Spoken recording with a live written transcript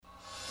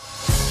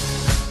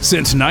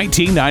Since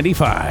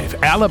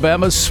 1995,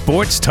 Alabama's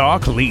sports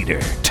talk leader,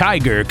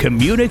 Tiger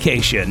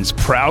Communications,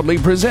 proudly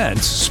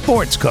presents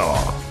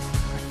SportsCall.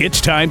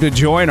 It's time to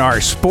join our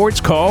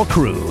SportsCall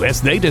crew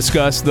as they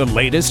discuss the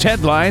latest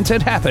headlines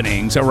and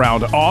happenings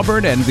around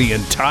Auburn and the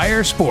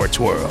entire sports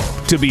world.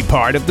 To be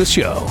part of the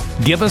show,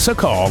 give us a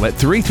call at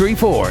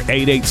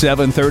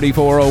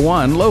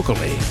 334-887-3401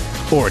 locally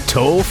or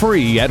toll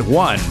free at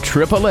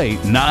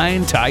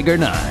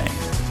 1-888-9-TIGER-9.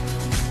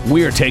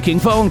 We're taking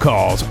phone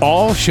calls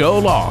all show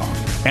long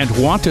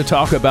and want to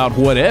talk about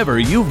whatever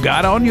you've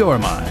got on your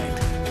mind.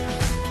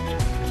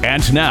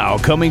 And now,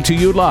 coming to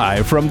you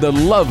live from the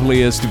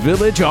loveliest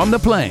village on the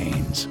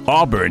plains,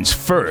 Auburn's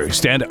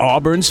first and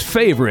Auburn's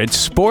favorite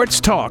sports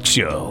talk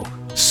show,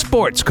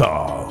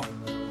 SportsCall.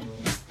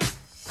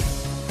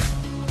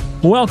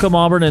 Welcome,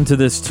 Auburn, into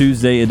this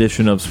Tuesday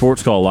edition of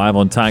SportsCall live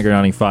on Tiger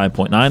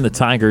 95.9, the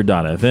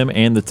Tiger.fm,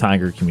 and the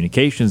Tiger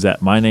Communications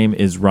app. My name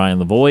is Ryan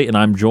Lavoie, and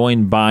I'm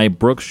joined by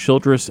Brooks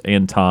Childress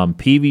and Tom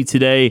Peavy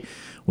today.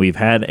 We've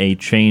had a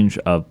change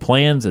of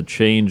plans, a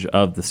change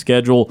of the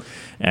schedule,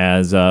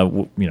 as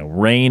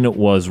rain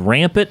was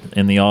rampant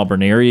in the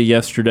Auburn area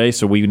yesterday.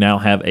 So we now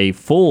have a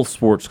full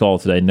sports call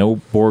today. No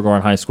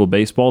Beauregard High School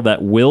baseball.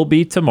 That will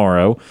be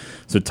tomorrow.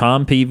 So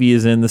Tom Peavy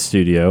is in the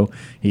studio.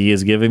 He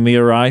is giving me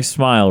a wry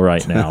smile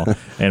right now,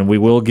 and we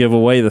will give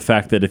away the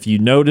fact that if you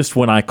noticed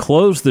when I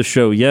closed the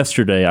show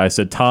yesterday, I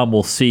said Tom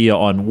will see you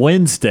on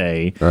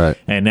Wednesday, right?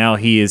 And now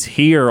he is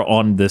here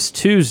on this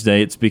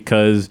Tuesday. It's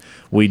because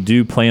we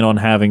do plan on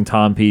having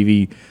Tom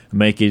Peavy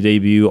make a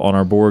debut on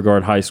our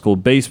Beauregard High School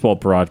baseball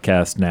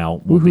broadcast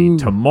now. Will be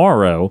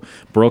tomorrow.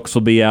 Brooks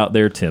will be out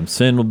there. Tim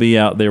Sin will be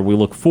out there. We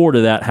look forward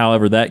to that.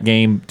 However, that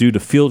game, due to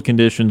field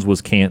conditions, was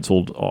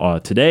canceled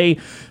today.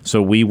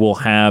 So we will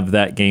have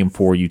that game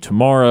for you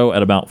tomorrow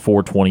at about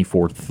 4:20,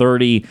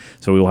 4:30.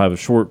 So we will have a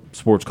short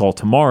sports call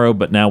tomorrow,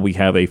 but now we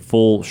have a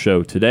full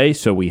show today.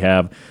 So we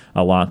have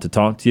a lot to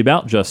talk to you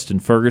about. Justin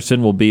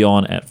Ferguson will be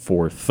on at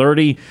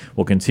 4:30.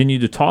 We'll continue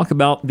to talk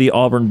about the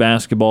Auburn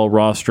basketball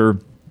roster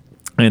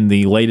and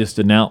the latest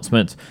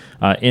announcements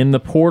in the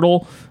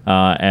portal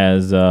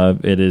as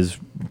it is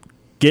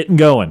getting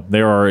going.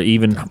 There are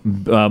even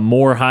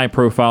more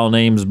high-profile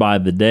names by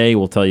the day.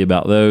 We'll tell you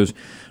about those.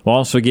 We'll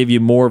also give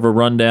you more of a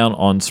rundown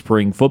on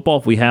spring football.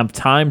 If we have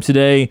time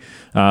today,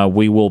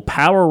 we will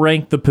power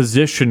rank the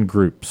position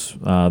groups,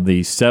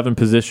 the 7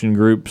 position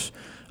groups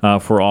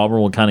for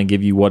Auburn. We'll kind of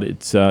give you what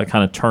it's kind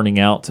of turning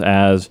out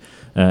as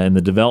in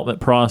the development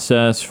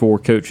process for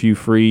Coach Hugh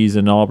Freeze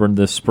in Auburn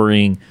this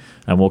spring.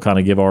 And we'll kind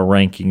of give our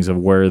rankings of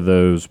where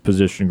those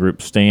position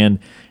groups stand.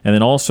 And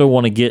then also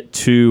want to get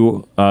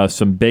to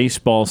some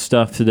baseball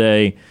stuff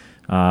today.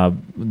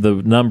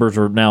 The numbers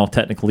are now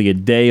technically a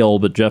day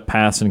old, but Jeff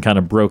Passan kind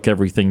of broke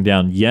everything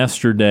down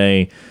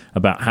yesterday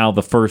about how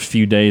the first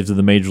few days of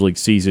the Major League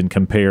season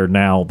compare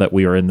now that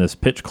we are in this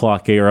pitch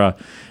clock era,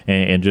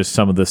 and just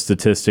some of the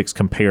statistics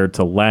compared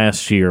to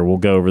last year. We'll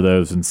go over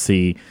those and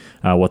see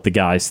what the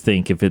guys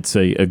think, if it's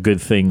a good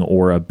thing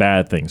or a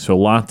bad thing. So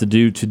a lot to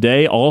do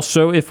today.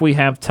 Also, if we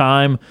have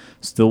time,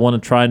 still want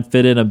to try and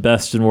fit in a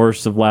best and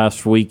worst of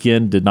last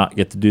weekend. Did not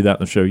get to do that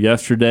in the show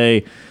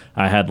yesterday.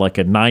 I had like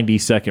a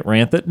 90-second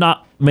rant that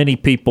not many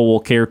people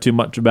will care too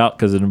much about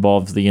because it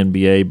involves the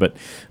NBA, but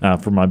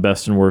for my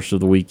best and worst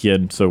of the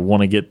weekend. So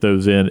want to get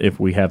those in if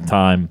we have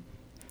time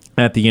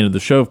at the end of the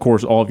show. Of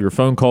course, all of your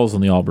phone calls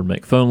on the Auburn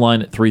Make phone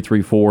line at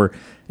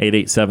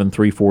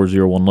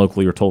 334-887-3401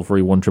 locally or toll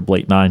free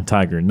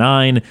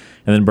 1-888-9-TIGER-9. And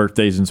then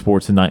birthdays and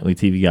sports and nightly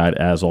TV guide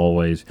as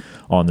always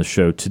on the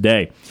show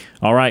today.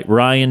 All right,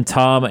 Ryan,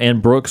 Tom,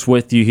 and Brooks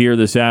with you here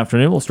this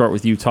afternoon. We'll start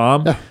with you,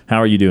 Tom. Yeah. How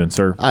are you doing,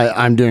 sir?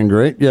 I'm doing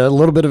great. Yeah, a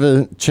little bit of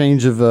a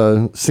change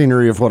of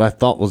scenery of what I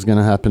thought was going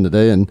to happen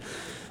today, and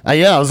I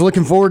was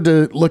looking forward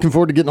to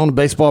getting on the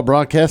baseball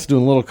broadcast,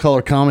 doing a little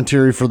color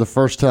commentary for the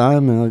first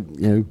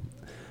time.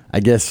 I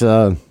guess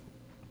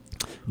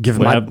give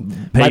my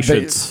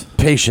patience,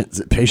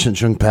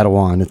 young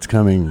Padawan. It's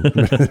coming.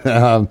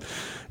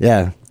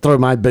 Throw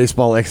my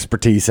baseball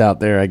expertise out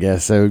there, I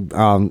guess. So,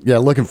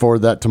 looking forward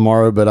to that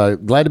tomorrow.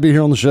 But glad to be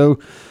here on the show.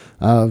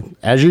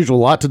 As usual, a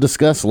lot to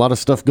discuss, a lot of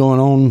stuff going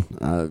on.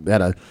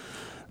 Had a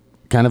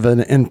kind of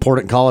an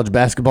important college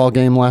basketball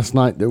game last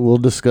night that we'll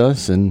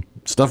discuss, and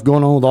stuff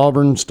going on with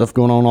Auburn, stuff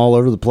going on all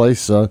over the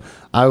place.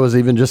 I was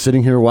even just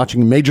sitting here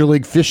watching Major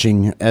League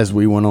Fishing as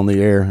we went on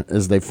the air,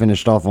 as they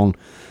finished off on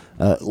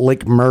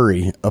Lake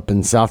Murray up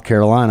in South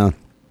Carolina.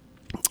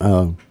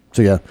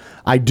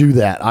 I do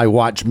that. I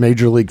watch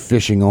Major League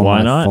Fishing on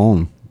my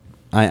phone.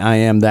 I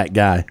am that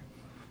guy.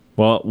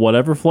 Well,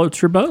 whatever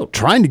floats your boat.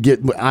 Trying to get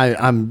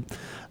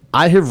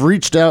I have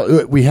reached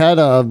out. We had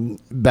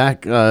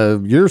back a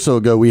year or so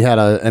ago, we had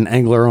an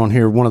angler on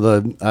here, one of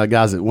the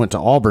guys that went to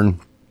Auburn,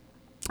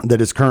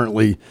 that is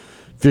currently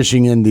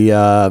fishing in the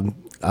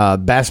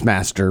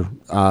Bassmaster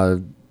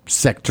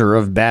sector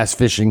of bass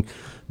fishing,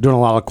 doing a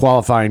lot of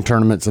qualifying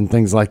tournaments and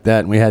things like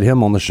that. And we had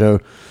him on the show.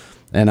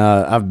 And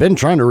I've been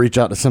trying to reach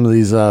out to some of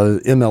these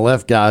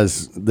MLF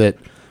guys that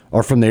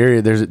are from the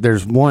area.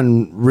 There's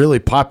one really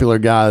popular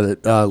guy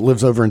that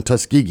lives over in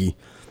Tuskegee,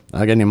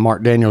 a guy named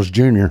Mark Daniels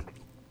Jr.,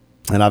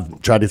 and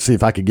I've tried to see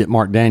if I could get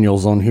Mark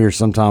Daniels on here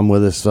sometime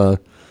with us,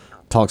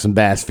 talk some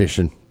bass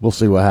fishing. We'll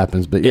see what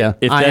happens. But yeah,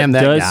 I am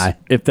that guy.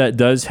 If that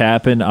does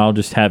happen, I'll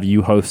just have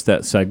you host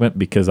that segment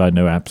because I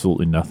know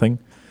absolutely nothing.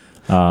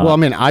 Well, I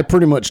mean, I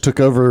pretty much took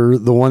over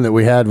the one that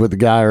we had with the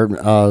guy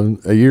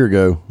a year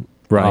ago.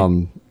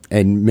 Right.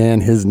 And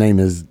man, his name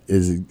is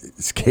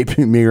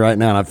escaping me right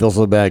now, and I feel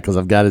so bad because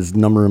I've got his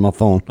number in my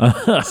phone,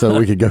 so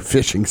we could go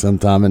fishing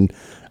sometime. And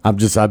I'm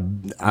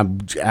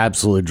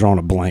absolutely drawing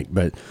a blank.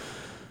 But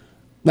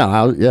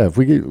no, if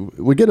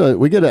we get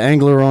an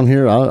angler on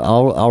here,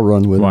 I'll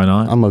run with. Why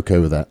not? I'm okay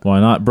with that.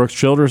 Why not? Brooks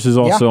Childress is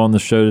also on the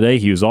show today.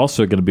 He was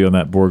also going to be on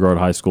that Beauregard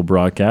High School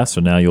broadcast,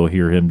 so now you'll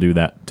hear him do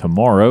that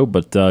tomorrow.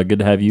 But good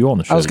to have you on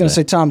the show. I was going to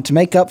say, Tom, to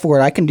make up for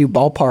it, I can do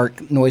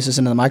ballpark noises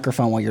into the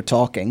microphone while you're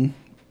talking.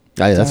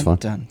 Hey, that's fun.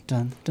 Dun,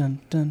 dun, dun,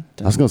 dun,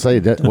 dun. I was going to say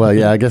that. Well,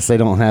 yeah, I guess they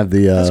don't have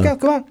the. Let's go.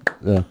 Come on.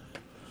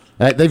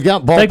 Yeah. They've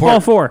got ballpark. Take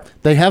ball 4.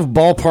 They have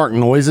ballpark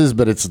noises,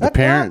 but it's the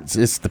parents.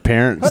 It's the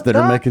parents that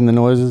are making the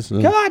noises.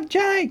 Come on,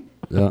 Jay.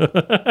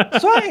 Yeah.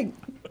 Swing.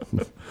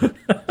 Here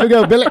we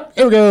go, Billy.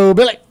 Here we go,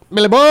 Billy.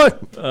 Billy boy.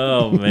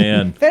 Oh,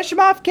 man. Fish him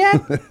off,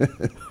 kid.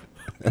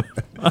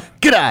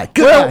 Good eye.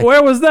 Good eye.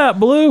 Where was that,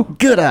 Blue?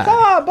 Good eye. Come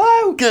on,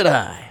 Blue. Good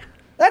eye.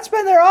 That's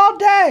been there all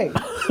day.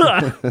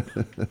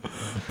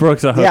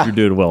 Brooks, I hope you're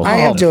doing well. I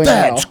am doing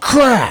well. That's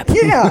crap.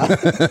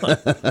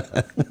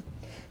 Yeah.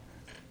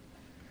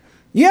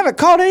 You haven't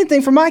called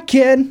anything for my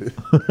kid.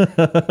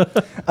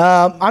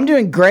 I'm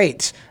doing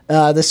great.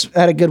 This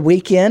had a good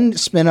weekend.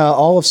 Spent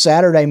all of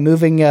Saturday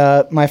moving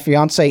my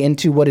fiance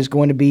into what is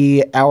going to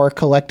be our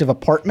collective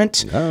apartment.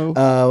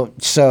 So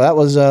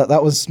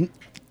that was.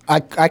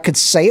 I could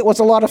say it was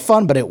a lot of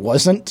fun, but it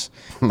wasn't.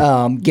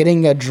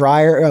 Getting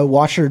a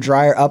washer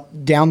dryer up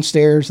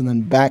downstairs and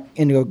then back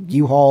into a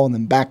U-Haul and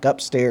then back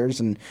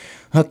upstairs and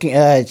hooking.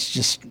 It's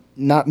just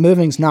not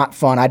moving's not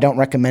fun. I don't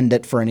recommend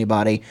it for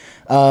anybody.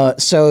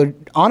 So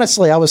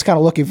honestly, I was kind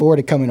of looking forward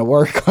to coming to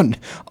work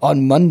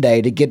on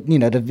Monday to get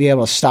to be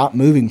able to stop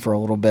moving for a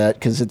little bit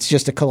because it's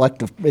just a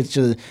collective.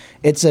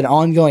 It's an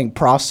ongoing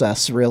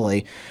process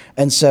really.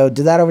 And so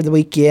did that over the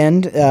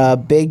weekend.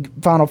 Big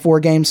Final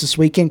Four games this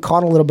weekend.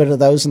 Caught a little bit of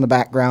those in the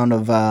background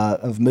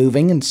of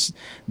moving. And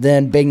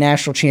then big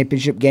national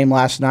championship game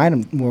last night.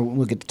 And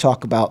we'll get to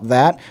talk about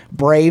that.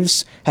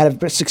 Braves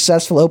had a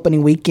successful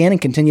opening weekend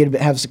and continue to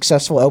have a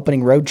successful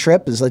opening road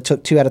trip as they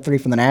took 2 out of 3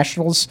 from the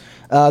Nationals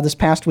this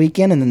past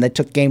weekend. And then they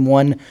took game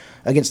 1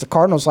 against the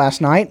Cardinals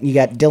last night. You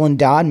got Dylan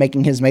Dodd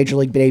making his Major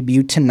League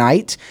debut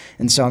tonight.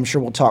 And so I'm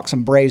sure we'll talk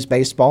some Braves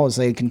baseball as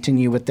they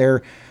continue with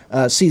their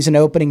season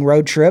opening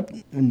road trip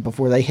and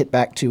before they hit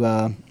back to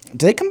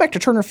do they come back to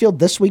Turner Field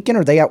this weekend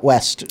or are they out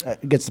west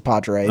against the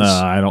Padres?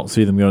 I don't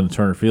see them going to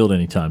Turner Field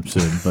anytime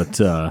soon, but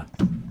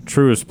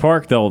Truist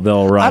Park they'll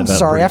arrive. I'm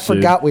sorry, I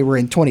forgot we were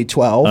in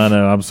 2012. I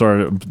know, I'm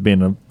sorry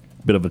being a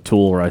bit of a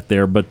tool right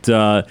there, but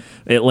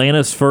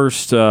Atlanta's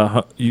first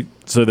so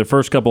their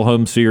first couple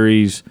home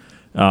series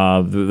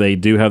they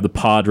do have the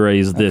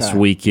Padres this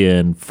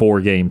weekend,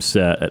 4-game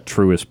set at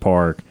Truist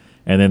Park.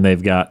 And then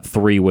they've got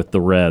 3 with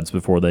the Reds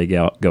before they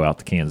go out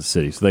to Kansas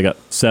City. So they got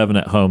 7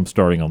 at home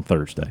starting on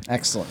Thursday.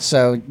 Excellent.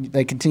 So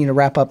they continue to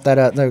wrap up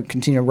that. They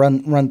continue to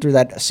run through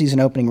that season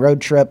opening road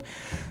trip.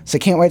 So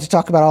can't wait to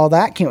talk about all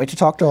that. Can't wait to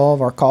talk to all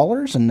of our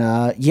callers. And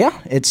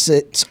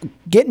it's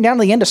getting down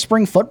to the end of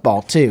spring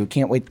football too.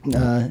 Can't wait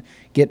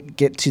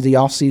get to the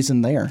off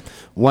season there.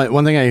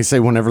 One thing I can say,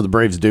 whenever the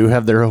Braves do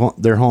have their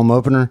home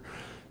opener,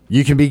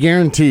 you can be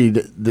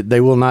guaranteed that they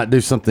will not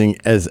do something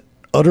as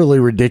utterly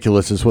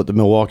ridiculous is what the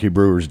Milwaukee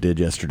Brewers did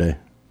yesterday.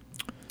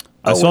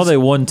 I saw they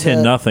won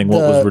 10-0.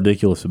 What was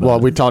ridiculous about it? Well,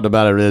 we talked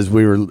about it as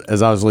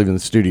I was leaving the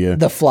studio.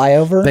 The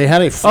flyover? They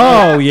had a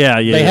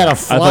They had a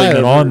flyover. I thought you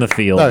meant on the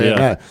field.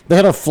 They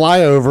had a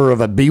flyover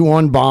of a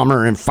B-1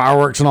 bomber and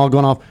fireworks and all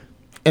going off,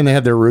 and they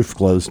had their roof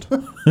closed.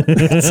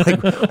 It's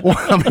like,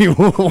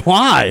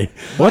 why?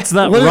 What's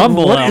that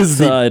rumble what outside? What is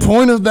the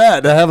point of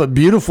that, to have a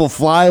beautiful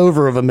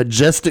flyover of a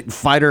majestic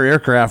fighter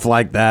aircraft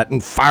like that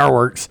and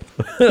fireworks,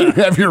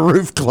 have your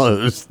roof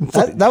closed?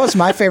 That was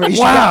my favorite.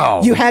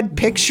 Wow. You had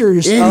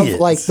pictures Idiots. of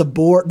like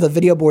the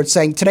video board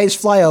saying today's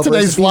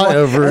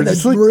flyover. And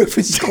the roof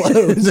is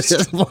closed.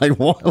 Just like,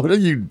 what are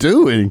you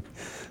doing?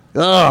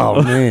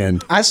 Oh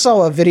man! I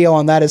saw a video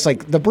on that. It's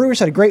like the Brewers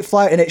had a great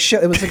flight, and it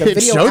was like a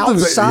video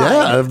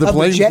outside of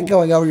the jet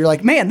going over. You're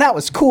like, man, that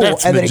was cool.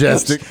 That's and then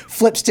majestic. It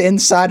flips to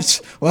inside.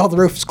 Well, the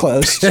roof's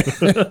closed.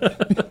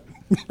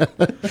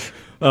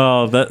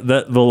 Oh,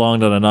 that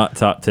belonged on a not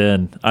top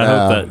 10. I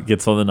hope that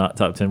gets on the not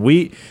top 10.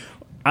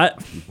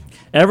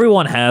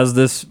 Everyone has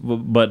this,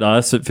 but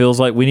us. It feels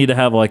like we need to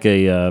have like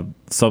a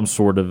some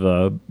sort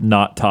of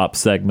not top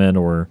segment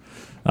or.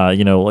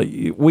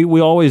 We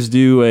always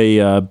do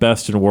a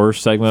best and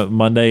worst segment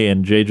Monday,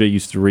 and JJ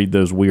used to read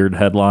those weird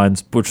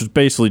headlines, which was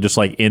basically just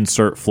like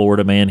insert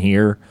Florida man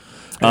here.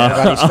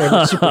 Everybody's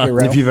favorite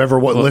superhero. If you've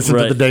ever listened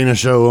to the Dana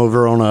Show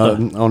over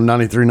on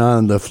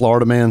 93.9, the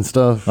Florida man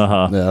stuff.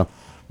 Yeah.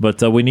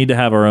 But we need to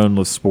have our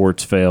own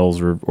sports fails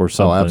or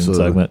something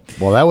segment.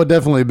 Well, that would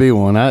definitely be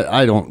one.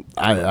 I don't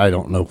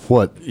know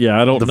what.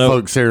 Yeah, I don't know.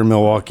 Folks here in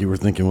Milwaukee were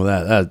thinking with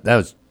that. That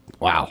was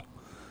wow.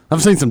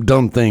 I've seen some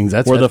dumb things.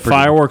 Were the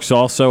fireworks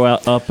also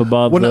up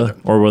above,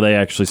 or were they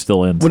actually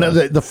still inside?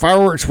 Well, the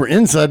fireworks were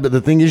inside, but the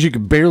thing is, you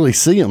could barely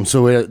see them.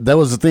 So that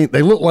was the thing.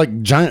 They look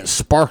like giant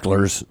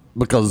sparklers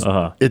because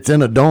it's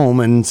in a dome,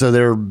 and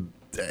so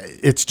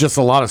it's just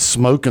a lot of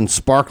smoke and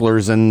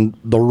sparklers and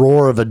the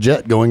roar of a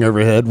jet going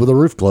overhead with the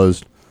roof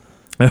closed.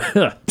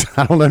 I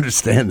don't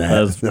understand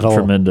that. That's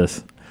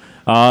tremendous.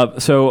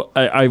 So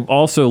I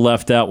also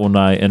left out when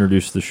I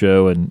introduced the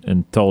show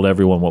and told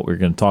everyone what we were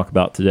going to talk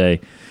about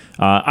today.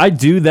 I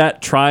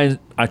try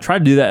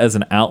to do that as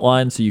an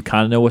outline so you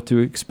kind of know what to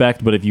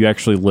expect, but if you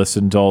actually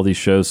listen to all these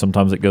shows,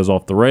 sometimes it goes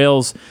off the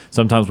rails.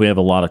 Sometimes we have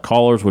a lot of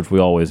callers, which we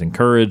always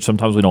encourage.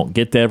 Sometimes we don't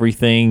get to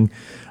everything.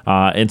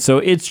 And so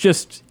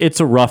it's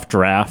a rough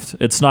draft.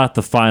 It's not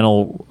the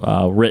final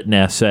written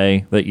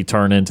essay that you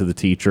turn into the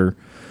teacher.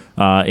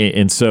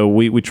 And so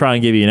we try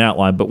and give you an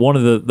outline. But one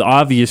of the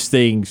obvious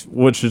things,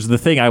 which is the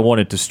thing I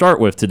wanted to start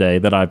with today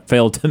that I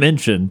failed to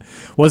mention,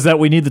 was that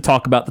we need to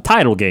talk about the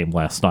title game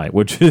last night,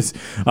 which is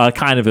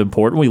kind of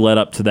important. We led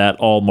up to that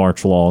all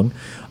March long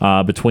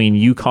between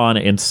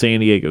UConn and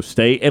San Diego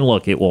State. And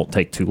look, it won't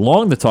take too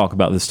long to talk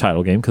about this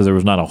title game because there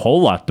was not a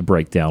whole lot to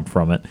break down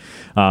from it.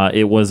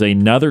 It was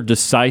another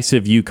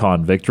decisive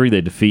UConn victory.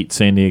 They defeat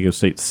San Diego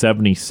State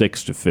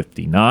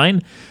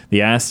 76-59.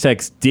 The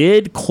Aztecs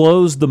did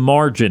close the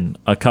margin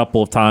a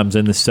couple of times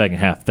in the second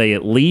half. They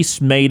at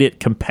least made it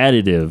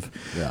competitive,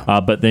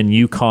 but then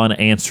UConn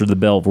answered the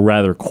bell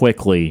rather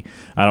quickly.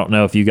 I don't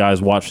know if you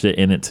guys watched it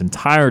in its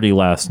entirety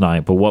last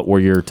night, but what were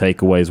your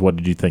takeaways? What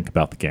did you think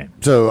about the game?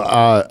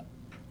 So,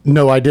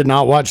 no, I did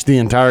not watch the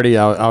entirety.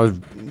 I was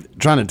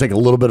trying to take a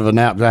little bit of a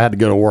nap because I had to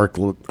go to work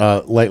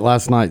late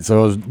last night,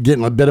 so I was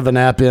getting a bit of a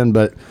nap in.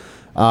 But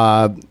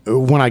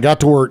when I got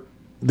to work,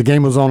 the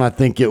game was on. I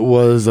think it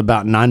was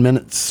about 9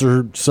 minutes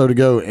or so to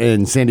go,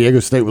 and San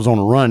Diego State was on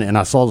a run, and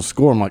I saw the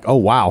score. I'm like, oh,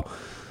 wow,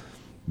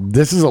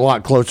 this is a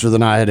lot closer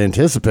than I had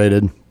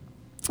anticipated.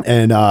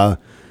 And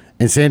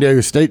San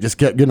Diego State just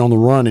kept getting on the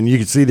run, and you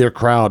could see their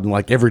crowd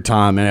like every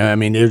time. And I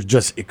mean, it was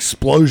just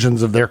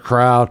explosions of their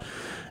crowd.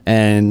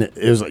 And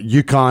it was like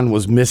UConn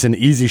was missing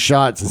easy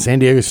shots, and San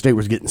Diego State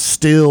was getting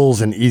steals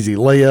and easy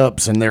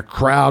layups, and their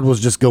crowd was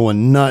just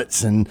going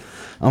nuts. And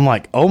I'm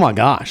like, oh my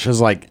gosh! I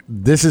was like,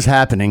 this is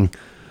happening.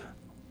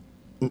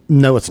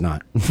 No, it's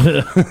not.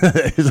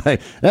 It's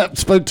like,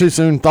 spoke too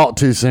soon, thought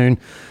too soon,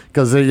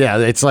 because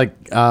it's like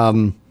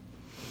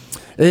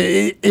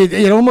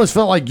it almost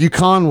felt like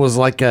UConn was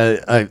like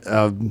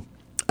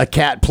a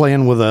cat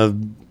playing with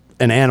an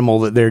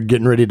animal that they're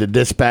getting ready to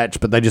dispatch,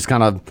 but they just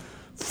kind of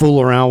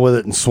fool around with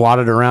it and swat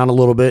it around a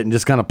little bit and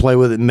just kind of play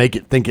with it and make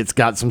it think it's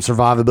got some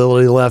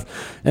survivability left,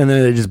 and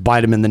then they just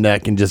bite them in the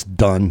neck and just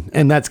done.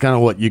 And that's kind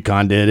of what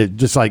UConn did. It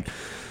just like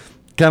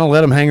kind of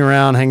let them hang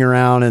around,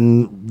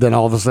 and then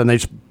all of a sudden they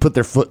just put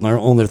their foot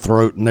on their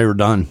throat and they were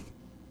done.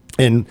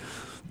 And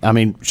I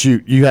mean,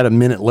 shoot, you had a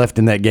minute left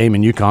in that game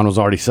and UConn was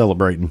already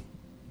celebrating.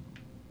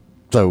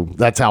 So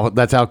that's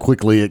how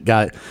quickly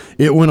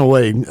it went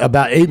away.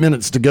 About 8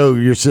 minutes to go,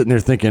 you're sitting there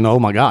thinking, oh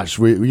my gosh,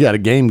 we got a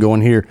game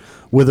going here.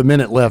 With a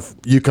minute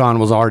left, UConn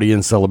was already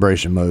in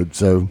celebration mode.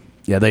 So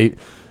yeah, they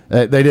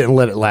didn't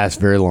let it last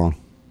very long.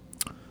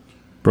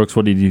 Brooks,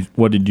 what did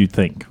you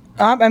think?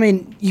 I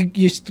mean,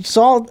 you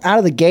saw out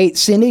of the gate,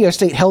 San Diego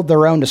State held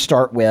their own to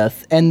start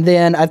with, and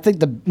then I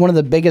think one of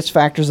the biggest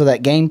factors of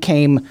that game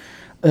came,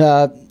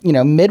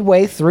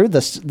 midway through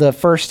the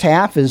first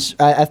half. Is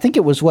I think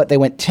it was they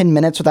went 10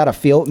 minutes without a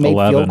field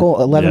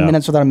goal, 11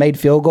 minutes without a made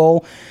field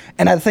goal,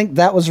 and I think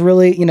that was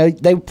really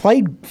they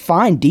played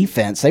fine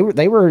defense. They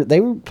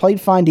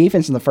played fine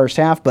defense in the first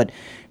half, but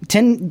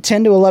 10 to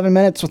 11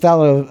 minutes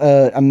without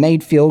a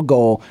made field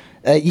goal.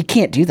 You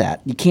can't do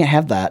that. You can't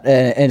have that,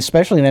 and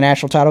especially in a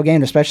national title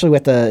game, especially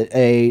with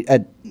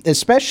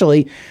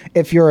especially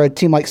if you're a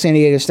team like San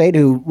Diego State,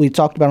 who we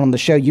talked about on the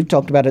show. You've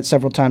talked about it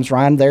several times,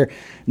 Ryan. They're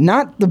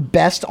not the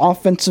best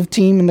offensive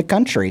team in the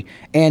country,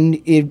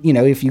 and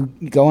if you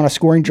go on a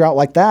scoring drought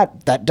like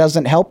that, that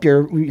doesn't help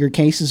your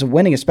cases of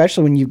winning,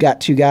 especially when you've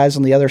got two guys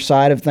on the other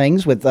side of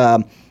things with.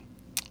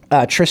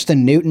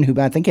 Tristan Newton, who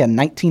I think had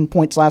 19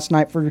 points last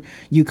night for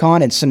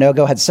UConn, and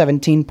Sonogo had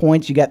 17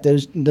 points. You got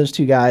those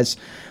two guys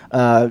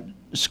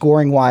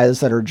scoring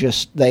wise that are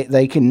just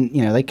they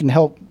can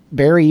help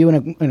bury you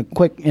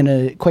in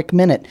a quick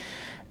minute.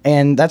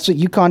 And that's what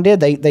UConn did.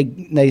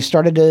 They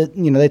started to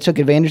they took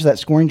advantage of that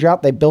scoring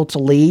drought. They built a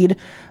lead.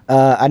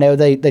 I know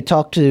they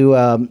talked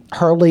to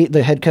Hurley,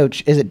 the head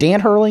coach. Is it Dan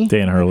Hurley?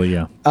 Dan Hurley,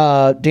 yeah.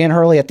 Dan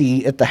Hurley at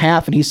the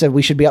half, and he said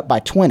we should be up by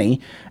 20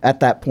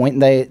 at that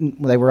point. And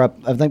they were up,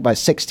 I think, by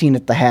 16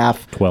 at the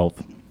half.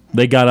 12.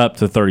 They got up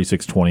to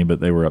 36-20, but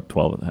they were up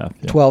 12 at the half.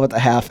 Yeah. 12 at the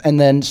half, and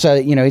then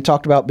he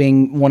talked about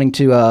wanting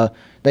to.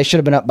 They should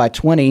have been up by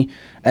 20,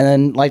 and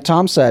then like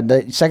Tom said,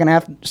 the second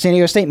half, San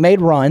Diego State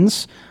made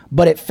runs.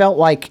 but it felt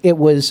like it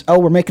was,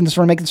 we're making this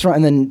run,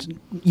 and then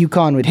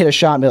UConn would hit a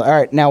shot and be like, all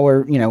right, now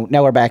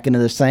we're back into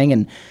this thing.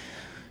 And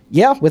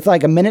yeah, with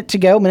like a minute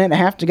and a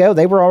half to go,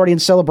 they were already in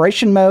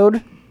celebration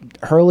mode.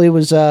 Hurley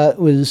was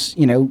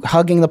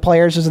hugging the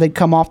players as they'd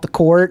come off the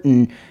court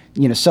and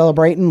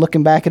celebrating,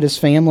 looking back at his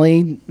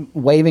family,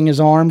 waving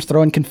his arms,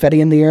 throwing confetti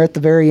in the air at the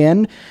very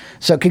end.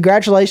 So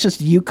congratulations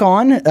to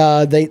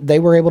UConn. They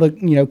were able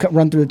to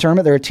run through the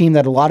tournament. They're a team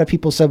that a lot of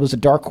people said was a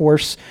dark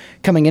horse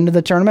coming into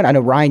the tournament. I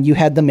know, Ryan, you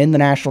had them in the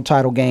national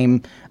title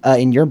game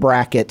in your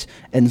bracket,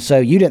 and so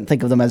you didn't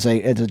think of them as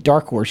a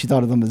dark horse. You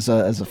thought of them as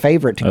a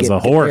favorite to as get a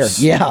horse.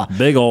 There. Yeah,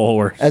 big old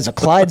horse, as a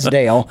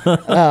Clydesdale.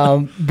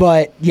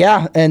 But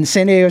yeah, and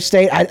San Diego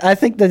State, I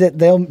think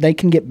that they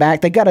can get back.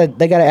 They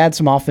gotta add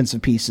some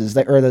offensive pieces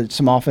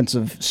some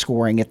offensive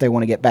scoring if they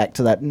want to get back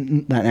to that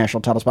national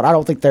title spot. I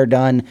don't think they're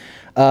done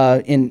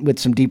with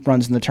some deep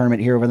runs in the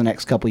tournament here over the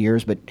next couple of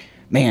years, but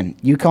man,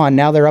 UConn,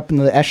 now they're up in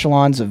the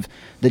echelons of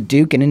the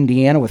Duke and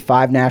Indiana with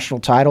 5 national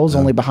titles,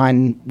 only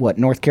behind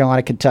North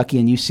Carolina, Kentucky,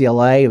 and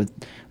UCLA.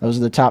 Those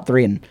are the top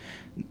 3, and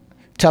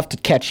tough to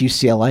catch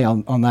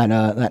UCLA on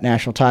that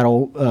national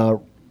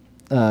title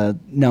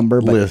number,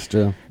 but list.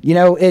 Yeah.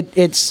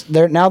 It's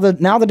there now.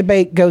 The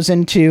debate goes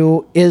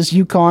into, is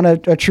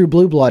UConn a true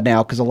blue blood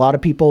now? Because a lot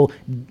of people,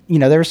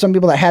 there were some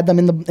people that had them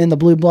in the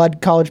blue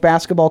blood college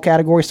basketball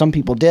category. Some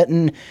people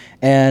didn't,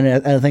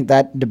 and I think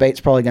that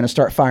debate's probably going to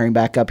start firing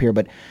back up here.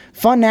 But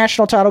fun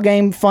national title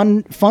game,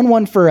 fun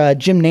one for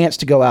Jim Nantz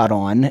to go out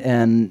on,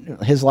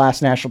 and his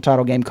last national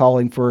title game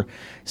calling for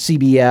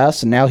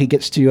CBS, and now he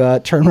gets to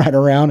turn right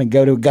around and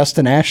go to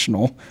Augusta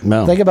National.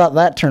 No. Think about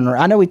that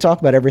turnaround. I know we talk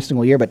about it every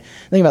single year, but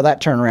think about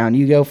that turnaround.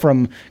 You go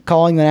from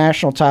calling the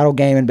national title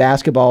game in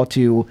basketball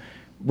to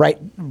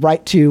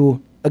right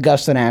to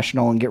Augusta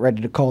National and get ready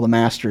to call the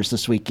Masters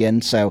this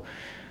weekend. So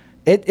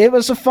it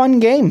was a fun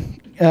game.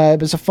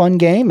 It was a fun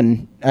game,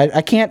 and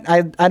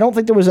I don't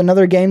think there was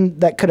another game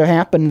that could have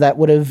happened that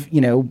would have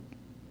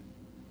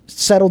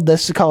settled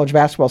this college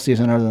basketball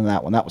season other than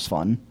that one. That was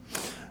fun.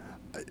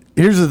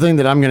 Here's the thing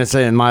that I'm going to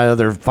say in my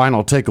other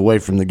final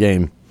takeaway from the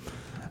game.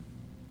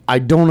 I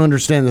don't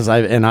understand this.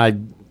 I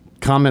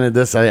commented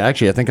this. I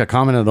think I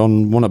commented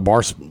on one of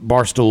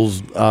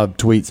Barstool's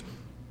tweets.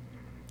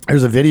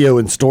 There's a video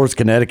in Storrs,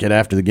 Connecticut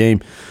after the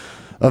game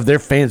of their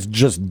fans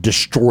just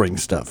destroying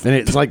stuff. And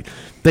it's like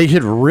they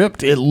had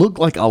ripped, it looked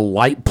like a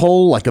light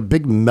pole, like a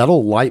big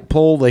metal light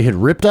pole. They had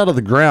ripped out of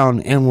the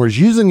ground and was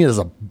using it as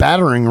a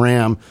battering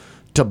ram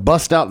to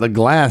bust out the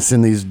glass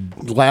in these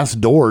glass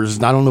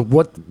doors. I don't know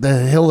what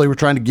the hell they were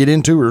trying to get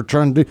into or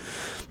trying to do.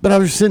 But I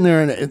was sitting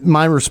there, and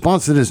my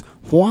response to it is,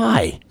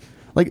 why?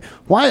 Like,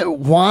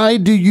 why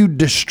do you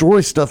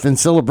destroy stuff in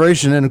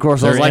celebration? And, of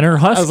course, their inner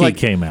husky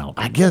came out.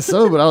 I guess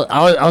so, but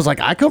I was like,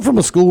 I come from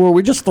a school where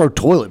we just throw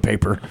toilet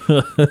paper.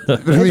 I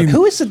mean,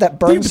 who is it that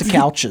burns the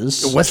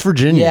couches? West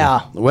Virginia.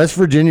 Yeah. West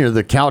Virginia are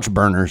the couch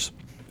burners.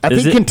 I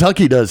think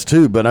Kentucky does,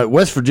 too, but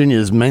West Virginia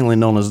is mainly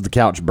known as the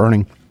couch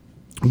burning.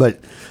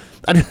 But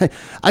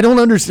I don't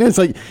understand. It's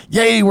like,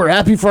 yay, we're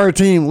happy for our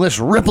team. Let's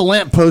rip a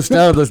lamppost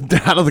out of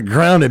the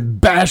ground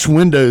and bash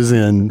windows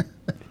in.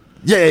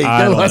 Yay,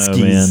 go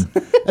Huskies.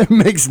 It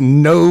makes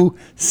no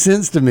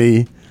sense to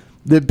me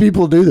that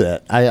people do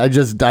that.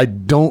 I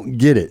don't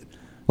get it.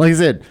 Like I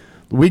said,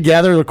 we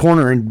gather the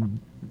corner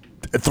and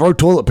throw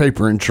toilet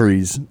paper in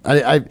trees.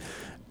 The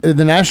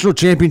national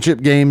championship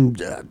game,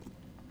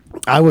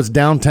 I was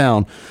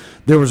downtown.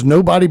 There was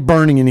nobody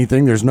burning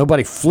anything. There's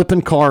nobody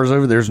flipping cars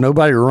over. There's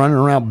nobody running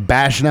around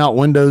bashing out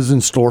windows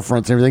and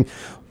storefronts and everything.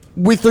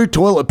 We threw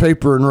toilet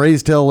paper and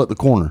raised hell at the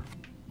corner.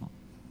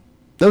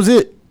 That was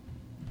it.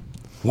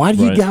 Why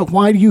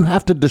do you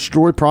have to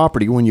destroy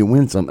property when you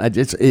win something?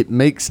 It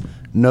makes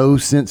no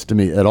sense to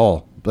me at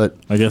all. But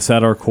I guess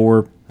at our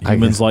core,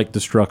 humans like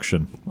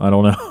destruction. I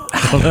don't know.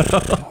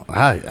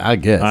 I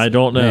guess. I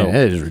don't know. Man,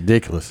 it is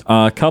ridiculous.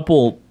 A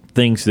couple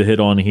things to hit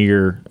on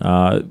here.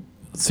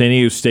 San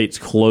Diego State's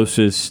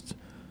closest,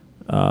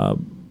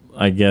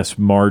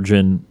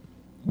 margin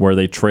where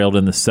they trailed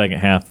in the second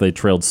half, they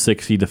trailed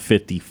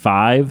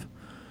 60-55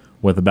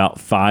 with about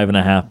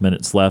 5.5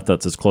 minutes left.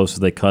 That's as close as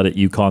they cut it.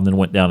 UConn then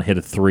went down and hit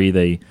a 3.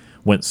 They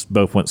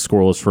both went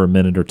scoreless for a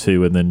minute or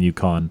two, and then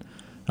UConn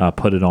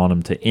put it on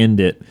them to end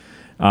it.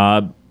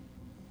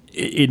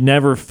 It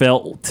never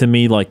felt to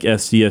me like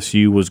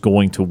SDSU was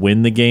going to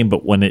win the game,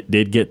 but when it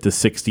did get to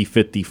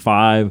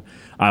 60-55,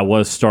 I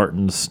was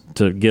starting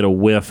to get a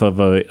whiff of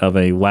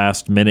a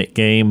last-minute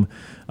game,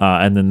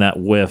 and then that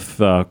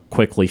whiff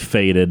quickly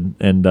faded,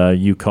 and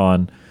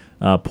UConn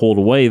pulled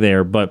away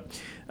there. But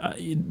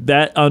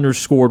that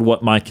underscored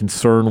what my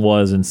concern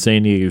was in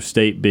San Diego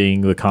State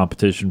being the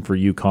competition for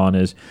UConn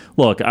is,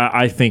 look,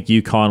 I think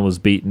UConn was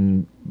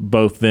beating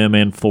both them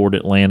and Florida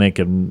Atlantic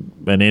and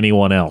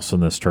anyone else in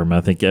this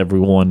tournament. I think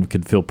everyone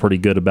could feel pretty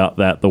good about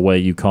that, the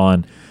way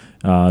UConn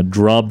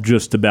drubbed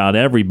just about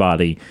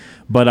everybody.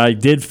 But I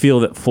did feel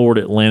that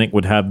Florida Atlantic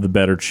would have the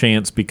better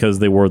chance because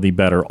they were the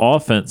better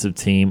offensive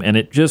team, and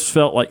it just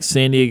felt like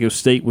San Diego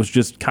State was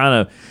just kind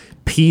of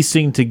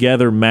piecing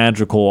together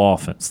magical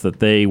offense, that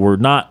they were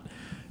not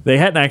they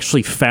hadn't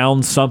actually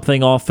found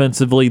something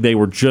offensively. They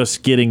were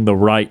just getting the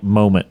right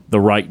moment, the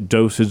right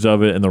dosage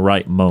of it in the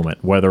right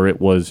moment, whether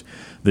it was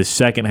the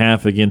second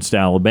half against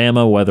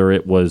Alabama, whether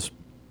it was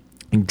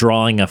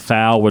drawing a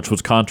foul, which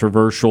was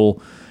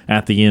controversial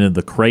at the end of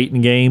the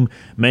Creighton game,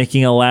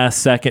 making a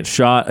last-second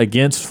shot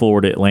against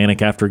Florida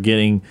Atlantic after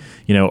getting,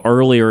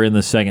 earlier in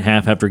the second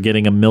half after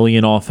getting 1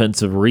 million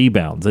offensive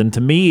rebounds. And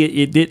to me,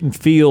 it didn't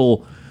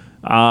feel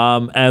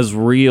as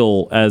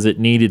real as it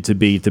needed to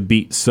be to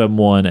beat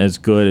someone as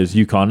good as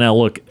UConn. Now,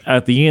 look,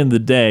 at the end of the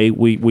day,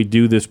 we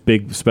do this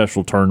big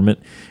special tournament,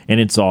 and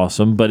it's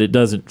awesome, but it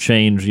doesn't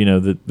change,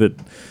 that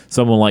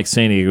someone like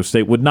San Diego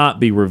State would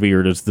not be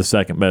revered as the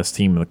second-best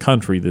team in the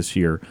country this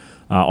year,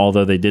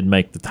 although they did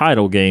make the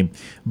title game.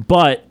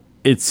 But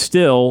it's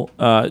still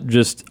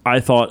I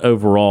thought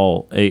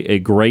overall a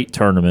great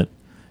tournament.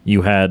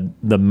 You had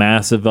the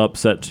massive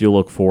upsets you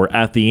look for.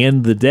 At the end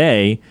of the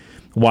day,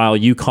 while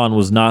UConn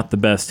was not the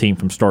best team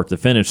from start to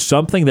finish,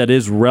 something that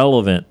is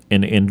relevant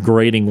in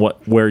grading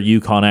where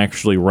UConn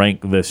actually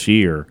ranked this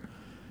year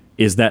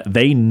is that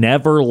they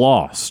never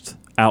lost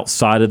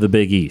outside of the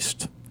Big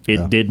East.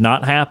 It did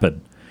not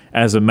happen.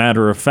 As a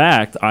matter of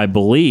fact, I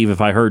believe, if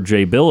I heard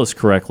Jay Billis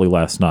correctly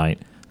last night,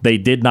 they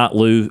did not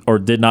lose or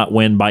did not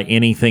win by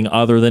anything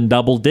other than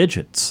double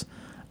digits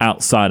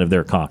outside of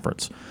their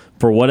conference.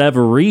 For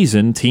whatever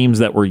reason, teams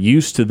that were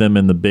used to them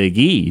in the Big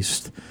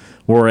East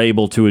were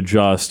able to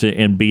adjust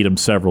and beat them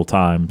several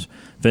times,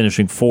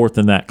 finishing fourth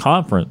in that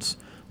conference.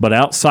 But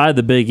outside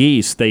the Big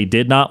East, they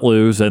did not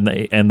lose, and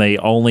they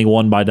only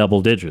won by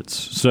double digits.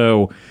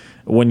 So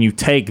when you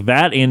take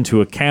that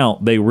into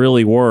account, they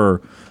really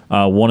were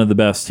one of the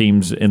best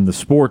teams in the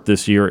sport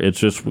this year. It's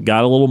just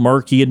got a little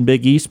murky in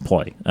Big East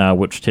play,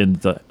 which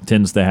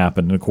tends to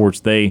happen. And, of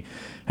course, they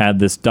had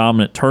this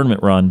dominant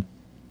tournament run.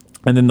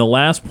 And then the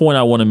last point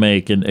I want to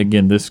make, and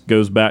again, this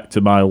goes back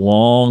to my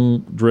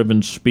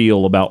long-driven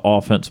spiel about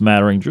offense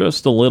mattering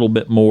just a little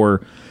bit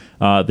more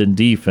than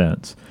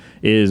defense,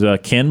 is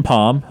Ken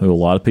Pom, who a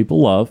lot of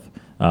people love.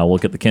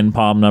 Look at the Ken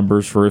Pom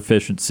numbers for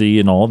efficiency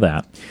and all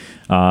that.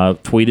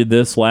 Tweeted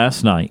this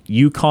last night.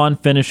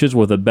 UConn finishes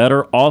with a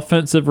better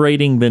offensive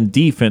rating than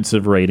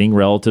defensive rating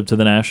relative to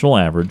the national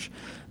average.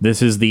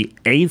 This is the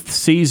 8th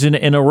season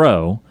in a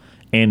row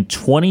and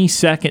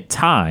 22nd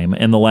time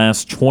in the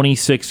last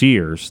 26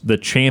 years the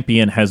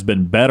champion has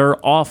been better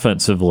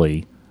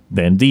offensively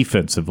than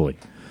defensively.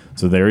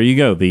 So there you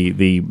go.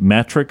 The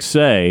metrics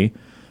say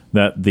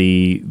that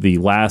the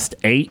last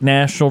 8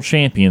 national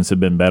champions have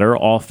been better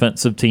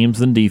offensive teams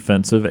than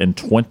defensive, and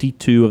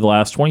 22 of the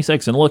last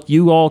 26. And look,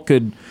 you all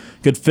could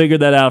figure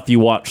that out if you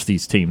watch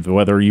these teams,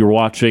 whether you're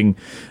watching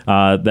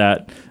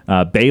that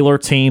Baylor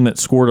team that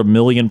scored 1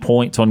 million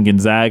points on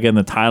Gonzaga in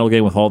the title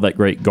game with all that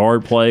great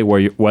guard play,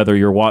 whether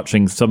you're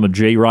watching some of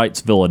Jay Wright's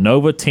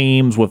Villanova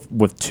teams with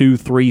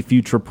 2-3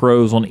 future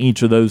pros on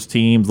each of those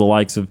teams, the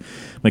likes of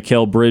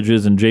Mikal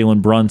Bridges and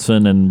Jalen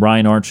Brunson and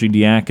Ryan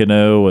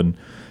Arcidiacono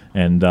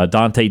and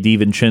Dante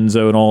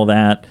DiVincenzo and all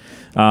that.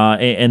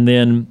 And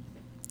then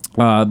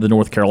the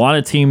North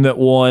Carolina team that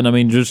won. I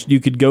mean, just you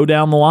could go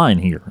down the line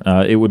here.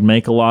 It would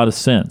make a lot of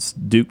sense.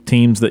 Duke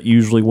teams that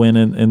usually win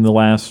in the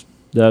last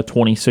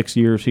 26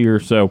 years here.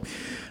 So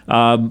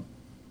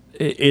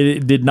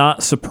it did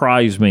not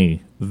surprise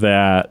me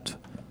that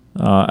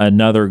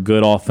another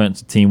good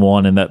offensive team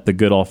won and that the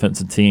good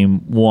offensive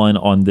team won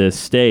on this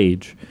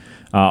stage.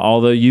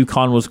 Although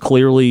UConn was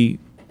clearly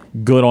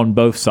good on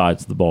both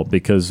sides of the ball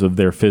because of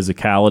their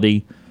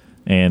physicality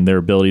and their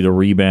ability to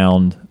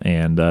rebound,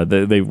 and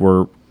they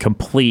were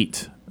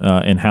complete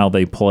in how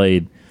they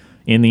played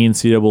in the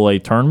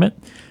NCAA tournament.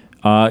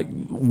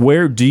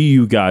 Where do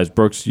you guys,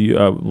 Brooks,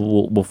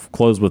 we'll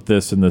close with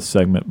this in this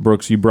segment.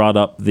 Brooks, you brought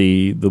up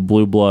the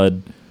blue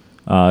blood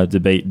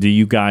debate. Do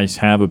you guys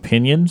have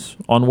opinions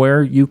on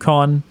where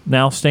UConn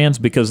now stands?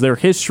 Because their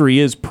history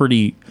is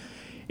pretty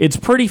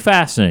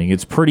fascinating.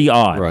 It's pretty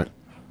odd. Right.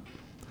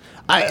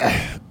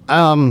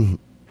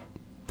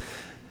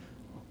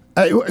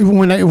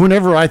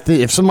 Whenever I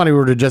think, if somebody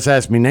were to just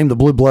ask me, name the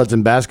blue bloods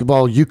in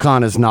basketball,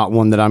 UConn is not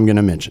one that I'm going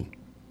to mention.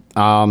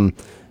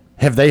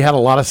 Have they had a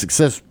lot of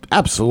success?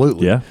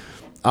 Absolutely. Yeah.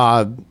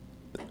 But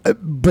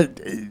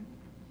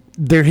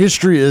their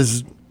history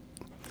is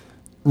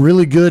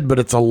really good, but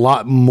it's a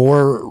lot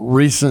more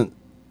recent.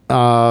 They've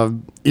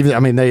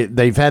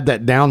had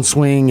that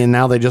downswing, and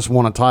now they just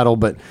won a title.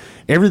 But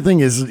everything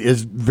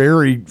is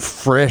very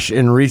fresh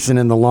and recent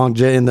in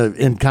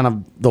in kind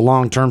of the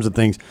long terms of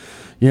things.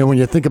 You know, when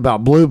you think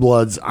about blue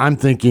bloods, I'm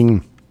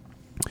thinking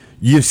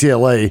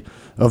UCLA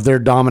of their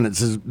dominance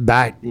is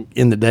back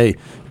in the day.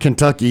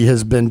 Kentucky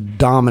has been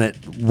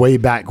dominant way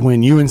back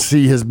when. UNC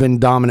has been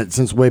dominant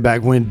since way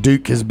back when.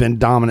 Duke has been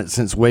dominant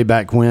since way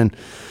back when.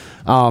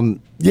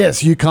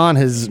 Yes, UConn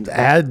has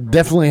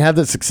definitely had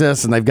the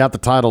success, and they've got the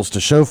titles to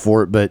show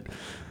for it. But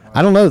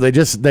I don't know. They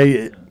don't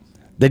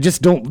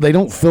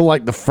feel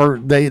like the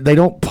first. They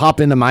don't pop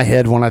into my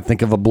head when I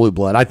think of a blue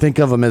blood. I think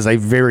of them as a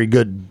very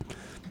good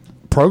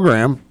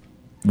program.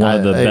 One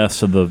of the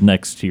best of the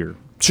next tier.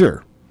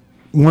 Sure.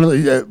 One of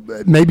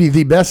the maybe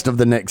the best of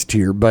the next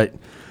tier, but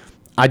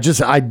I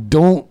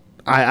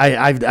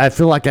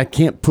feel like I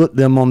can't put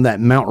them on that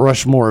Mount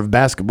Rushmore of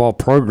basketball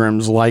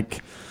programs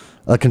like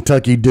a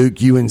Kentucky,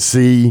 Duke,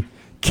 UNC,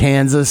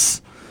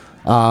 Kansas,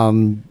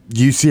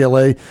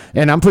 UCLA,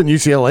 and I'm putting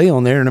UCLA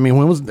on there. And I mean,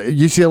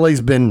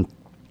 UCLA's been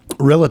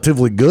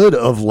relatively good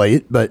of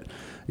late, but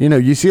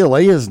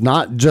UCLA has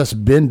not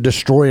just been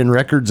destroying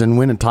records and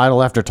winning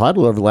title after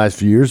title over the last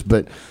few years,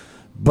 but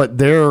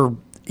their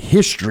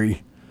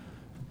history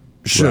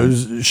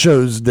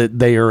shows that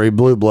they are a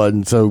blue blood,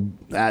 and so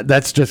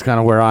that's just kind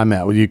of where I'm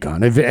at with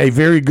UConn. A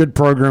very good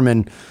program,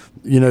 and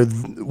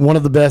one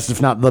of the best,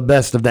 if not the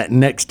best, of that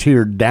next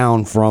tier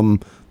down from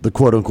the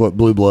quote unquote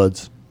blue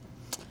bloods.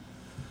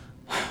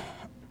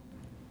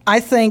 I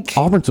think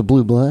Auburn's a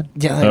blue blood.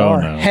 Yeah, they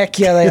are. No. Heck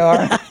yeah, they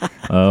are.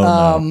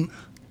 No.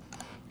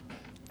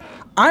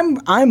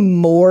 I'm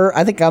more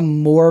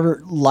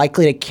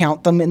likely to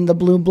count them in the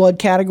blue blood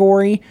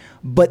category,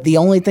 but the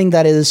only thing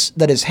that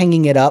is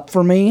hanging it up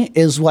for me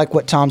is like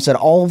what Tom said.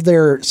 All of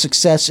their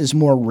success is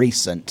more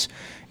recent.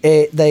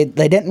 They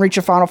didn't reach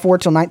a Final Four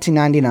till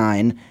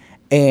 1999,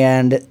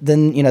 and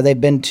then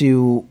they've been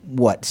to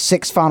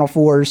 6 Final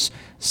Fours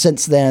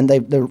since then.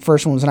 The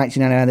first one was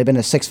 1999. They've been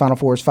to 6 Final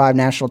Fours, 5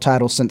 national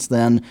titles since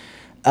then.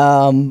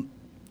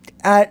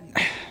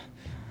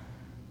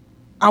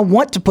 I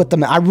want to put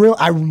them. I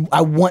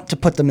want to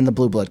put them in the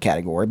blue blood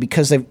category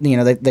because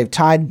they've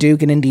tied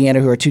Duke and Indiana,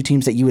 who are two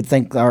teams that you would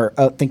think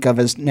of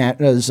as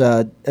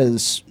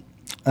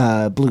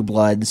blue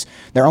bloods.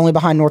 They're only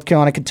behind North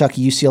Carolina,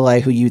 Kentucky,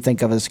 UCLA, who you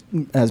think of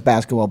as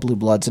basketball blue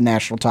bloods and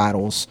national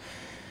titles.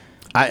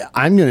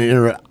 I'm going to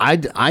interrupt.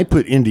 I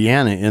put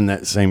Indiana in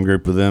that same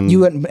group with them. You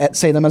wouldn't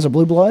say them as a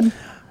blue blood?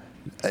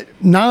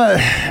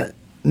 They're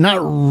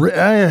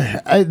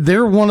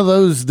one of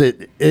those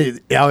that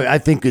I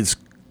think is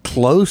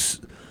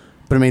close,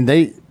 but I mean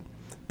they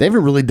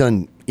haven't really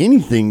done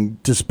anything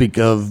to speak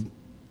of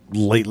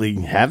lately,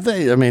 have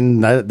they? I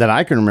mean that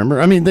I can remember.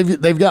 I mean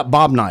they've got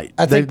Bob Knight.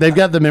 They've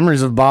got the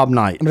memories of Bob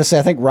Knight. I'm going to say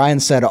I think Ryan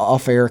said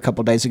off air a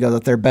couple of days ago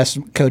that their best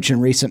coach in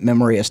recent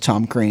memory is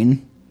Tom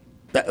Crean.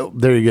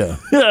 There you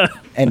go.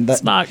 And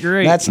that's not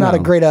great. That's not a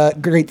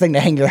great thing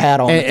to hang your hat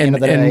on at the end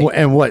of the day.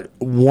 And what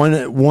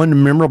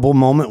one memorable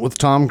moment with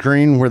Tom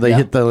Crean where they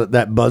hit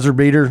that buzzer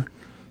beater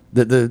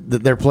that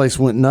their place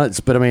went nuts.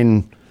 But I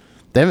mean,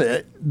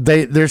 they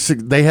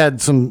had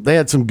some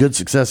good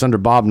success under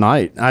Bob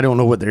Knight. I don't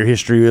know what their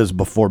history is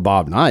before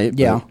Bob Knight.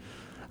 Yeah.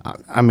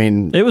 I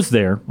mean, it was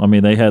there. I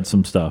mean, they had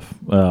some stuff.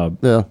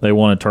 They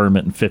won a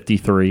tournament in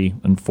 53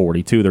 and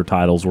 42. Their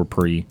titles were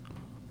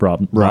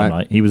Bob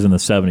Knight. He was in the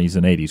 70s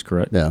and 80s,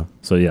 correct? Yeah.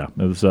 So yeah,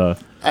 it was. I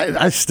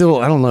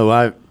don't know.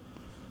 I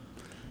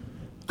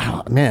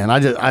don't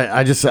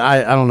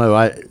know.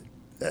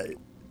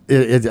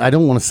 I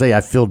don't want to say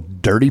I feel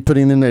dirty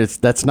putting it in there.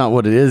 That's not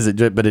what it is.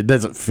 But it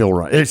doesn't feel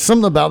right. There's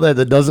something about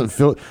that doesn't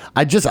feel.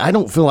 I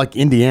don't feel like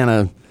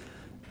Indiana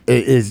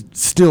is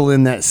still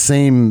in that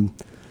same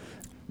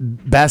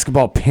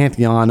basketball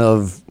pantheon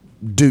of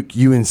Duke,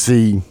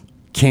 UNC,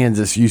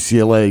 Kansas,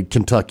 UCLA,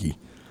 Kentucky.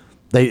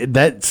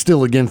 That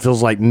still again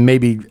feels like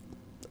maybe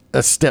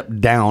a step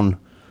down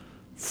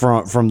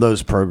from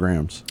those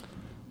programs.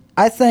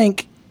 I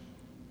think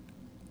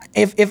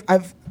if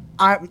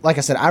like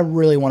I said, I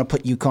really want to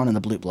put UConn in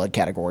the blue blood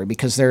category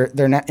because they're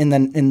not in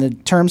the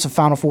terms of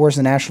Final Fours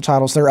and national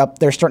titles. They're up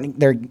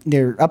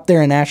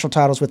there in national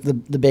titles with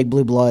the big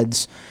blue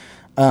bloods,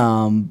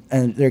 and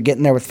they're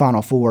getting there with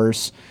Final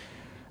Fours.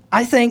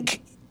 I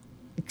think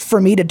for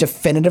me to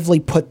definitively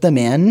put them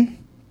in,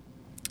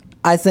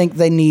 I think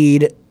they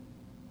need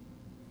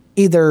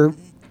either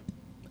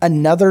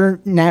another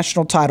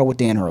national title with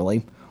Dan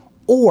Hurley,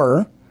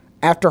 or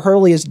after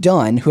Hurley is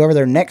done, whoever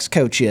their next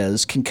coach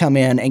is can come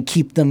in and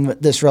keep them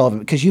this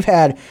relevant. Because you've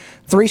had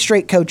 3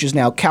 straight coaches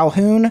now,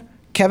 Calhoun,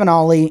 Kevin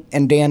Ollie,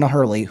 and Dan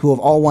Hurley, who have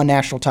all won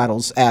national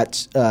titles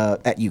at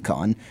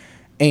UConn.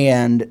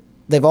 And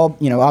they've all,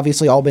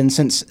 obviously all been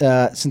since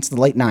the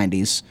late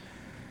 90s.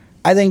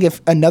 I think if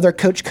another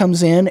coach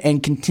comes in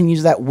and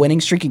continues that winning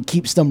streak and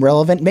keeps them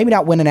relevant, maybe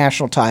not win a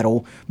national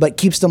title, but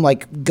keeps them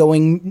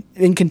going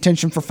in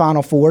contention for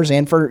Final Fours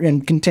and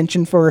in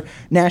contention for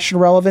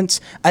national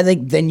relevance, I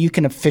think then you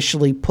can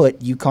officially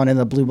put UConn in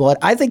the blue blood.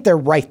 I think they're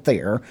right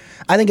there.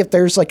 I think if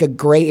there's a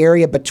gray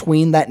area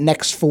between that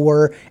next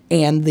 4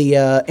 and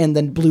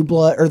the blue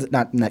blood, or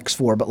not next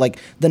 4, but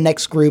the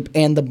next group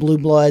and the blue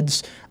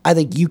bloods, I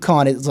think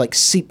UConn is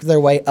seeped their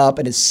way up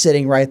and is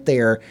sitting right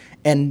there.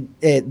 And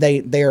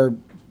they're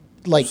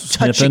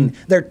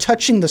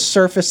touching the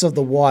surface of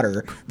the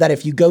water. That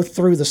if you go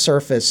through the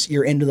surface,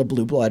 you're into the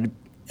blue blood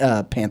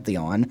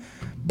pantheon.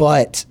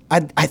 But I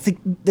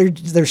think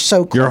they're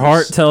so close. Your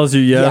heart tells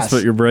you yes,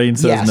 but your brain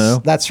says no.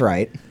 That's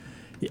right.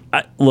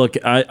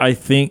 I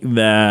think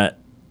that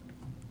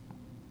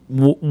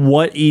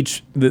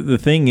the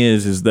thing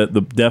is that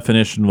the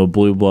definition of a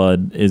blue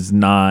blood is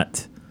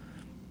not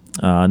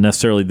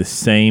necessarily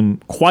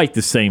quite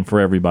the same for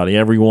everybody.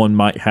 Everyone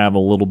might have a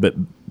little bit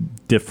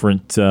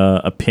different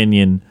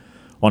opinion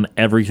on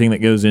everything that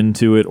goes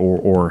into it,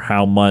 or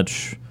how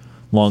much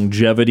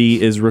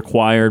longevity is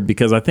required,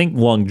 because I think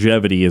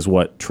longevity is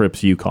what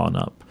trips UConn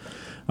up.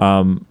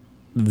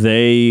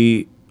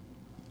 They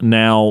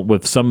now,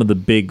 with some of the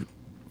big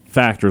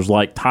factors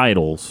like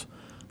titles,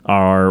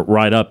 are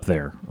right up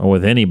there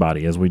with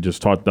anybody, as we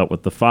just talked about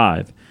with the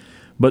 5.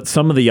 But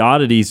some of the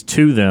oddities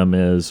to them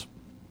is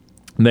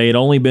they had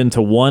only been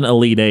to one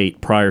Elite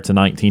 8 prior to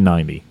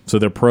 1990. So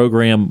their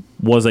program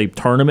was a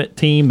tournament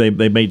team.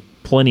 They made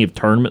plenty of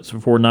tournaments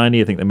before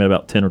 90. I think they made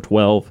about 10 or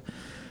 12.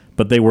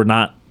 But they were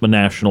not a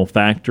national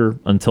factor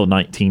until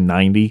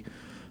 1990,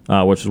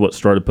 which is what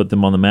started to put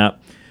them on the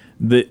map.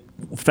 The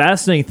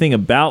fascinating thing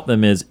about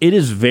them is it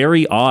is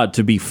very odd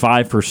to be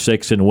 5 for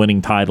 6 in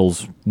winning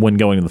titles when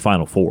going to the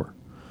Final Four.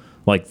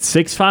 Like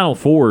 6 Final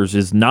Fours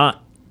is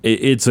not –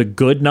 it's a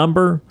good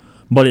number,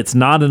 but it's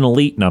not an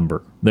elite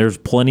number. There's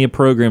plenty of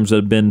programs that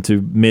have been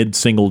to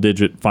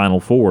mid-single-digit Final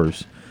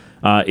Fours.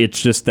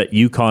 It's just that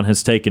UConn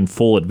has taken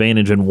full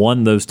advantage and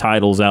won those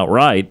titles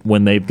outright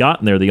when they've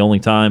gotten there. The only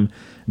time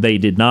they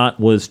did not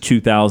was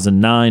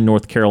 2009.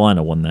 North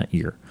Carolina won that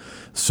year.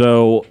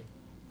 So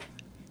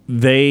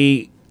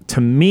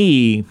to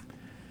me,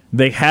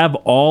 they have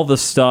all the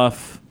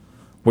stuff.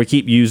 We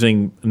keep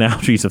using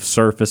analogies of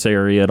surface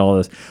area and all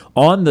this.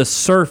 On the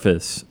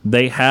surface,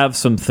 they have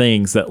some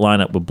things that line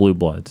up with Blue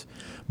Bloods.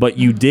 But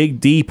you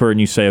dig deeper and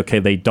you say, okay,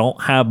 they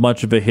don't have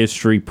much of a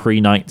history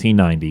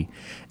pre-1990.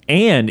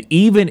 And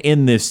even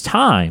in this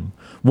time,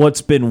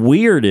 what's been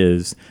weird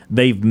is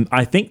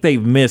I think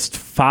they've missed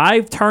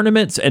 5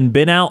 tournaments and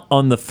been out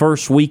on the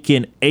first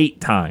weekend 8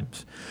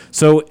 times.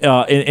 So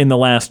in the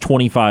last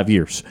 25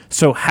 years.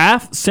 So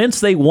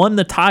since they won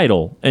the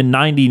title in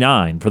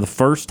 99 for the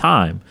first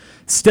time,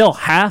 still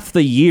half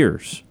the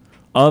years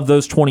of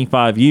those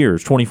 24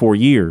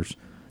 years,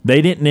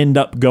 they didn't end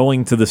up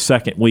going to the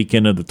second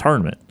weekend of the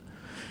tournament.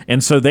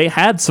 And so they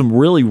had some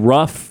really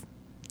rough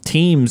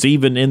teams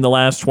even in the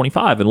last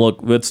 25. And look,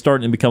 it's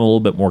starting to become a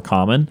little bit more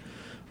common.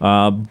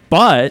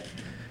 But,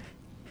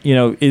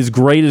 as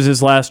great as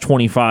his last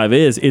 25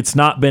 is, it's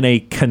not been a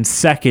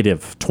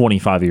consecutive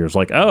 25 years.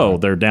 Like,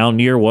 their down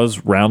year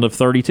was round of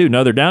 32.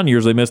 No, their down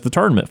years, they missed the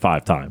tournament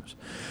 5 times.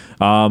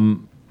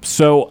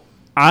 So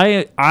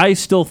I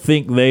still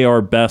think they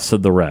are best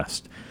of the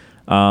rest.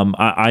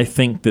 I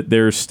think that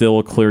there's still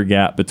a clear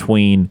gap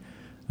between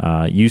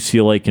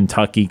UCLA,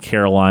 Kentucky,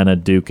 Carolina,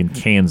 Duke, and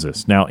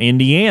Kansas. Now,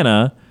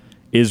 Indiana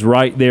is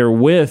right there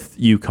with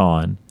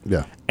UConn.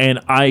 Yeah. And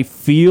I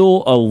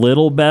feel a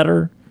little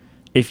better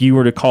if you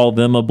were to call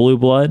them a blue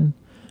blood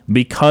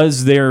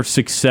because their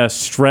success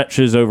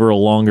stretches over a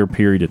longer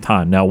period of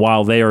time. Now,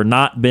 while they are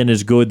not been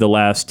as good the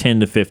last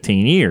 10 to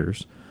 15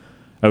 years,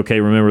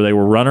 okay, remember they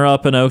were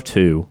runner-up in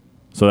 2002,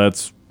 so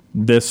that's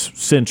this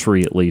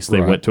century at least.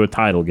 They went to a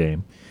title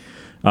game.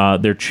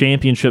 Their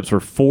championships were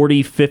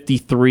 40,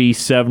 53,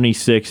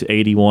 76,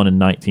 81, and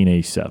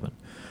 1987.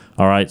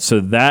 All right, so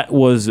that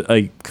was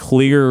a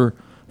clear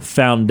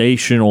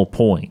foundational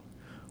point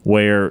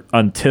where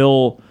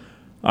until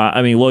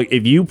look,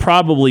 if you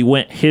probably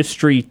went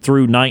history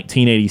through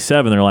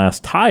 1987, their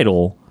last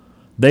title,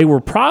 they were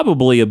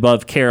probably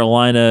above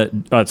Carolina,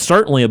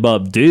 certainly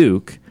above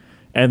Duke,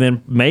 and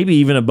then maybe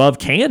even above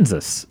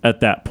Kansas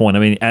at that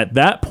point. At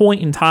that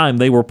point in time,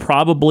 they were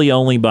probably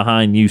only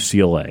behind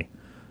UCLA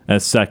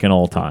as second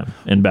all-time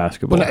in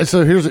basketball.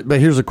 So here's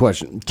a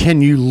question.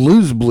 Can you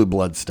lose blue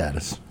blood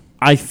status?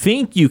 I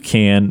think you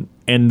can,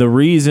 and the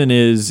reason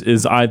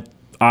is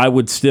I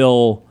would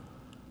still,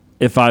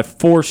 if I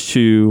forced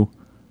to,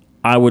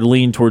 I would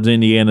lean towards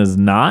Indiana's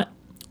not.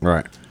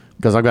 Right,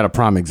 because I've got a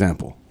prime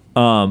example.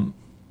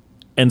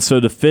 And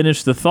so to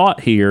finish the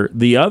thought here,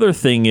 the other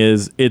thing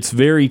is it's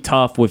very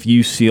tough with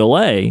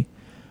UCLA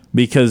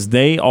because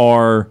they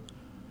are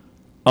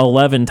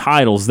 11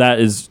 titles. That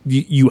is,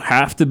 you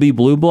have to be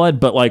blue blood,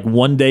 but like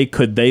one day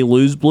could they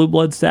lose blue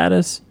blood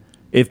status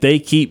if they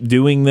keep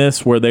doing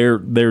this where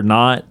they're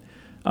not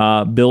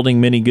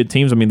building many good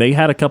teams? They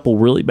had a couple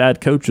really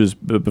bad coaches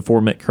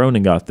before Mick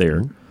Cronin got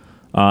there,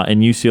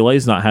 and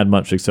UCLA's not had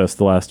much success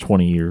the last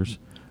 20 years,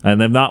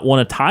 and they've not won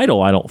a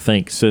title, I don't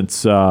think,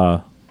 since.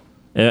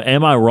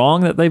 Am I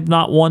wrong that they've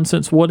not won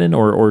since Wooden,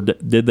 or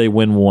did they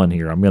win one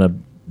here? I'm going to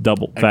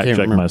double fact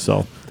check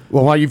myself.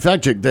 Well, while you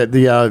fact check that,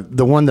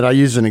 the one that I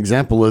use as an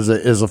example is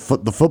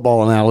the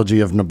football analogy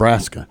of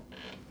Nebraska.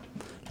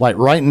 Like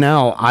right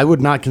now, I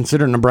would not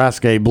consider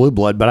Nebraska a blue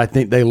blood, but I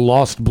think they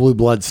lost blue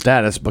blood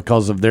status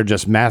because of their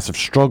just massive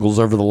struggles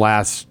over the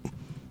last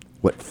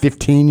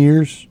 15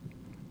 years.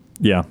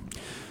 Yeah,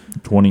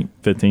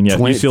 2015. Yeah,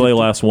 2015. UCLA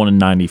last won in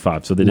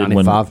 95, so they did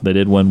 95? win. They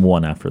did win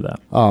one after that.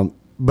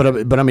 But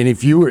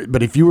if you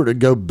were to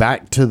go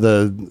back to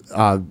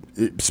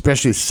the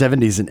especially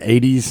 70s and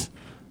 80s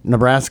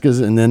Nebraska's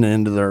and then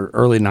into their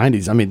early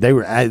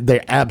 90s, they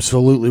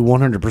absolutely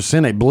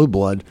 100% a blue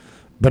blood.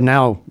 But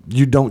now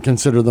you don't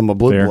consider them a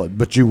blue blood,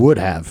 but you would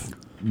have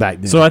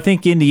back then. So I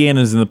think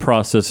Indiana's in the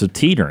process of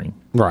teetering.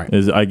 Right.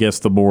 Is I guess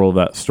the moral of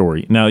that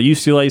story. Now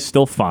UCLA is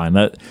still fine.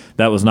 That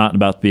was not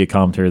about to be a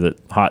commentary that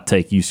hot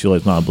take UCLA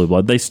is not a blue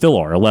blood. They still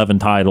are. 11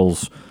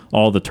 titles.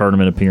 all the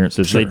tournament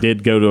appearances. Sure. They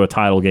did go to a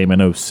title game in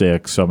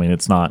 2006, so I mean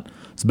it's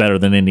better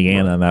than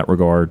Indiana in that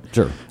regard.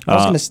 Sure.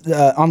 I was going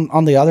to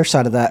on the other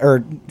side of that,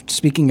 or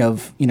speaking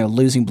of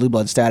losing blue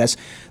blood status,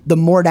 the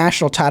more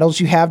national titles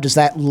you have, does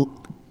that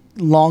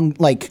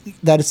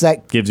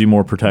gives you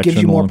more protection?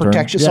 Gives you more long-term?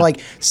 protection. Yeah. So,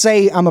 like,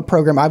 say I'm a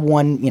program, I've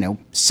won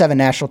 7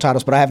 national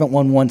titles, but I haven't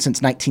won one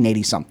since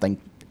 1980 something.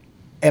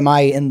 Am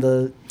I in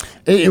the?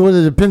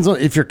 It depends on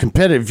if you're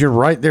competitive. If you're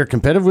right there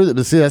competitive with it,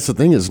 but see, that's the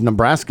thing is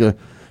Nebraska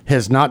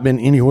has not been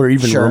anywhere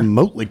even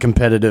remotely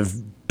competitive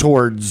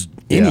towards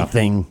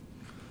anything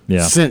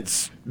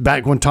since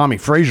back when Tommy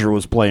Frazier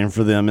was playing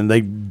for them and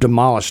they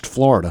demolished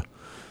Florida.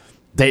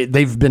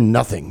 They've been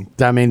nothing.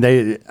 I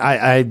mean,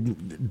 I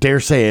dare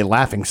say a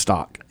laughing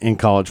stock in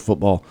college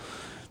football.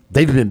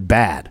 They've been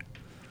bad,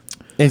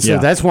 and so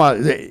that's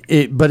why.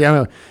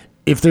 But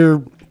if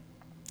they're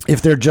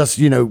just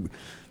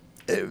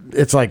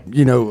it's like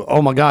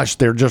oh my gosh,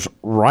 they're just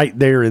right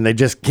there and they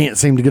just can't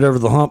seem to get over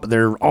the hump.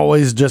 They're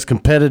always just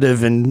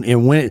competitive and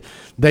win.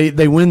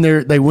 They win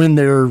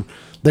their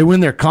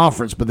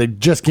conference, but they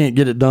just can't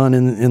get it done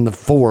in the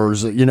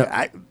fours.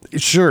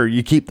 Sure,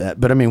 you keep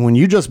that, but I mean, when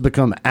you just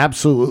become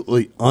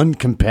absolutely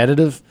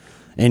uncompetitive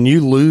and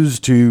you lose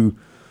to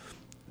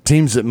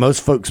teams that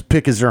most folks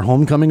pick as their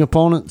homecoming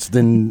opponents,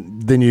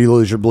 then you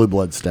lose your blue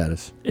blood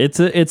status. It's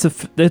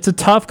a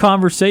tough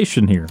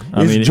conversation here.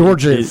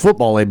 Georgia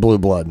football a blue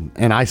blood?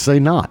 And I say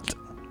not.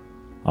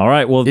 All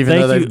right. Well, thank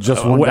you.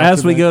 Just won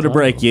as we go to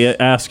break, you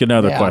ask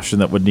another question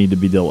that would need to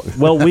be dealt with.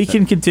 Well, we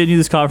can continue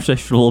this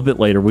conversation a little bit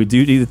later. We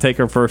do need to take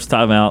our first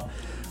time out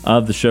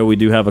of the show. We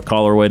do have a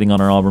caller waiting on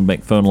our Auburn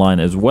Bank phone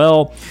line as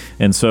well.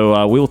 And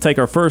so we will take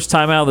our first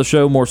time out of the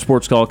show. More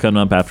Sports Call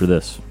coming up after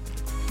this.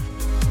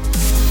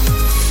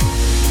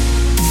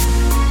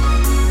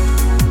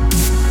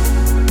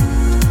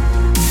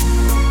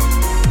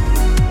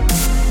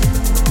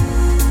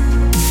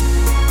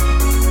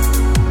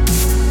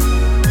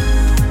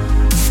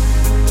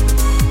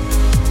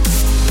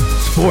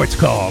 Sports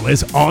Call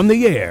is on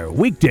the air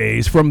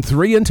weekdays from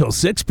 3 until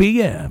 6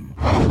 p.m.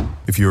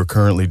 If you are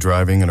currently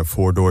driving in a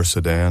 4-door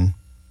sedan,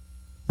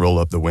 roll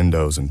up the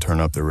windows and turn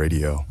up the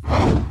radio.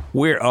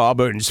 We're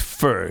Auburn's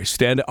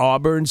first and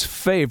Auburn's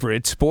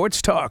favorite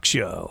sports talk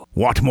show.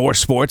 Want more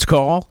Sports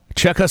Call?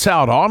 Check us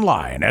out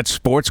online at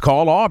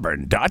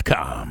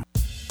sportscallauburn.com.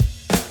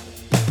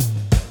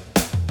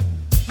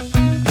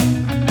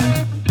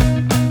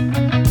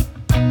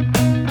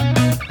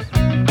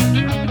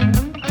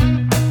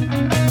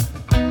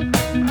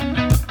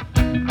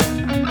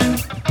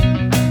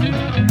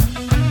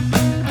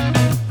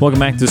 Welcome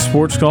back to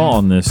Sports Call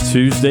on this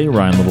Tuesday.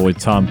 Ryan Lavoie,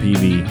 Tom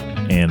Peavy,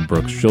 and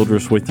Brooks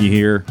Childress with you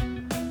here.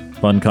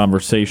 Fun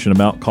conversation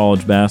about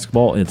college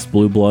basketball. It's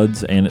Blue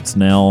Bloods, and it's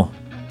now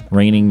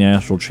reigning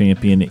national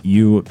champion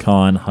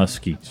UConn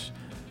Huskies.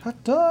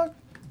 Hot dog.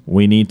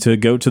 We need to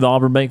go to the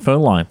Auburn Bank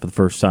phone line for the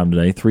first time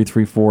today.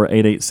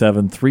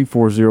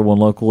 334-887-3401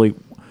 locally.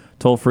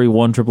 Toll free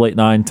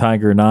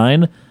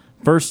 1-888-9-TIGER-9.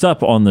 First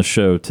up on the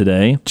show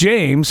today,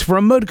 James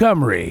from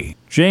Montgomery.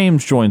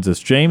 James joins us.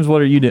 James, what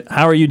are you doing?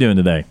 How are you doing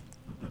today?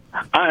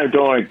 I am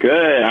doing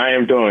good. I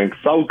am doing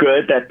so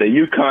good that the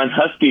UConn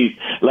Huskies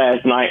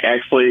last night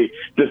actually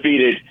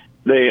defeated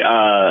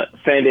the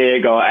San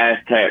Diego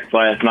Aztecs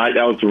last night.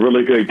 That was a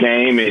really good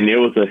game, and it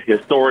was a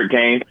historic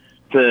game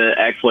to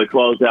actually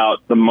close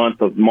out the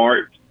month of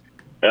March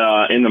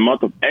in the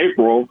month of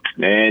April,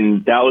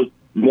 and that was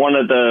one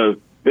of the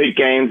big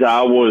games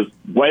I was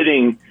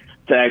waiting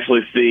to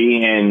actually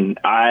see, and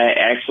I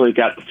actually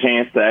got the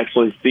chance to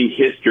actually see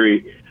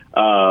history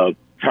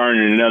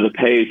turning another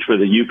page for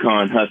the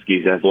UConn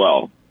Huskies as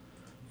well.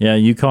 Yeah,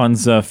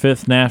 UConn's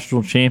fifth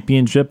national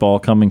championship, all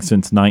coming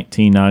since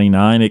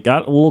 1999. It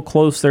got a little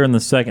close there in the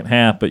second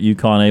half, but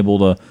UConn able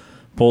to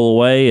pull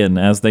away, and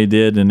as they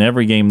did in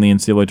every game in the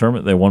NCAA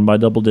tournament, they won by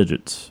double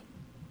digits.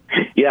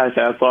 Yes,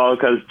 that's all,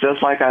 because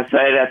just like I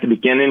said at the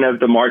beginning of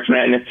the March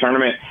Madness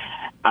tournament,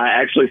 I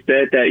actually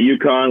said that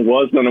UConn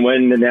was going to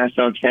win the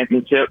national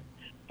championship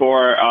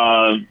for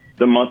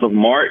the month of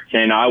March,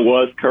 and I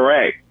was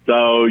correct.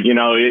 So,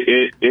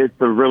 it's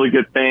a really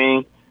good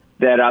thing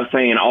that I'm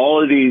saying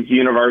all of these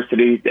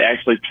universities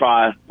actually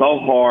try so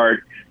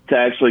hard to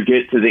actually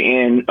get to the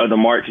end of the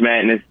March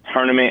Madness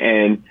tournament,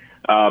 and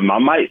I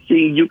might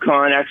see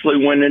UConn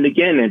actually win it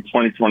again in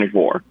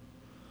 2024.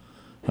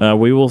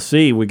 We will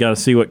see. We got to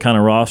see what kind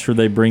of roster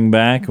they bring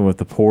back with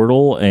the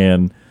portal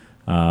and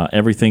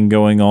everything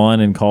going on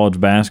in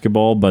college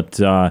basketball, but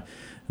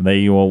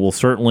they will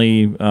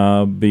certainly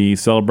be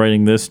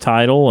celebrating this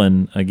title,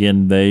 and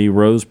again, they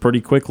rose pretty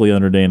quickly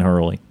under Dan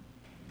Hurley.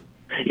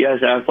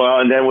 Yes, as well.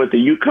 And then with the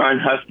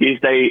UConn Huskies,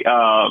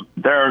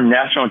 they're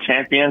national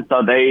champions,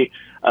 so they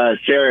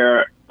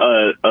share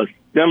a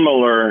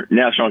similar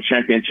national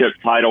championship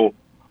title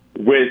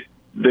with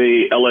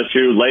the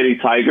LSU Lady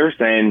Tigers,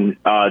 and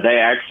they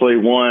actually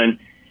won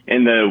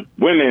in the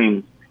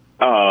women's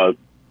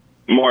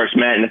March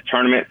Madness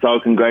tournament,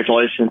 so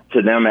congratulations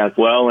to them as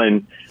well,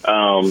 and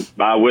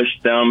I wish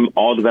them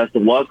all the best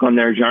of luck on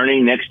their journey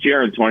next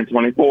year in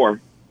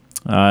 2024.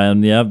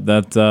 And yeah,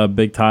 that's a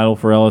big title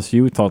for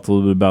LSU. We talked a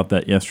little bit about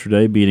that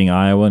yesterday, beating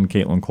Iowa and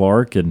Caitlin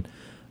Clark, and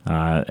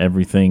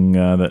everything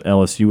that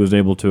LSU was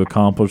able to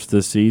accomplish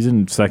this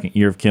season. Second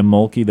year of Kim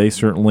Mulkey, they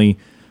certainly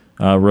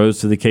rose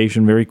to the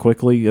occasion very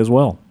quickly as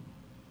well.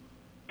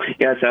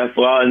 Yes, as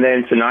well. And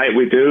then tonight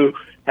we do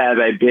have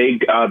a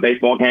big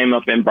baseball game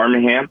up in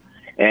Birmingham,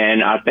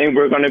 and I think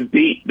we're going to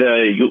beat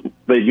the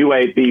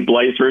UAB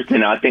Blazers,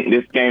 and I think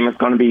this game is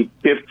going to be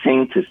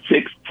 15-6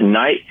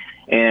 tonight.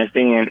 And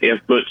seeing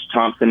if Butch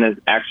Thompson is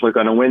actually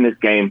going to win this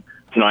game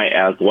tonight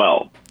as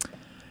well.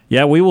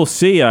 Yeah, we will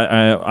see.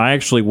 I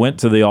actually went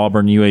to the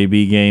Auburn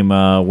UAB game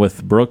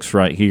with Brooks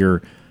right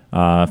here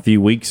a few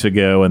weeks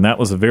ago, and that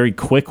was a very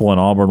quick one.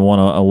 Auburn won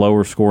a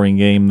lower scoring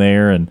game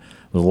there, and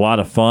it was a lot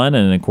of fun.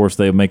 And, of course,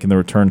 they're making the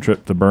return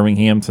trip to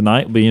Birmingham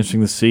tonight. It'll be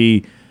interesting to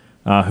see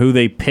who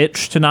they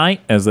pitch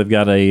tonight, as they've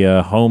got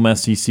a home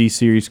SEC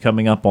series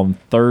coming up on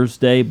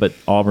Thursday, but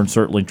Auburn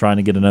certainly trying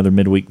to get another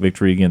midweek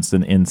victory against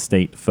an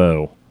in-state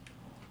foe.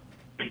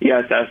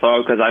 Yes, that's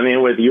all, because,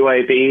 with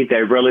UAB,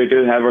 they really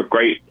do have a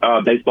great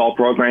baseball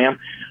program,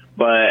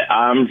 but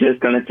I'm just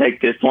going to take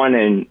this one,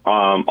 and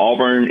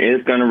Auburn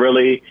is going to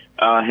really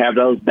have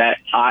those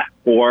bats hot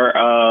for,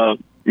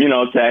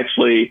 to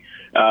actually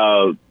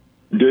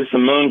do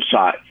some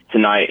moonshots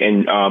tonight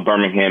in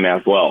Birmingham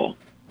as well.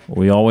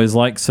 We always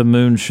like some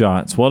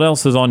moonshots. What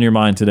else is on your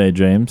mind today,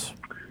 James?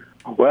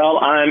 Well,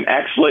 I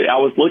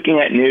was looking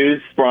at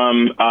news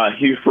from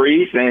Hugh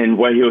Freeze and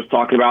what he was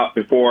talking about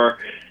before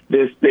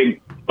this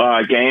big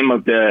game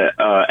of the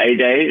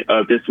A-Day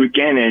of this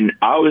weekend, and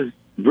I was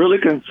really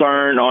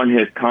concerned on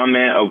his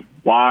comment of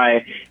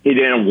why he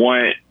didn't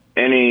want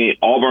any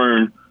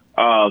Auburn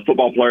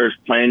football players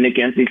playing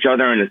against each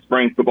other in the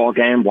spring football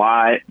game.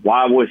 Why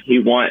would he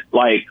want,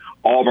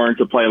 Auburn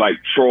to play like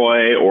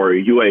Troy or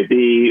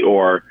UAB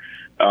or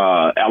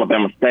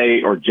Alabama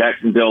State or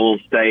Jacksonville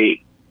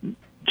State,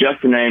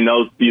 just to name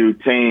those few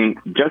teams,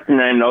 just to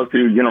name those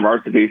few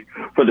universities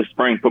for the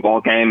spring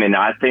football game? And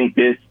I think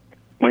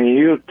when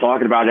he was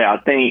talking about it, I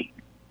think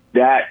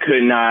that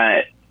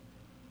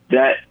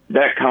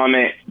that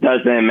comment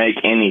doesn't make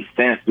any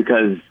sense,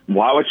 because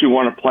why would you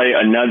want to play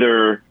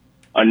another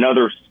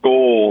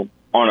school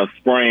on a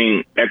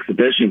spring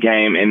exhibition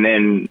game, and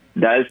then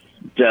that's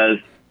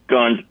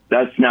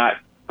not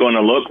going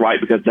to look right,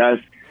 because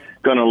that's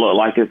going to look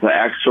like it's an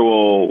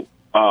actual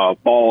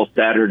fall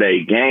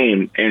Saturday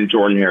game in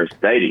Jordan-Hare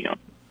Stadium.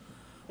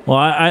 Well,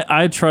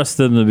 I trust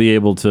them to be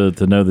able to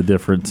know the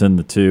difference in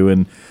the two,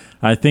 and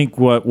I think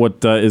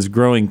what is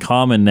growing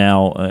common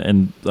now,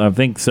 and I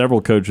think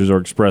several coaches are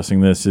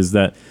expressing this, is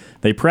that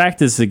they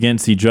practice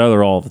against each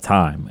other all the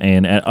time.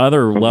 And at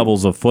other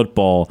levels of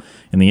football,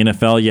 in the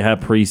NFL, you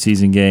have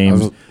preseason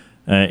games.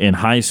 In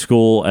high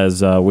school,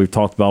 as we've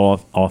talked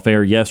about off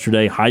air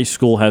yesterday, high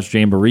school has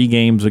jamboree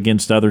games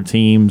against other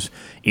teams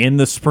in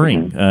the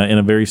spring in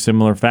a very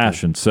similar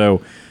fashion.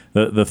 So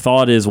the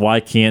thought is, why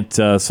can't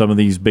some of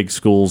these big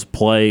schools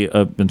play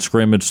and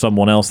scrimmage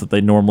someone else that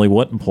they normally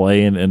wouldn't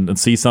play and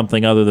see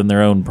something other than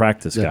their own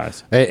practice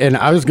guys? And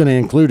I was going to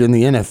include in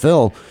the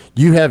NFL,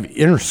 you have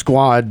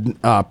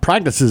inter-squad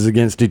practices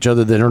against each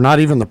other that are not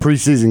even the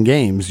preseason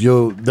games.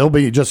 They'll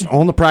be just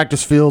on the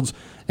practice fields,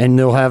 and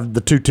they'll have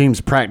the two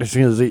teams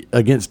practicing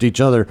against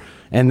each other.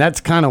 And that's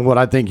kind of what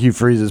I think Hugh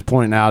Freeze is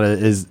pointing out,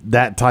 is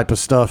that type of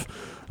stuff.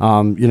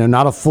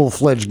 Not a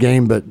full-fledged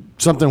game, but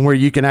something where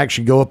you can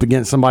actually go up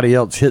against somebody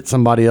else, hit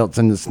somebody else,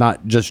 and it's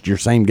not just your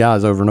same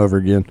guys over and over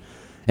again.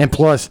 And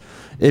plus,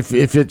 if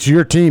it's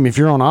your team, if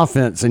you're on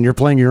offense and you're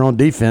playing your own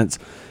defense,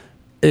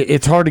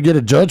 it's hard to get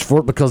a judge for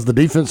it, because the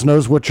defense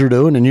knows what you're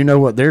doing and you know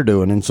what they're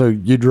doing. And so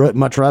you'd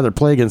much rather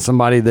play against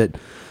somebody that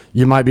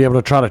you might be able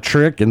to try to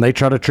trick, and they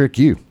try to trick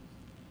you.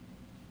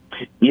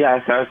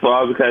 Yes, that's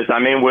well, because,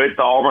 with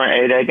the Auburn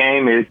A-Day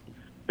game,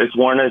 it's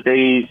one of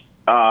these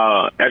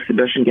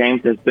exhibition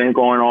games that's been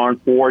going on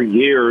for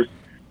years,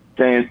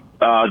 since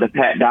the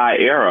Pat Dye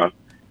era.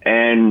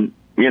 And,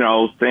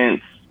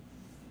 since,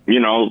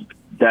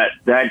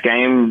 that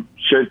game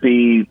should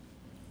be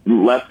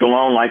left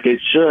alone like it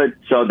should,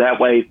 so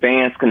that way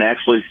fans can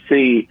actually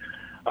see,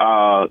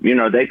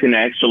 they can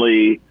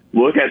actually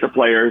look at the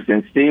players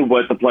and see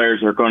what the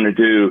players are going to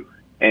do,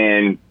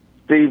 and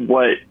see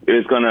what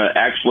is going to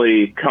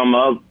actually come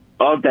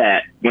of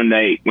that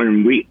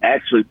when we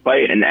actually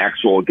play an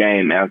actual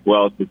game, as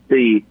well, to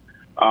see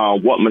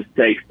what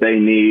mistakes they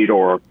need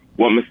or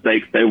what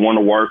mistakes they want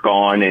to work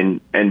on,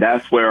 and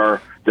that's where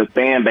the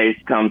fan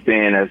base comes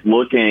in, as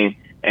looking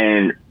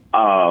and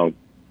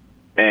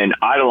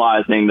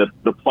idolizing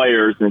the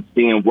players and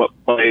seeing what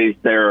plays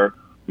they're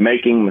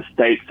making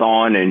mistakes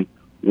on and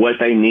what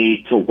they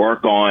need to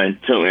work on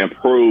to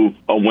improve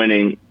a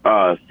winning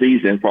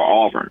season for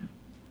Auburn.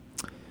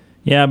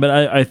 Yeah, but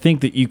I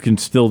think that you can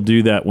still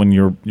do that when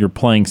you're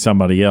playing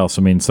somebody else.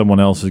 Someone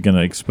else is going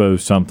to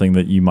expose something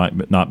that you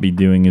might not be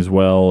doing as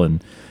well.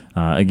 And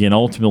again,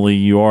 ultimately,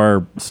 you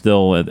are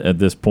still at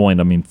this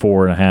point,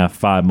 4.5,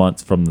 5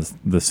 months from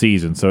the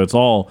season. So it's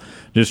all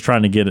just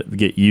trying to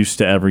get used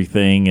to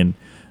everything. And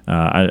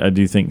I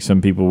do think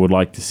some people would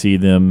like to see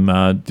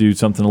them do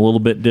something a little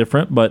bit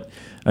different, but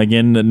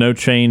again, no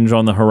change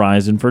on the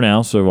horizon for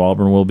now. So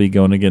Auburn will be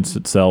going against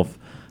itself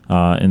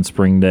in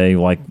spring day,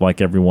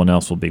 like everyone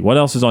else will be. What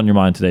else is on your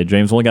mind today,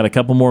 James? Only got a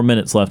couple more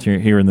minutes left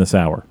here in this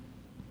hour.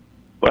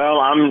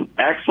 Well, I'm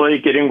actually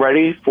getting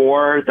ready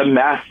for the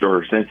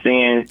Masters and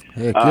seeing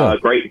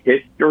great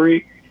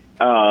history,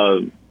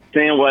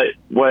 seeing what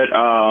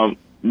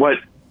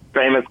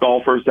famous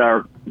golfers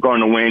are going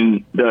to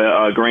win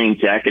the green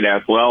jacket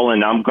as well.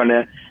 And I'm going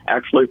to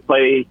actually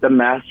play the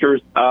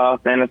Masters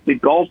fantasy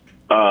golf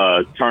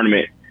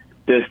tournament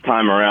this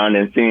time around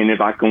and seeing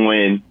if I can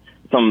win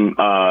some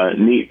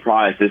neat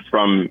prizes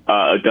from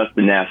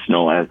Augusta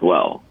National as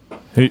well.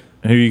 Who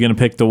are you going to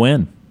pick to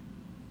win?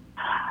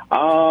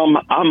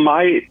 I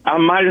might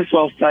as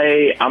well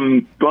say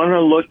I'm going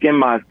to look in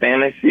my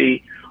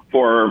fantasy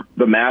for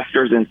the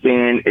Masters and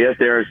seeing if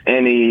there's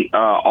any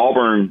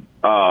Auburn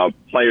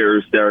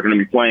players that are going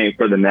to be playing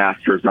for the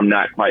Masters. I'm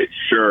not quite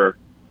sure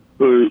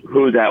who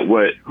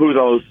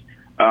those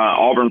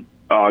Auburn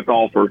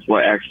golfers will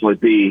actually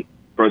be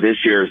for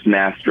this year's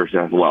Masters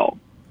as well.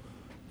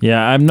 Yeah,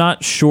 I'm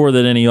not sure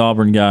that any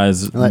Auburn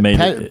guys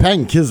made it.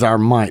 Patton Kizzire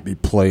might be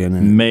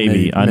playing.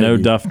 Maybe. I know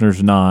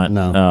Duffner's not.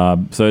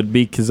 No. So it'd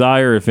be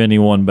Kizzire if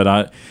anyone,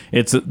 but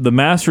the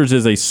Masters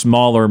is a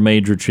smaller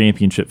major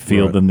championship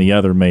field than the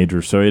other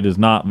majors, so it is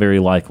not very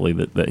likely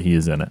that he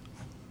is in it.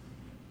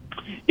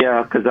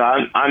 Yeah, because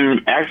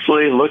I'm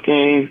actually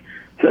looking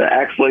to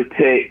actually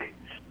pick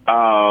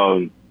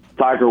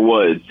Tiger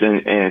Woods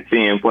and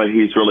seeing what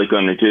he's really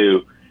going to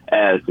do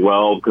as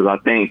well, because I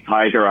think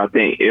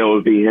it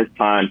would be his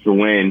time to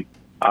win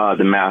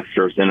the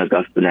Masters in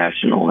Augusta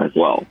National as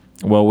well.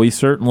 Well, we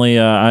certainly,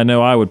 I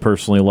know I would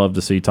personally love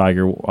to see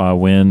Tiger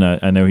win.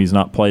 I know he's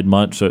not played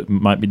much, so it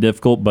might be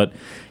difficult, but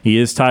he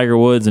is Tiger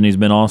Woods, and he's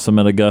been awesome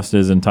at Augusta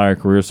his entire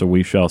career, so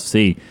we shall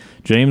see.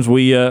 James,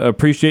 we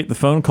appreciate the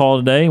phone call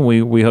today, and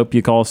we hope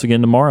you call us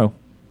again tomorrow.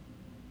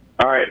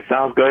 All right,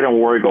 sounds good, and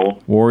War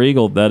Eagle. War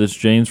Eagle, that is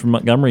James from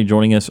Montgomery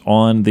joining us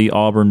on the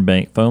Auburn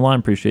Bank phone line.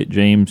 Appreciate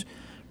James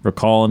for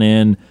calling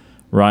in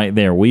right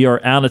there. We are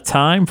out of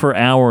time for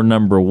hour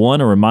number one.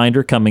 A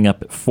reminder, coming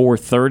up at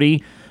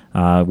 4:30,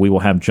 we will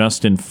have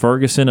Justin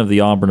Ferguson of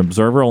the Auburn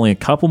Observer. Only a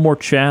couple more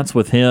chats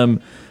with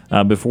him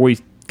before we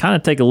kind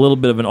of take a little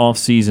bit of an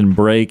off-season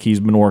break.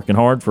 He's been working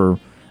hard for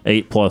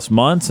 8+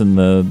 months, and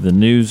the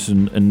news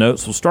and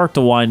notes will start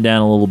to wind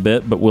down a little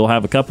bit, but we'll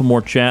have a couple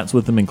more chats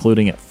with him,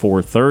 including at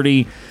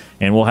 4:30.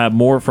 And we'll have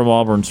more from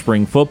Auburn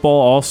spring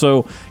football.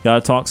 Also, got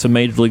to talk some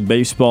Major League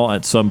Baseball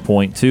at some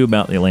point, too,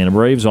 about the Atlanta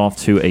Braves off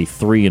to a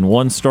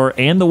 3-1 start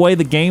and the way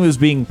the game is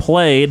being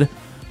played.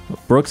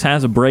 Brooks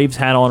has a Braves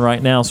hat on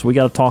right now, so we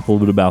got to talk a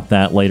little bit about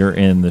that later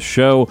in the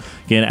show.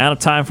 Again, out of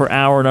time for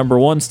hour number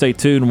one. Stay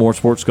tuned. More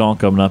SportsCall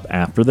coming up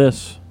after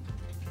this.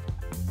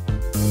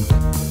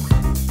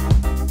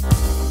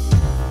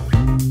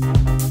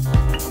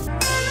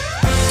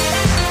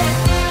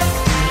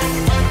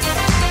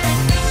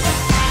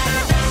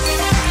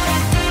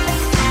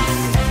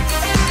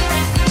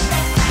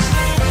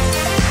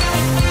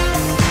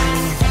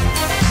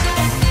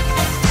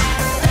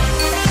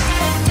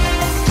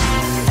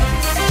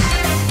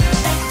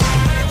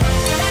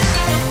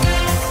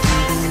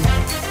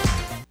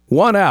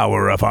 One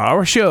hour of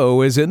our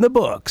show is in the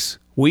books.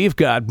 We've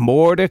got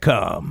more to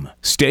come.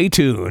 Stay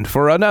tuned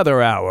for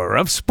another hour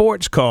of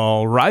Sports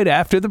Call right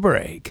after the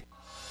break.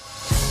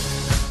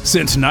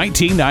 Since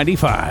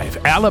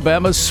 1995,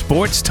 Alabama's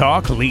sports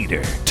talk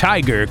leader,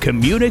 Tiger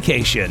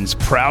Communications,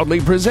 proudly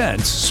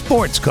presents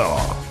Sports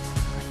Call.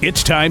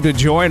 It's time to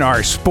join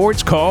our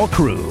Sports Call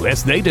crew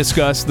as they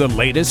discuss the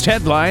latest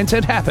headlines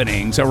and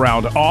happenings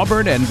around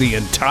Auburn and the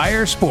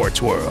entire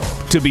sports world.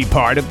 To be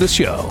part of the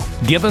show,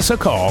 give us a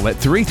call at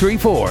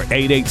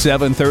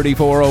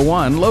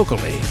 334-887-3401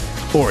 locally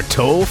or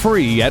toll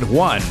free at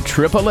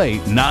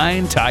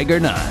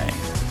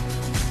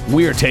 1-888-9-TIGER-9.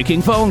 We're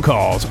taking phone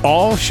calls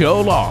all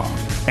show long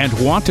and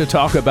want to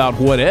talk about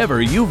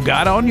whatever you've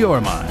got on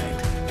your mind.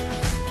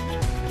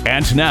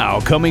 And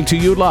now, coming to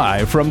you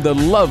live from the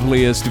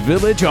loveliest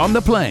village on the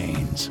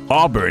plains,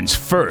 Auburn's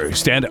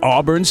first and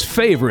Auburn's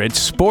favorite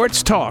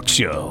sports talk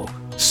show,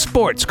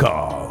 Sports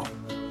Call.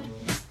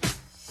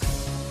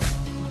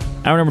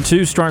 Hour number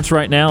two starts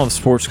right now of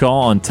Sports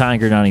Call on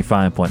Tiger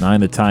 95.9,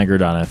 the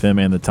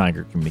Tiger.fm, and the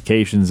Tiger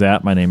Communications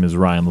app. My name is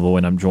Ryan Lavoie,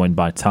 and I'm joined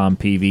by Tom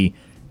Peavy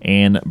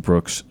and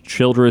Brooks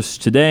Childress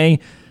today.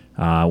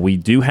 We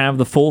do have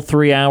the full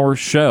 3-hour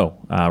show.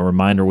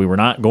 Reminder, we were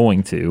not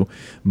going to,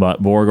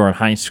 but Beauregard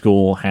High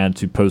School had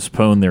to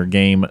postpone their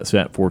game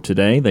set for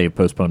today. They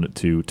postponed it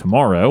to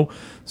tomorrow,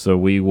 so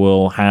we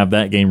will have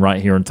that game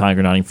right here on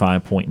Tiger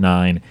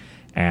 95.9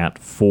 at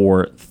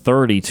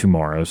 4:30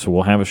 tomorrow. So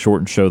we'll have a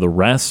shortened show the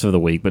rest of the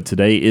week, but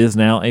today is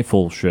now a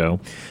full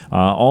show.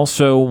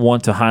 Also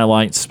want to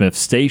highlight Smith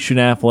Station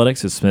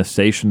Athletics. As Smith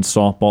Station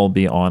softball will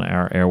be on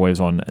our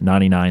airwaves on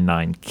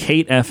 99.9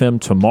 Kate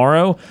FM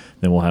tomorrow.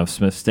 Then we'll have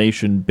Smith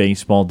Station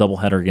baseball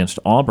doubleheader against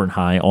Auburn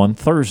High on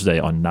Thursday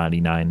on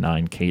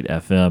 99.9 Kate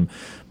FM.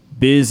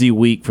 busy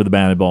week for the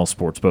batted ball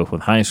sports, both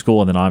with high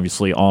school and then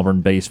obviously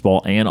Auburn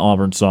baseball and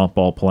Auburn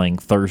softball playing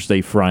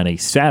Thursday, Friday,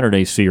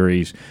 Saturday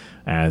series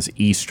as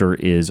Easter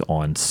is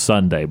on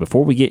Sunday.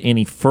 Before we get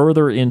any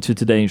further into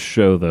today's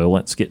show, though,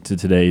 let's get to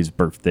today's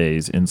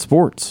birthdays in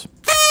sports.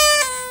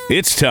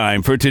 It's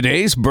time for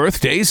today's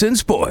birthdays in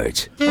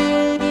sports.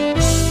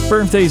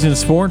 Birthdays in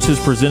Sports is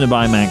presented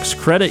by Max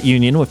Credit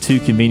Union with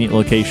 2 convenient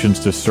locations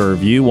to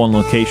serve you. One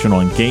location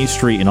on Gay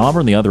Street in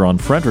Auburn, the other on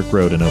Frederick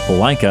Road in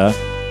Opelika.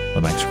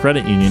 The Max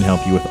Credit Union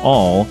help you with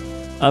all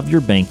of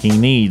your banking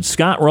needs.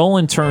 Scott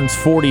Rowland turns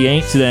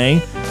 48 today,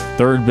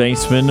 third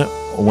baseman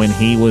when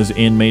he was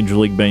in Major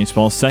League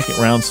Baseball.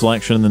 Second-round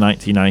selection in the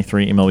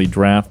 1993 MLB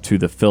draft to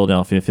the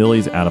Philadelphia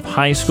Phillies out of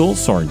high school.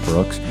 Sorry,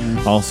 Brooks.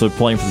 Also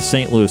playing for the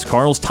St. Louis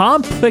Cardinals.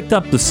 Tom picked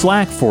up the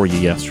slack for you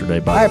yesterday,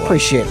 by the way. I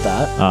appreciate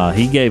that.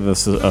 He gave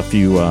us a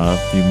few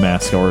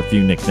mascots or a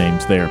few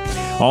nicknames there.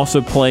 Also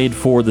played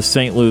for the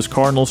St. Louis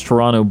Cardinals,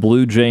 Toronto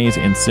Blue Jays,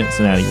 and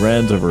Cincinnati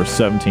Reds over a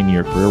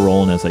 17-year career,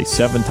 rolling as a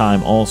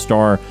 7-time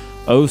All-Star,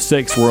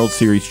 06 World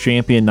Series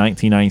champion,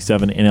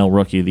 1997 NL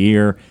Rookie of the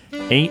Year,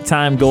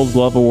 8-time Gold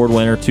Glove Award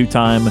winner,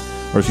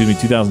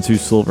 2002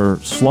 Silver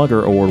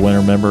Slugger Award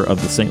winner, member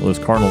of the St. Louis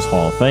Cardinals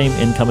Hall of Fame,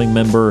 incoming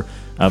member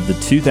of the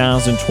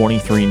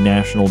 2023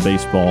 National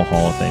Baseball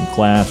Hall of Fame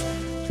class.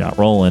 Scott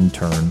Rowland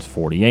turns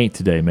 48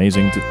 today.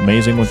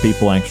 Amazing when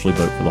people actually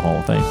vote for the Hall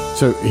of Fame.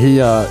 So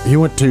he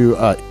went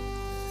to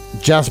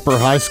Jasper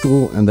High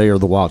School, and they are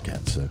the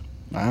Wildcats. So.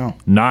 Wow.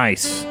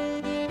 Nice.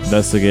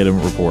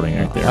 Investigative reporting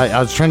right there. I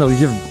was trying to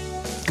give...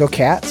 Go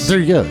Cats. There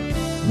you go.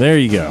 There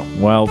you go.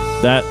 Well,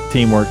 that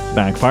teamwork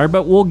backfired,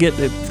 but we'll get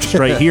it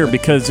straight here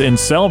because in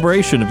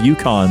celebration of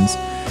UConn's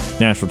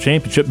national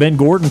championship, Ben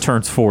Gordon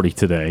turns 40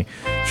 today.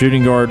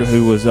 Shooting guard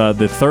who was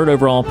the third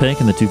overall pick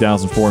in the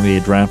 2004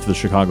 NBA draft for the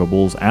Chicago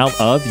Bulls out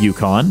of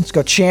UConn. Let's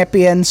go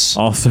Champions.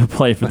 Also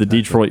played for the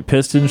Detroit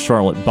Pistons,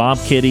 Charlotte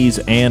Bobcats,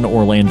 and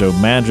Orlando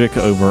Magic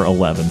over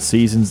 11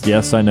 seasons.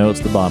 Yes, I know it's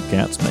the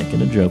Bobcats,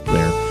 making a joke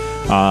there.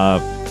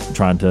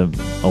 Trying to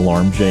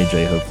alarm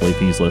JJ, hopefully, if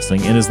he's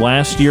listening. In his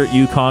last year at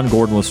UConn,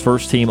 Gordon was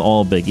first team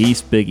All-Big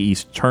East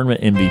Tournament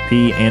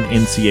MVP, and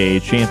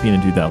NCAA champion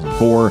in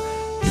 2004.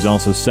 He's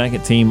also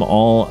second team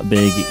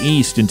All-Big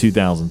East in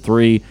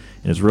 2003.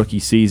 In his rookie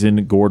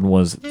season, Gordon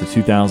was the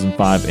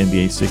 2005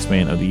 NBA Sixth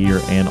Man of the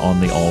Year and on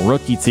the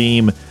All-Rookie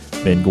team.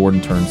 Ben Gordon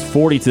turns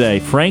 40 today.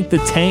 Frank the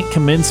Tank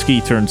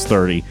Kaminsky turns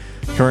 30.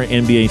 Current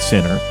NBA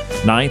center.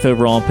 9th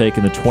overall pick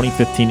in the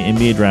 2015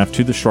 NBA draft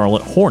to the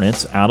Charlotte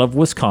Hornets out of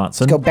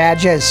Wisconsin. Let's go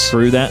Badgers.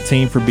 Through that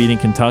team for beating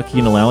Kentucky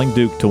and allowing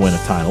Duke to win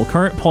a title.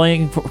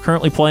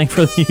 Currently playing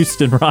for the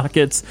Houston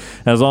Rockets.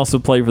 Has also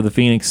played for the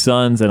Phoenix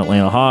Suns and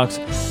Atlanta Hawks.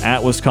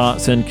 At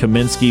Wisconsin,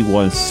 Kaminsky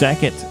was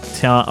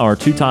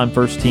two-time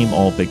first-team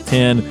All-Big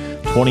Ten.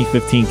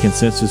 2015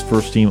 consensus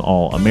first-team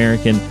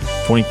All-American.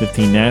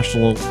 2015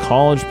 National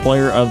College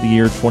Player of the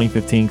Year.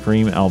 2015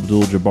 Kareem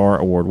Abdul-Jabbar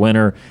Award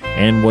winner.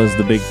 And was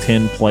the Big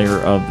Ten Player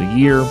of the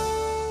Year.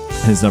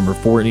 His number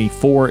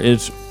 44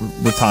 is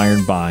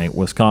retired by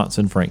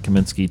Wisconsin. Frank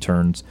Kaminsky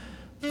turns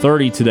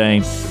 30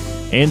 today.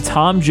 And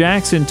Tom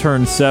Jackson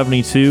turns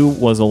 72,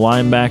 was a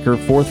linebacker,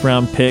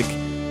 4th-round pick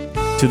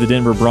to the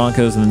Denver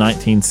Broncos in the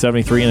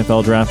 1973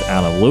 NFL Draft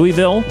out of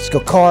Louisville. Let's go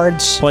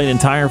Cards. Played an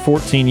entire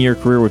 14-year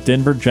career with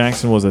Denver.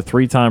 Jackson was a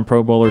 3-time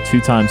Pro Bowler,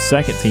 2-time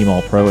second-team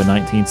All-Pro, and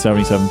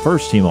 1977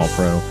 first-team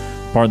All-Pro.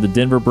 Part of the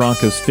Denver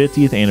Broncos'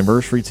 50th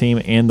anniversary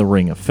team and the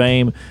Ring of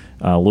Fame.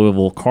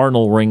 Louisville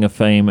Cardinal Ring of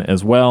Fame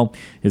as well.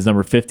 His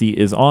number 50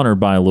 is honored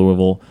by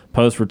Louisville.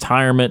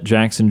 Post-retirement,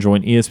 Jackson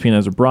joined ESPN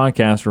as a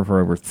broadcaster for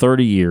over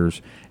 30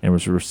 years and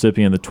was a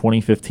recipient of the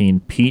 2015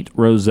 Pete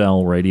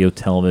Rozelle Radio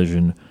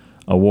Television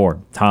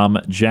Award. Tom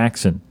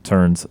Jackson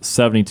turns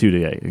 72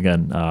 today.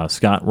 Again,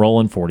 Scott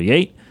Rowland,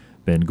 48.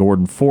 Ben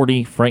Gordon,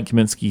 40. Frank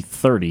Kaminsky,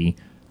 30.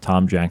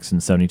 Tom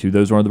Jackson, 72.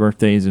 Those are the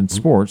birthdays in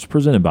sports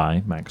presented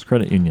by Max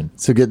Credit Union.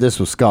 So get this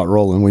with Scott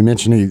Rowland. We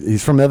mentioned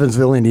he's from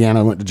Evansville,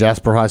 Indiana. Went to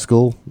Jasper High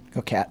School.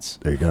 Go Cats.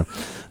 There you go.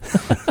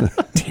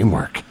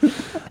 Teamwork.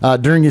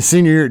 During his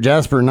senior year at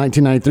Jasper in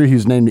 1993, he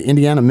was named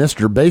Indiana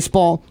Mr.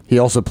 Baseball. He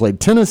also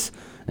played tennis,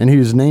 and he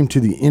was named to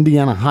the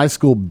Indiana High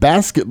School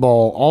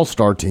Basketball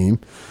All-Star Team.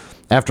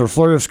 After a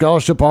flurry of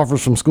scholarship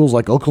offers from schools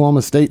like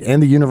Oklahoma State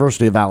and the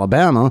University of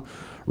Alabama,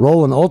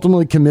 Rowland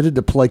ultimately committed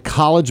to play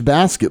college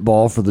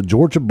basketball for the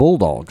Georgia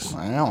Bulldogs.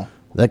 Wow.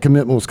 That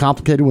commitment was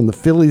complicated when the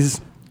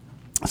Phillies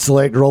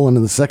selected Rowland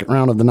in the second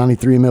round of the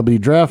 93 MLB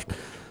draft.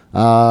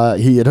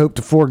 He had hoped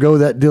to forego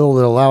that deal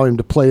that allowed him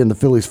to play in the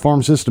Phillies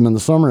farm system in the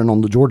summer and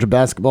on the Georgia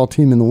basketball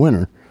team in the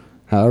winter.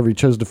 However, he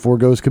chose to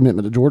forego his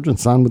commitment to Georgia and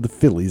signed with the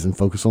Phillies and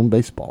focus on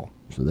baseball.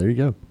 So there you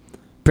go.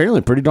 Apparently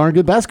a pretty darn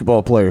good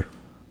basketball player.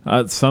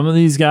 Some of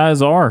these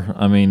guys are.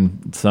 I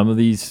mean, some of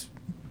these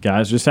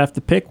guys just have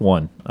to pick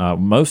one.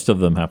 Most of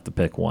them have to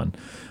pick one.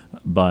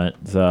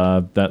 But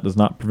that does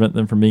not prevent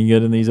them from being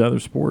good in these other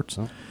sports.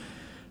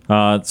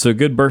 So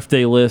good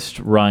birthday list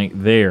right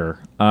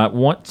there.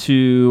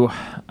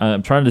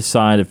 I'm trying to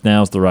decide if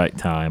now's the right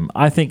time.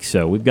 I think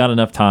so. We've got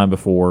enough time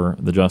before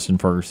the Justin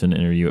Ferguson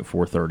interview at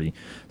 4:30.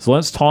 So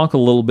let's talk a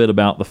little bit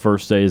about the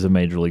first days of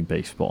Major League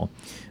Baseball.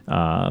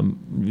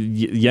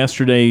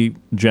 Yesterday,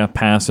 Jeff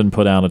Passan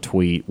put out a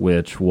tweet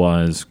which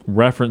was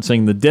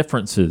referencing the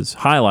differences,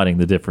 highlighting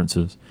the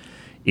differences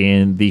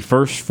in the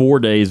first 4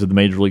 days of the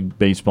Major League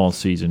Baseball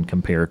season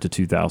compared to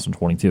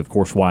 2022. Of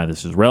course, why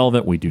this is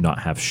relevant, we do not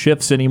have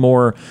shifts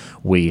anymore.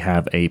 We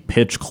have a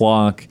pitch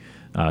clock,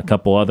 a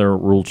couple other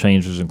rule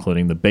changes,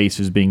 including the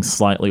bases being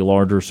slightly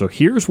larger. So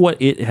here's what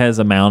it has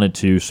amounted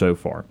to so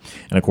far.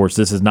 And, of course,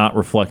 this is not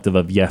reflective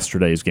of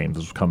yesterday's games.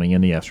 This was coming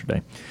into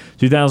yesterday.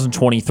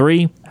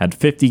 2023 had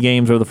 50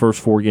 games over the first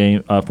 4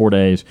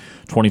 days.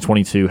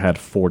 2022 had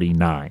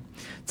 49.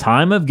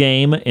 Time of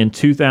game in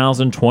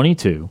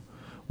 2022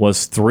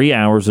 was 3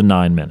 hours and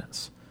 9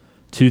 minutes.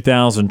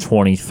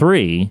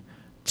 2023,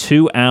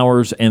 2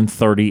 hours and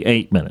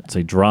 38 minutes,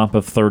 a drop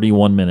of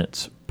 31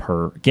 minutes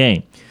per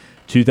game.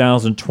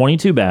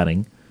 2022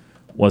 batting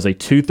was a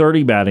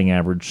 .230 batting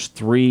average,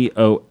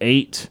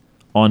 308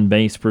 on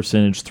base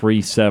percentage,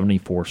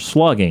 374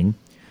 slugging.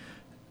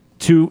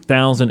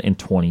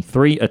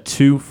 2023, a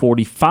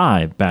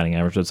 .245 batting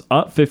average. That's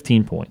up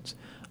 15 points.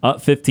 Up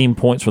 15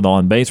 points for the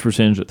on-base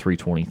percentage at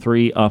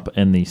 323, up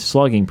in the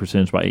slugging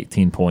percentage by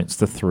 18 points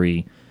to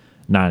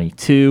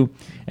 392.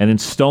 And then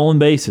stolen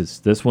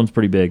bases. This one's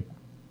pretty big.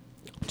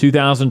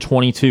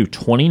 2022,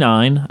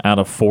 29 out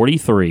of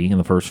 43 in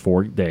the first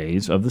 4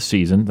 days of the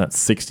season. That's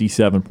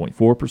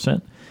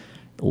 67.4%.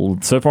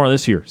 So far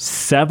this year,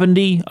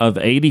 70 of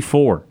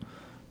 84.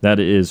 That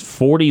is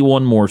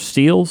 41 more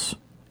steals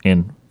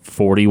and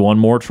 41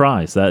 more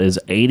tries. That is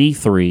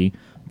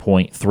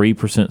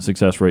 83.3%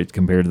 success rate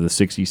compared to the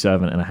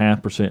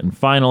 67.5%. And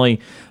finally,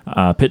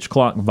 pitch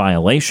clock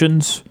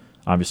violations.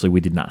 Obviously,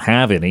 we did not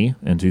have any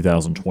in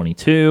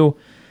 2022.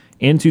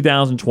 In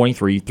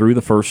 2023, through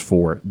the first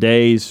 4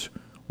 days,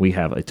 we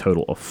have a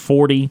total of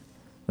 40.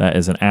 That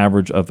is an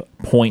average of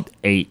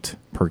 0.8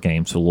 per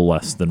game, so a little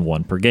less than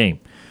 1 per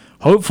game.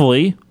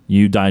 Hopefully,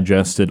 you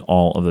digested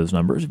all of those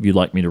numbers. If you'd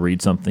like me to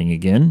read something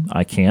again,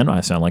 I can.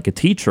 I sound like a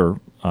teacher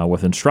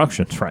with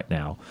instructions right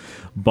now.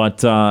 But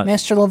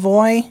Mr.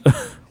 Lavoie,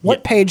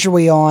 what page are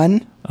we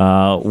on?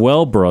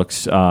 Well,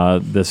 Brooks,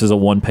 this is a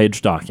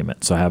one-page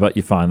document, so how about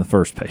you find the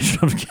first page?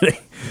 I'm kidding.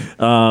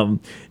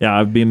 Yeah,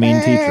 I'd be a mean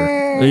teacher.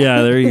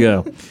 Yeah, there you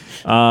go.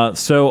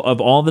 So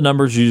of all the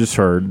numbers you just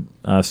heard,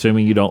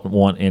 assuming you don't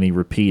want any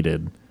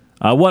repeated,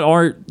 what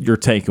are your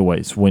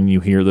takeaways when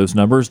you hear those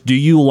numbers? Do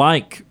you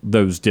like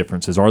those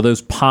differences? Are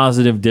those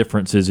positive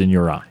differences in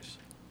your eyes?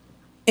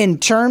 In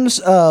terms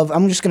of,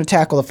 I'm just going to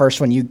tackle the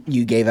first one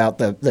you gave out,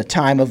 the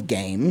time of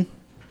game.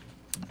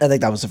 I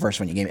think that was the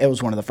first one you gave. It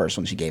was one of the first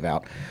ones you gave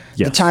out.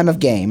 Yes. The time of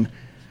game.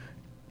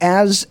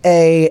 As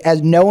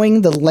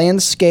knowing the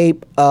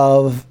landscape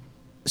of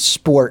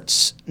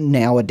sports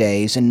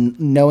nowadays and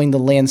knowing the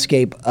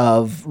landscape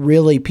of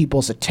really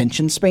people's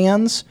attention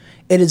spans,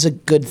 it is a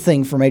good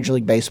thing for Major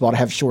League Baseball to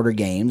have shorter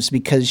games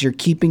because you're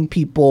keeping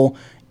people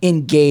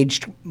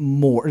engaged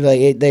more.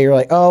 They're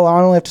like, oh, I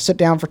only have to sit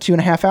down for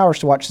 2.5 hours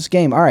to watch this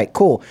game. All right,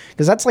 cool.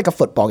 Because that's like a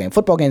football game.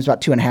 Football game is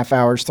about 2.5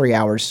 hours, 3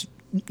 hours,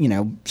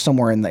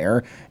 somewhere in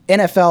there.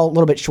 NFL, a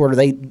little bit shorter.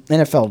 They get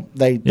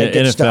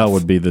NFL stuff.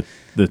 Would be the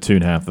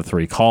 2.5 to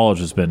 3. College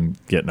has been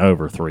getting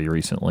over 3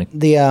 recently.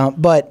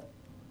 But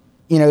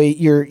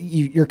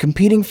you're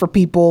competing for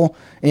people.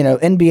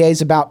 NBA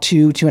is about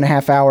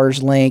 2.5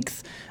 hours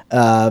length.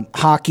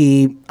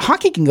 Hockey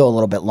can go a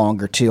little bit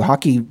longer too.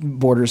 Hockey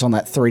borders on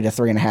that 3 to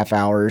 3.5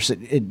 hours.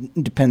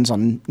 It depends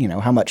on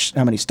how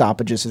many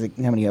stoppages, if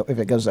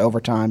it goes to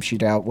overtime,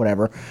 shootout,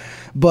 whatever.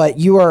 But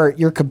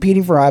you're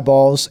competing for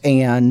eyeballs,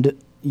 and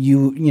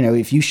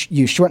if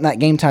you shorten that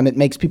game time, it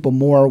makes people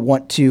more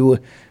want to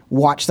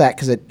watch that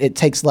because it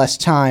takes less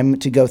time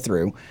to go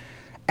through.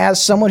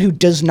 As someone who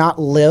does not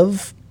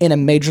live in a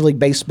Major League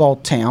Baseball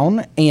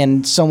town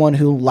and someone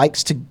who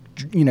likes to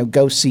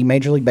go see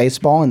Major League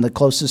Baseball, and the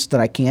closest that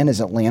I can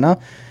is Atlanta.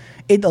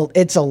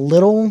 It's a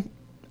little,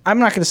 I'm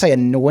not going to say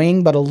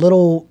annoying, but a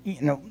little,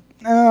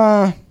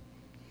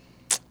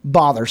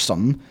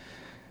 bothersome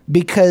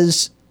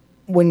because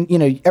when,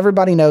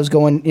 everybody knows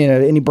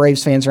any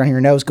Braves fans around here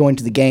knows going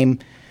to the game.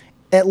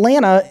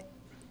 Atlanta,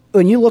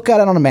 when you look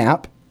at it on a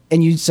map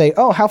and you say,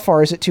 oh, how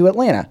far is it to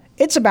Atlanta?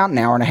 It's about an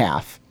hour and a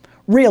half.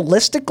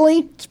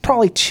 Realistically, it's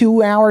probably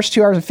 2 hours,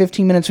 2 hours and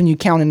 15 minutes when you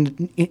count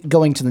in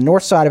going to the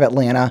north side of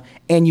Atlanta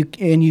and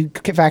you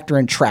factor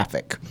in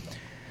traffic.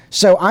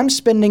 So I'm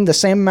spending the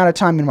same amount of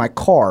time in my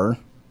car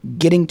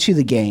getting to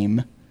the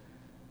game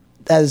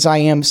as I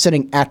am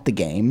sitting at the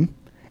game,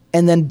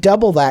 and then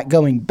double that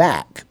going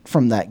back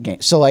from that game.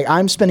 So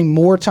I'm spending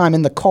more time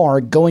in the car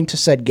going to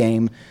said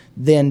game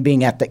than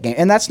being at that game.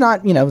 And that's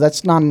not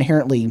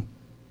inherently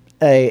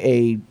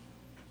a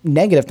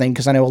negative thing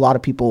because I know a lot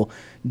of people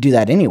do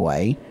that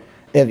anyway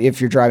if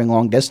you're driving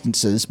long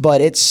distances,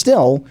 but it's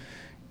still,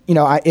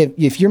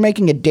 if you're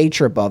making a day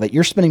trip of it,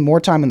 you're spending more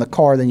time in the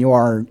car than you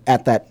are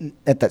at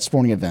that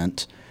sporting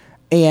event.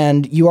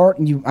 And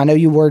I know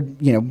you were,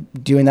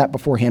 doing that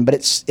beforehand, but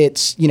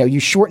it's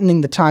you're shortening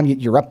the time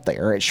you're up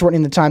there. It's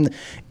shortening the time.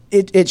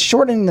 It's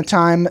shortening the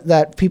time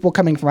that people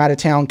coming from out of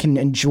town can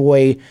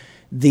enjoy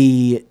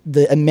the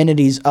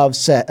amenities of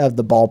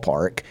the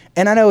ballpark.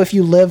 And I know if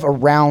you live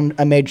around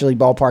a major league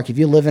ballpark, if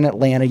you live in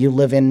Atlanta, you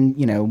live in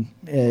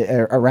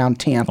around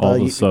Tampa, all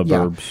the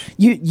suburbs,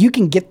 you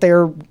can get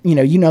there.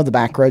 The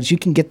back roads. You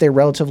can get there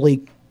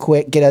relatively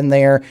quick. Get in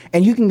there,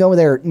 and you can go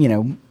there.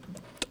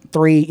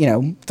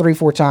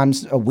 3-4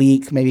 times a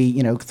week, maybe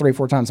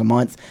 3-4 times a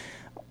month.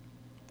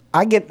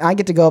 I get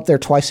to go up there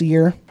twice a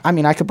year. I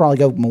mean, I could probably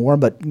go more,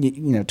 but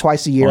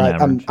twice a year.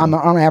 On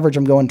average,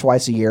 I'm going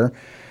twice a year.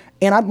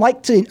 And I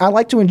like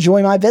to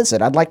enjoy my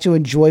visit. I'd like to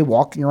enjoy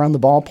walking around the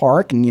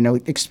ballpark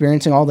and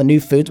experiencing all the new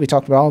foods. We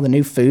talked about all the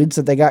new foods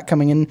that they got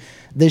coming in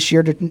this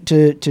year to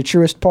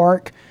Truist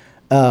Park.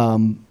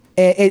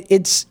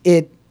 It's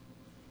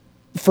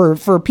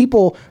for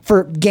people,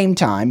 for game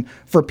time,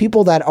 for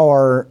people that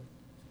are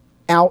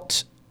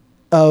out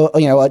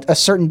a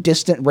certain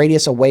distant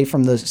radius away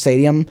from the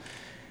stadium.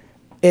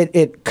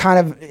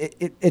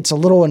 It's a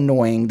little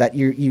annoying that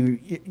you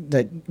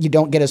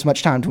don't get as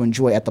much time to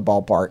enjoy at the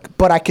ballpark.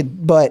 But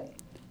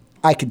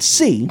I could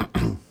see,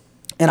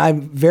 and I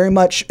very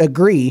much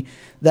agree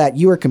that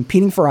you are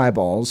competing for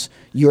eyeballs.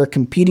 You are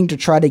competing to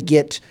try to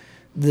get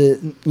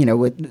the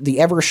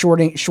ever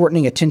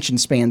shortening attention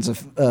spans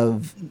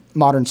of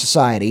modern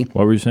society.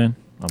 What were you saying?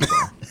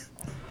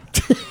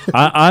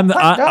 I'm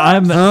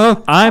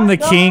sorry. I'm the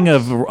king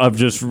of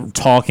just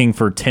talking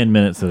for 10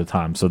 minutes at a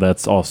time, so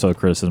that's also a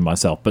criticism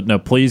myself. But no,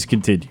 please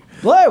continue.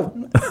 Whoa,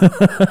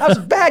 that was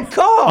a bad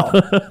call.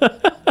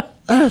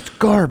 That's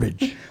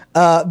garbage.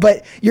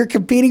 But you're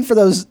competing for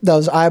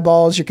those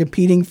eyeballs. You're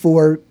competing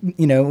for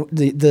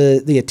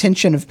the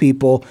attention of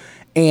people,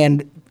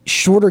 and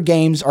shorter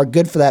games are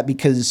good for that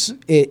because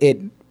it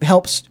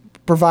helps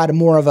provide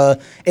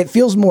it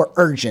feels more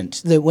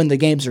urgent that when the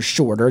games are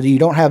shorter. You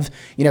don't have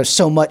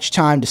so much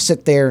time to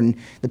sit there, and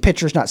the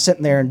pitcher's not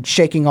sitting there and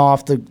shaking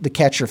off the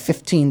catcher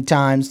 15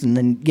 times and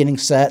then getting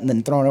set and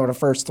then throwing over the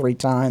first 3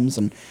 times.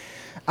 And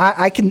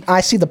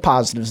I see the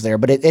positives there,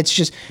 but it's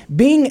just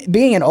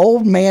being an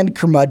old man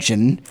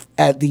curmudgeon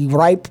at the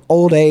ripe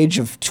old age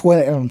of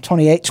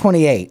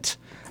 28.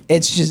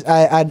 It's just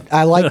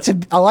I like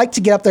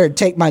to get up there and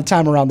take my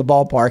time around the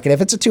ballpark, and if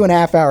it's a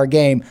 2.5 hour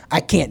game, I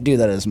can't do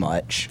that as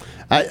much.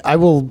 I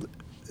will.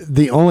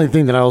 The only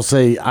thing that I will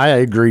say, I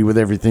agree with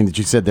everything that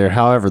you said there.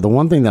 However, the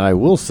one thing that I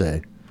will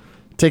say,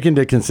 take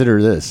into consider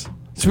this,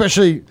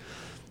 especially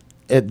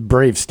at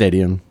Brave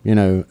Stadium.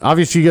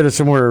 Obviously you go to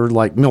somewhere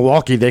like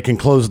Milwaukee, they can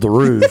close the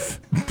roof.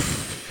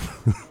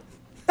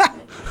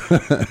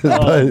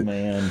 Oh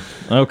man.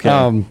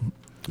 Okay.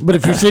 But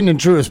if you're sitting in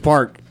Truist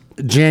Park,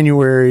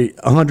 January,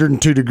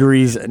 102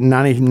 degrees,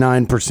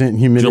 99%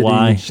 humidity.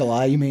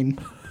 July, you mean?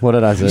 What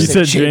did I say? You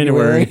said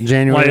January.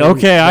 January. Like,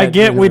 okay, I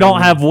get January. We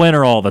don't have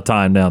winter all the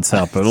time down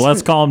south, but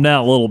let's calm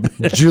down a little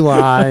bit.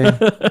 July,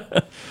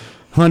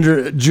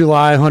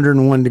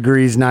 101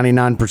 degrees,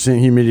 99%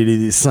 humidity.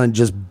 The sun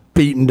just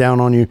beating down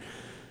on you.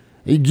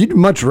 You'd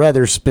much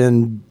rather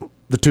spend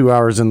the 2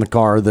 hours in the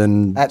car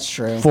than that's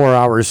true 4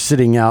 hours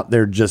sitting out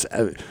there just.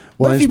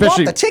 Well, if you bought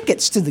the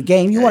tickets to the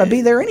game, you want to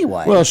be there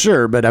anyway. Well,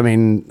 sure, but I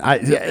mean,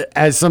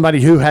 as somebody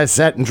who has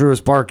sat in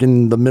Truist Park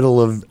in the middle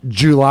of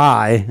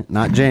July,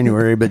 not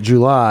January, but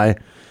July,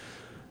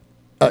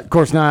 of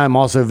course, now I'm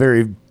also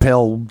very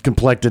pale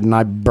complected and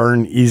I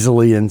burn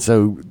easily, and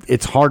so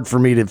it's hard for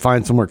me to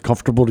find somewhere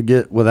comfortable to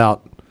get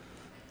without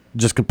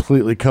just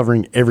completely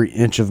covering every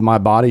inch of my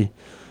body.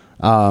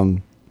 So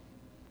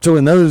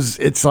in those,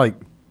 it's like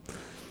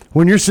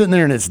when you're sitting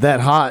there and it's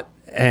that hot,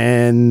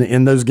 and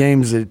in those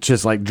games, it's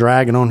just like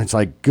dragging on. It's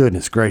like,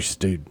 goodness gracious,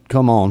 dude,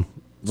 come on.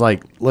 It's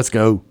like, let's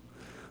go.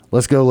 I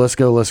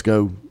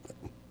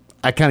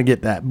kind of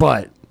get that.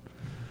 But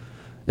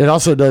it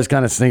also does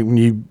kind of stink when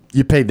you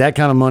pay that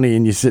kind of money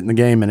and you sit in the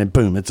game and then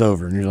boom, it's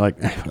over. And you're like,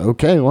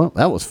 okay, well,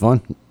 that was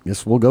fun.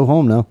 Guess we'll go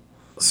home now.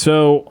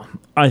 So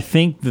I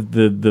think that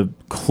the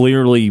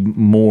clearly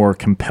more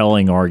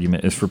compelling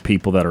argument is for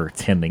people that are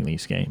attending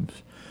these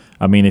games.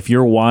 I mean, if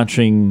you're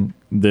watching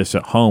this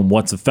at home,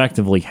 what's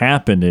effectively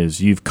happened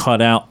is you've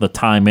cut out the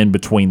time in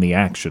between the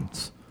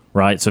actions,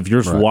 right? So if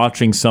you're just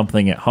watching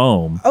something at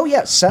home. Oh,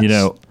 yeah.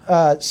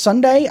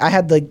 Sunday, I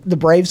had the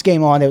Braves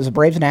game on. It was a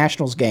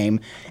Braves-Nationals game.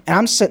 And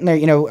I'm sitting there,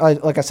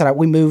 like I said,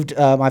 we moved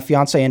my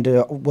fiance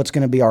into what's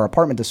going to be our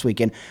apartment this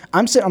weekend.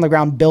 I'm sitting on the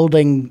ground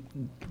building.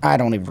 I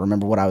don't even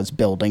remember what I was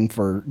building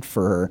for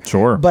her.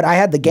 Sure. But I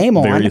had the game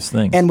on. Various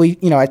things. And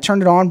I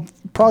turned it on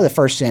probably the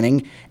first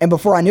inning. And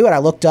before I knew it, I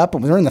looked up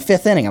and we were in the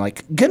 5th inning. I'm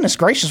like, goodness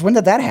gracious, when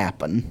did that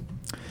happen?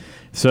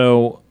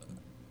 So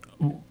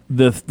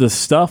the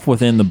stuff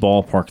within the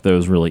ballpark, though,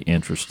 is really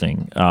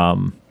interesting.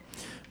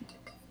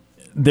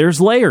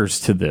 There's layers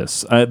to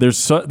this.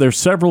 There's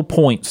several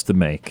points to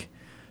make.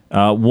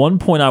 One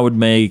point I would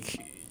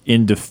make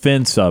in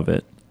defense of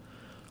it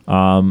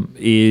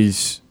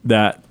is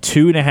that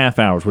 2.5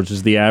 hours, which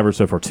is the average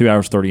so far, 2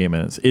 hours, 38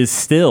 minutes, is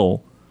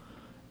still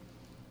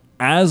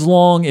as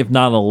long, if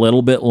not a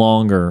little bit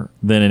longer,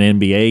 than an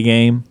NBA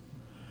game,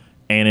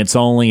 and it's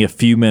only a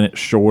few minutes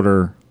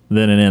shorter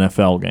than an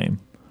NFL game.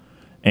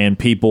 And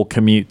people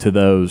commute to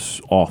those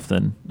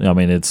often. I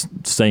mean, it's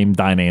same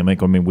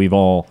dynamic. I mean,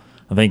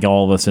 I think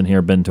all of us in here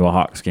have been to a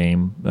Hawks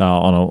game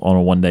on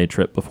a one-day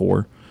trip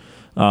before.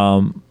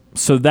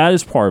 So that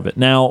is part of it.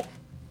 Now,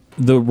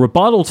 the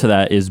rebuttal to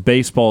that is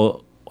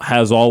baseball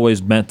has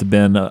always meant to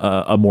been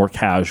a more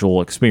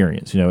casual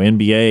experience.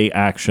 NBA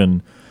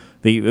action.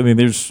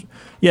 There's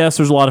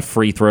a lot of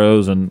free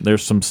throws and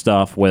there's some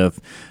stuff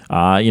with,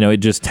 it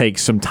just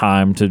takes some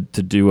time to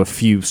do a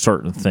few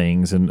certain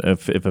things and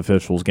if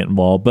officials get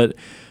involved. But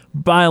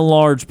by a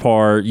large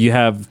part, you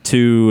have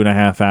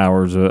 2.5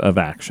 hours of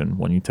action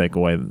when you take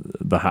away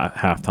the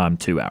halftime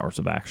 2 hours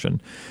of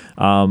action.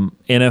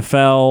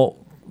 NFL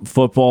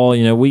football,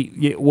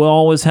 we'll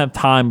always have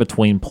time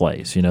between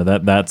plays.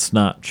 That's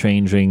not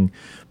changing,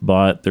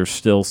 but there's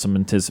still some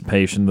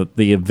anticipation that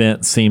the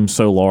event seems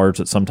so large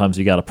that sometimes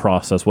you got to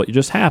process what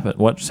just happened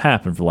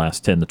for the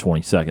last 10 to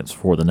 20 seconds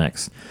before the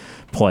next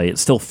play. It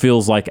still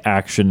feels like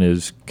action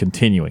is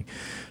continuing.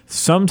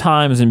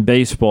 Sometimes in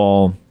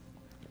baseball,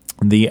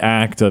 the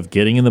act of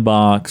getting in the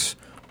box,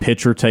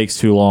 pitcher takes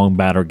too long,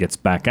 batter gets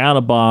back out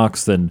of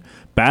box, then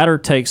batter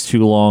takes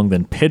too long,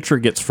 then pitcher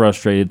gets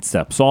frustrated,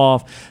 steps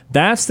off.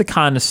 That's the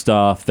kind of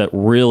stuff that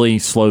really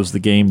slows the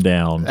game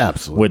down.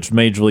 Absolutely. Which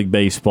Major League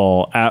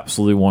Baseball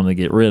absolutely wanted to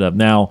get rid of.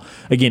 Now,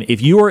 again,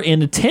 if you are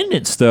in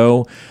attendance,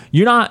 though,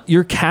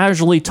 you're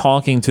casually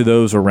talking to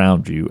those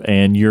around you,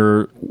 and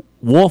you're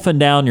wolfing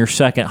down your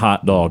second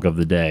hot dog of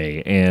the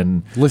day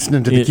and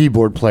listening to the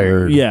keyboard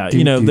player. Yeah,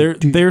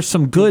 there's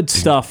some good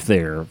stuff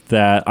there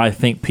that I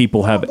think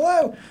people have.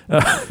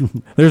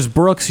 There's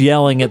Brooks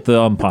yelling at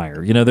the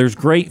umpire. There's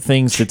great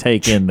things to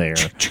take in there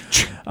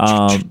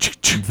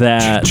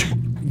that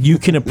you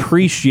can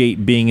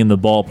appreciate being in the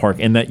ballpark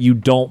and that you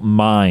don't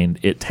mind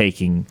it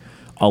taking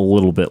a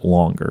little bit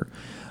longer.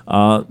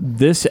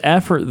 This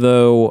effort,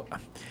 though,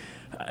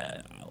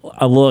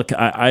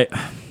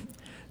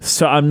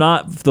 So I'm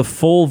not, the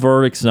full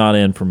verdict's not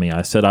in for me.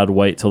 I said I'd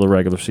wait till the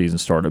regular season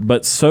started.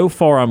 But so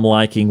far I'm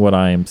liking what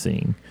I am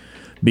seeing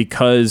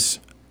because,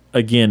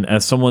 again,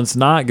 as someone's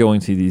not going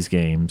to these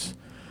games,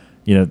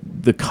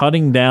 the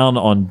cutting down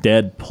on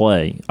dead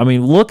play. I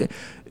mean, look,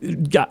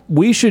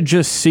 we should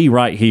just see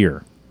right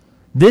here.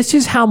 This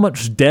is how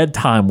much dead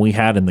time we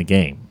had in the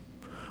game.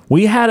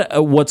 We had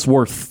what's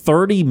worth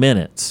 30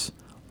 minutes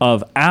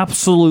of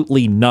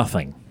absolutely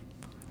nothing.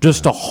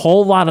 Just a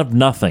whole lot of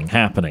nothing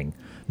happening.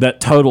 That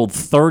totaled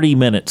 30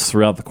 minutes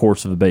throughout the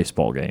course of a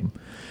baseball game.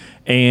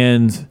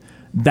 And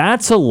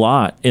that's a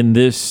lot in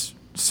this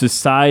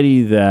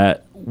society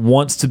that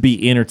wants to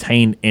be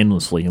entertained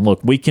endlessly. And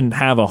look, we can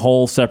have a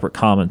whole separate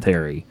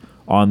commentary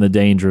on the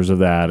dangers of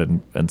that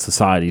and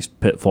society's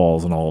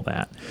pitfalls and all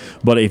that.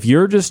 But if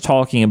you're just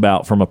talking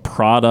about from a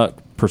product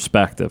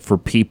perspective for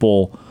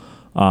people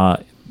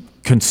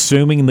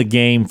consuming the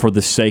game for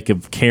the sake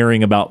of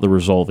caring about the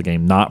result of the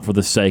game, not for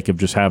the sake of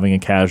just having a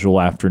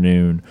casual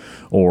afternoon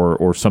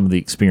or some of the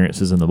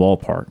experiences in the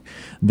ballpark,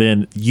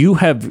 then you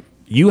have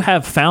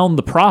found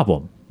the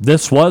problem.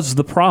 This was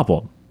the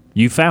problem.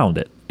 You found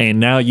it. And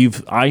now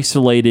you've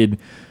isolated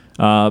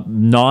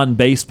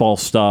non-baseball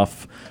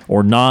stuff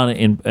or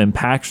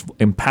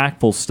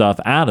non-impactful stuff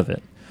out of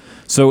it.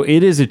 So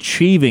it is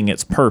achieving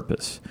its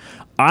purpose.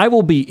 I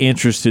will be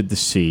interested to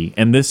see,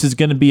 and this is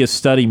going to be a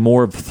study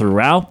more of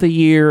throughout the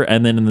year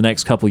and then in the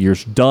next couple of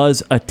years,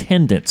 does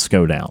attendance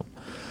go down?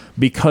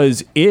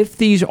 Because if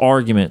these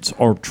arguments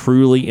are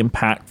truly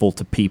impactful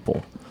to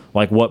people,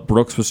 like what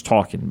Brooks was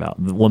talking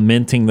about,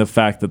 lamenting the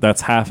fact that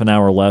that's half an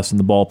hour less in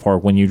the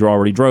ballpark when you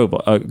already drove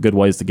a good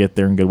ways to get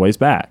there and good ways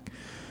back,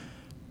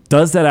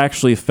 does that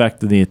actually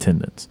affect the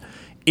attendance?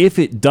 If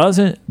it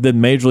doesn't, then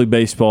Major League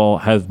Baseball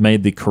has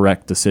made the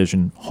correct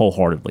decision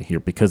wholeheartedly here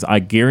because I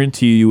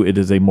guarantee you it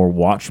is a more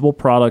watchable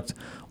product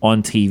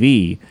on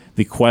TV.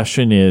 The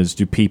question is,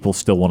 do people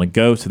still want to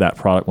go to that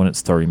product when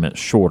it's 30 minutes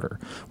shorter,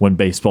 when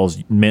baseball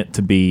is meant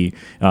to be,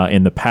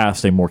 in the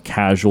past, a more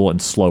casual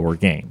and slower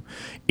game?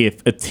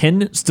 If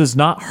attendance does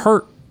not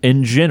hurt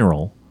in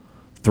general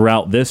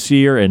throughout this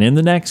year and in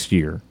the next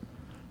year,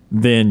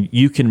 then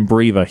you can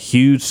breathe a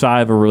huge sigh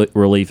of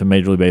relief in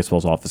Major League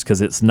Baseball's office because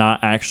it's not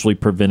actually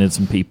prevented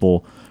some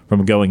people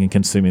from going and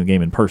consuming the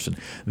game in person.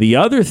 The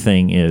other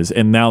thing is,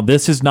 and now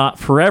this is not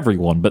for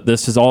everyone, but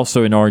this is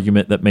also an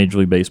argument that Major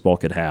League Baseball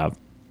could have,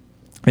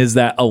 is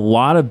that a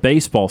lot of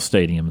baseball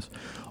stadiums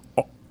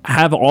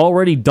have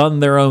already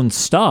done their own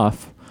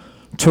stuff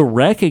to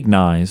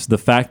recognize the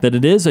fact that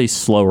it is a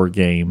slower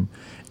game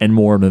and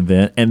more of an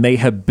event, and they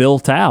have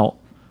built out,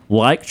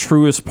 like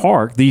Truist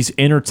Park, these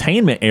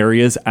entertainment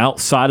areas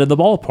outside of the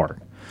ballpark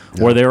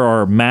where there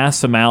are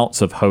mass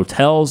amounts of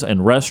hotels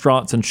and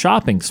restaurants and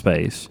shopping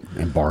space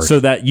and bars, so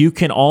that you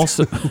can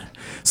also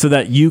so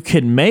that you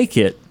can make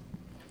it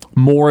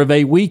more of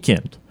a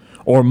weekend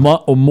or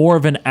more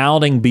of an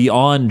outing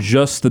beyond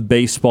just the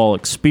baseball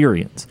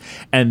experience.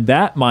 And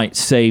that might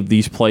save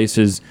these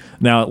places.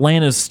 Now,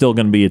 Atlanta's still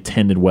going to be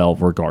attended well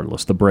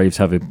regardless. The Braves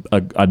have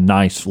a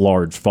nice,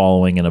 large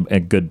following and a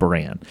good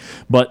brand.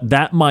 But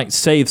that might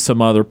save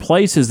some other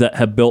places that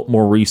have built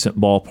more recent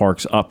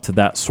ballparks up to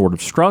that sort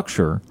of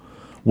structure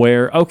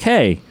where,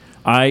 okay,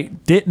 I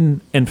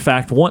didn't, in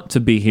fact, want to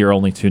be here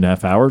only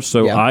 2.5 hours,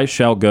 so I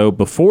shall go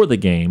before the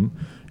game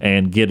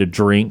and get a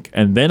drink,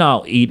 and then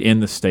I'll eat in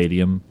the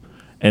stadium,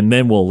 and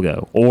then we'll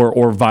go.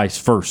 Or vice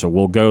versa.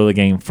 We'll go to the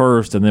game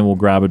first, and then we'll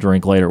grab a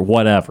drink later,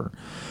 whatever.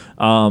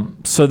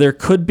 So there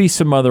could be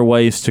some other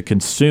ways to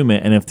consume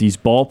it, and if these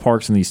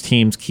ballparks and these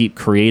teams keep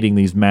creating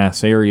these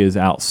mass areas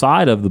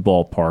outside of the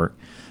ballpark,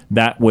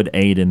 that would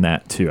aid in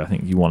that too. I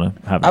think you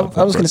want to have.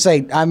 I was going to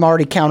say I'm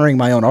already countering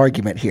my own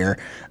argument here.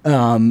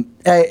 I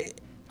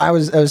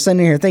was sitting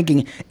here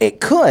thinking it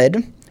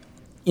could.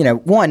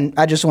 One,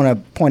 I just want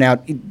to point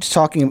out,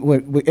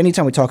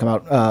 anytime we talk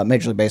about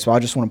Major League Baseball, I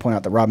just want to point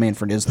out that Rob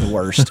Manfred is the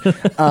worst.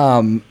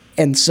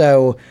 And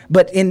so,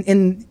 but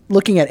in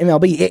looking at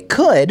MLB, it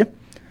could,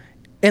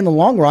 in the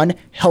long run,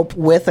 help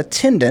with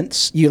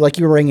attendance. You were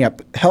bringing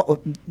up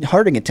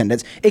hurting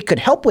attendance. It could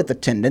help with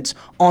attendance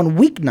on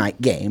weeknight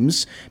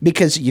games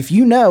because if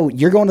you're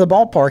going to the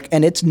ballpark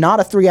and it's not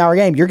a 3-hour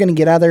game, you're going to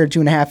get out of there in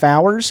 2.5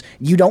 hours.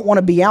 You don't want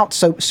to be out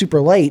so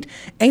super late.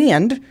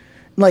 And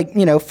I'm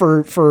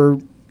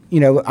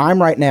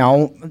right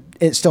now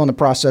still in the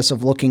process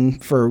of looking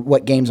for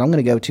what games I'm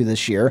going to go to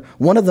this year.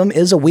 One of them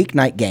is a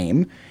weeknight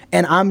game,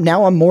 and I'm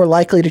more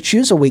likely to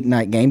choose a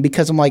weeknight game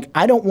because I'm like,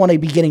 I don't want to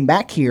be getting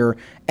back here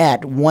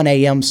at 1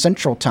 a.m.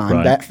 Central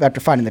Time after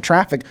fighting the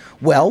traffic.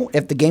 Well,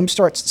 if the game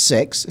starts at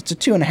 6, it's a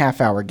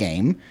 2.5-hour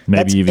game.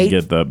 Maybe even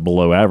get the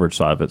below average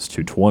side if it's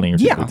 2:20 or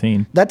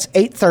 2:15. That's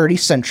 8:30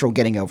 Central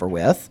getting over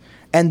with.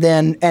 And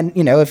then,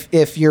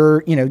 if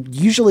you're,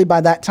 usually by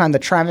that time the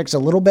traffic's a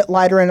little bit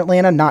lighter in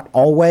Atlanta, not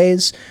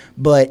always,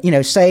 but,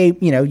 say,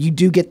 you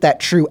do get that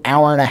true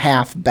hour and a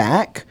half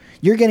back,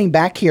 you're getting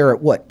back here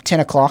at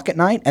 10 o'clock at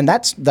night? And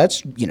that's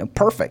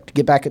perfect.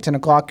 Get back at 10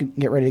 o'clock and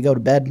get ready to go to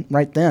bed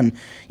right then.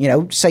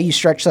 Say you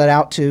stretch that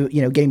out to,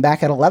 getting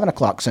back at 11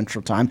 o'clock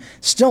Central Time,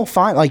 still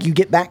fine. Like you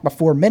get back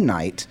before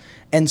midnight.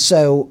 And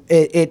so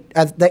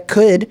that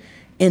could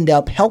end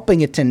up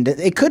helping attendance.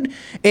 You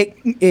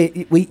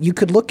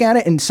could look at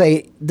it and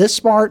say this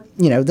part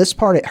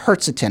it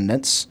hurts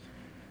attendance,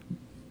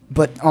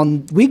 but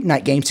on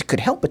weeknight games it could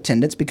help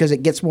attendance because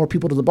it gets more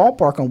people to the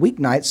ballpark on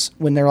weeknights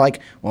when they're like,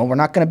 well, we're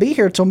not going to be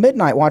here till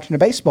midnight watching a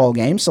baseball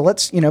game, so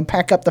let's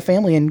pack up the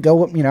family and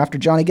go after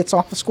Johnny gets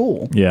off of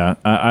school. Yeah,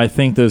 I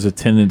think those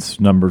attendance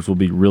numbers will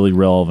be really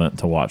relevant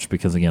to watch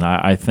because again,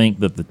 I think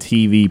that the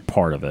TV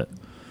part of it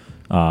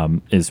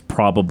is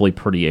probably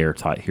pretty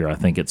airtight here. I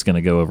think it's going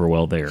to go over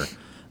well there.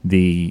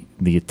 The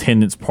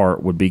attendance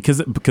part would be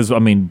because I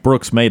mean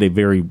Brooks made a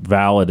very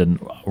valid and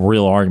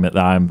real argument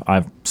that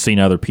I've seen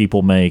other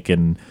people make,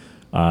 and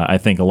I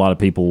think a lot of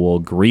people will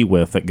agree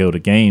with that go to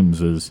games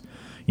is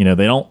they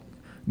don't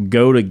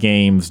go to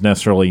games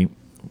necessarily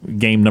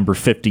game number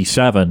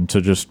 57 to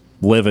just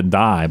live and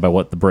die by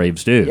what the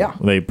Braves do. Yeah.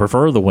 They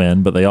prefer the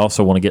win, but they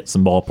also want to get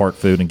some ballpark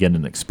food and get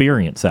an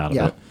experience out of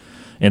it.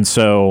 And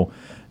so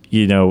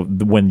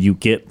when you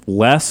get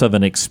less of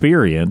an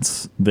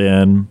experience,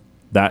 then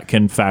that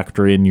can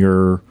factor in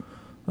your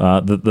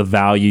the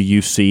value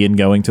you see in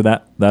going to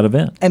that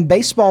event. And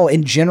baseball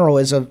in general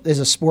is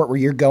a sport where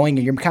you're going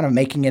and you're kind of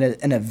making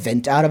it an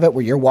event out of it,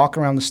 where you're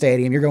walking around the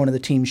stadium, you're going to the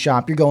team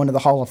shop, you're going to the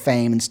Hall of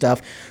Fame and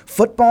stuff.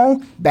 Football,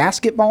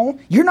 basketball,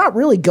 you're not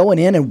really going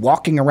in and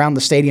walking around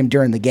the stadium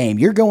during the game.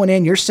 You're going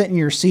in, you're sitting in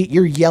your seat,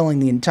 you're yelling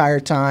the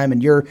entire time,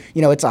 and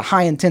it's a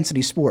high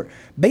intensity sport.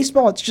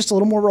 Baseball, it's just a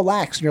little more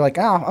relaxed. You're like,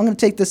 I'm going to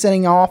take this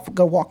inning off,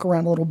 go walk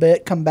around a little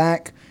bit, come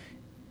back.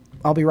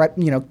 I'll be right.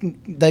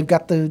 They've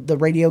got the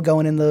radio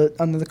going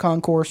under the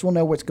concourse. We'll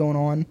know what's going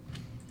on.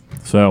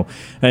 So,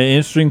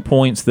 interesting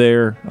points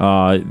there.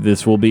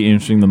 This will be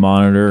interesting to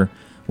monitor.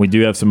 We do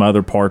have some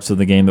other parts of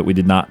the game that we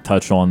did not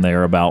touch on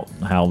there about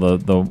how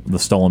the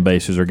stolen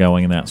bases are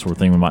going and that sort of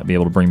thing. We might be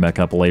able to bring back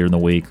up later in the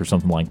week or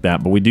something like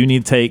that. But we do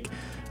need to take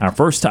our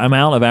first time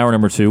out of hour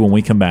number 2 when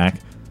we come back.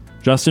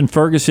 Justin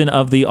Ferguson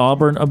of the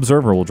Auburn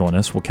Observer will join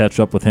us. We'll catch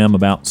up with him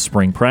about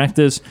spring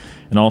practice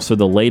and also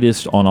the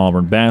latest on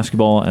Auburn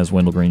basketball as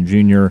Wendell Green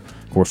Jr.,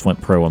 of course, went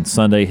pro on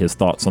Sunday. His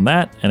thoughts on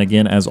that. And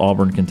again, as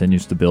Auburn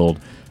continues to build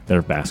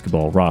their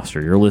basketball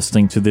roster. You're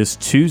listening to this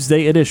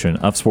Tuesday edition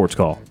of Sports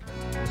Call.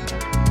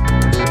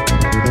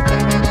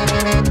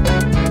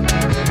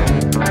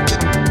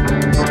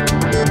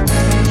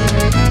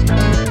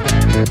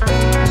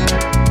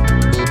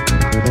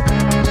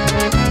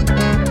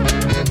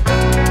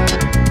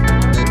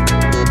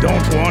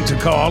 To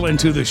call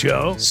into the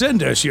show?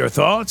 Send us your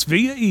thoughts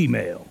via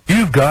email.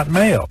 You've got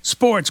mail.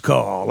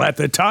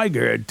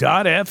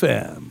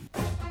 SportsCall@thetiger.fm.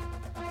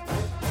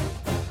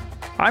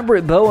 I'm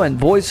Britt Bowen,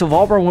 voice of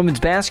Auburn women's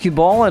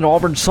basketball and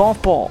Auburn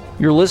softball.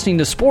 You're listening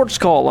to Sports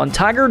Call on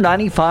Tiger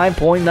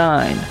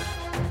 95.9.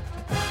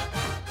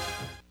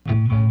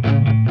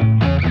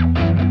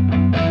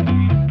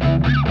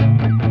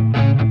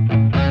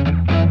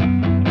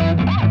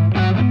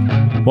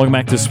 Welcome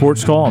back to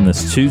Sports Call on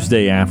this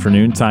Tuesday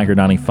afternoon. Tiger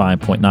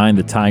 95.9,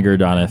 the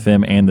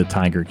Tiger.fm, and the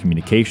Tiger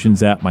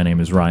Communications app. My name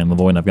is Ryan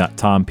Lavoie, and I've got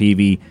Tom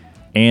Peavy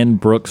and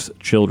Brooks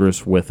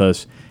Childress with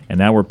us. And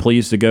now we're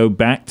pleased to go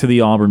back to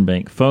the Auburn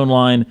Bank phone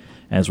line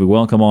as we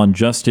welcome on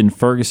Justin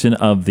Ferguson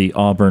of the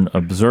Auburn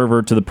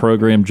Observer to the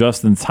program.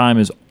 Justin, time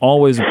is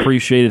always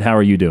appreciated. How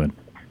are you doing?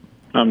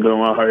 I'm doing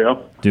well. How are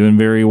y'all? Doing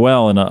very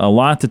well, and a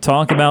lot to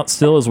talk about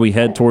still as we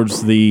head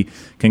towards the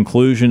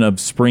conclusion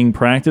of spring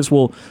practice.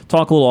 We'll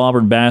talk a little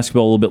Auburn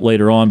basketball a little bit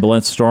later on, but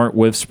let's start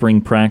with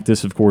spring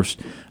practice. Of course,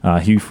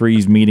 Hugh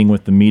Freeze meeting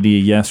with the media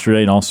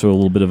yesterday, and also a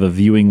little bit of a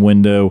viewing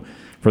window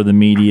for the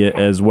media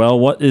as well.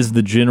 What is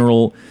the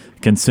general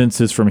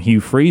consensus from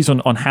Hugh Freeze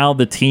on how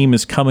the team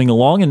is coming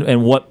along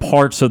and what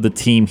parts of the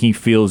team he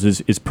feels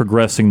is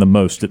progressing the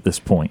most at this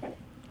point?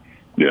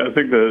 Yeah, I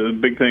think the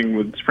big thing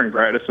with spring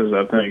practices,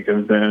 has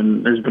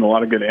been there's been a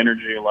lot of good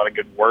energy, a lot of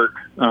good work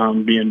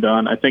being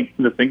done. I think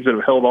the things that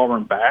have held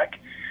Auburn back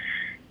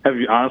have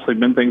honestly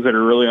been things that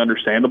are really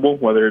understandable,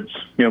 whether it's,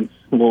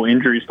 little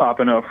injuries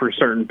popping up for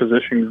certain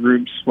position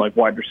groups like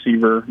wide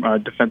receiver,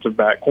 defensive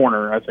back,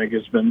 corner, I think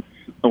has been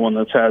the one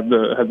that's had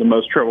the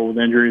most trouble with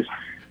injuries.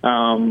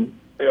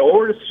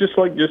 Or it's just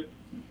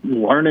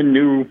learning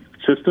new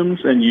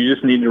systems, and you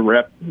just need to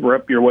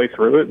rep your way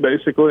through it,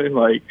 basically.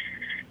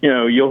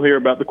 You'll hear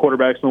about the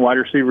quarterbacks and the wide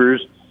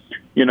receivers,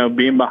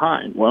 being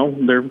behind. Well,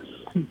 they're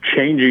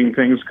changing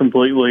things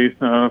completely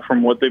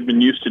from what they've been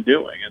used to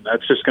doing, and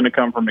that's just going to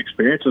come from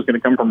experience. It's going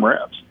to come from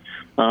reps.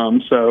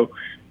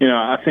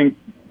 I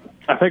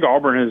think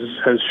Auburn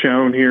has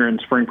shown here in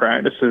spring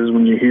practices,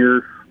 when you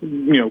hear,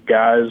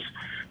 guys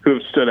who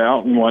have stood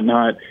out and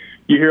whatnot,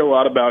 you hear a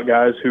lot about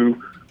guys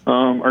who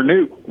are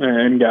new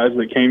and guys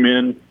that came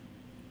in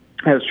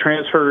as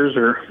transfers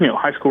or,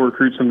 high school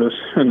recruits in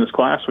this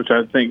class, which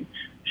I think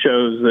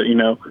shows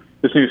that,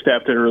 this new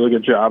staff did a really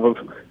good job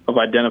of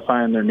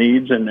identifying their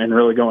needs and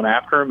really going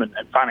after them and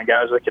finding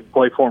guys that could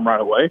play for them right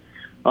away.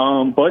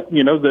 But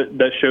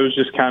that shows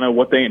just kind of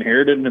what they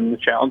inherited, and the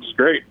challenge is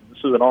great. This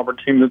is an Auburn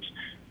team that's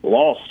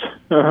lost,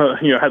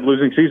 had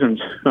losing seasons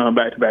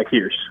back-to-back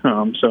years.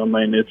 It's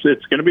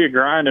going to be a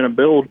grind and a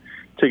build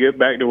to get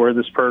back to where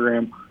this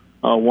program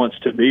wants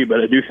to be.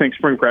 But I do think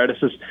spring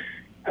practices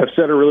have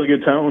set a really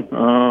good tone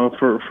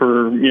for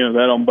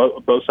that on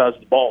both sides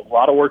of the ball. A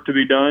lot of work to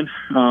be done,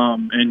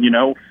 and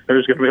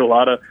there's going to be a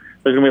lot of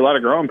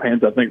growing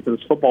pains, I think, for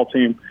this football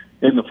team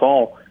in the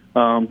fall.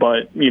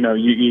 But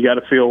you got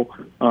to feel,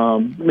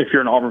 if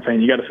you're an Auburn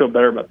fan, you got to feel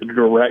better about the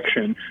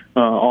direction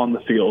on the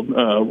field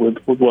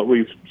with what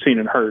we've seen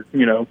and heard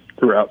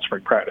throughout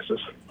spring practices.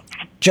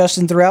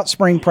 Justin, throughout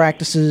spring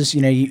practices,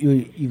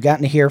 you've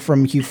gotten to hear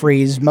from Hugh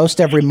Freeze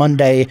most every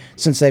Monday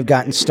since they've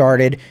gotten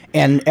started.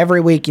 And every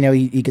week,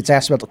 he gets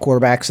asked about the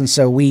quarterbacks. And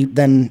so we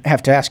then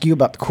have to ask you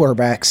about the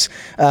quarterbacks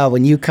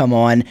when you come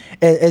on.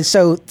 And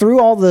so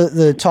through all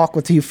the talk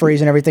with Hugh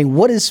Freeze and everything,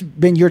 what has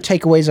been your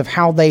takeaways of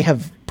how they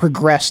have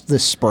progressed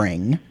this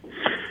spring?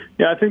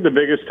 Yeah, I think the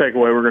biggest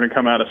takeaway, we're going to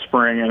come out of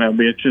spring, and it'll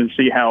be interesting to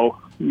see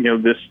how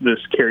this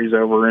carries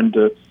over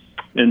into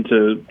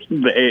the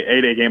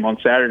 8A game on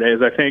Saturday,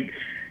 is I think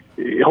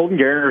Holden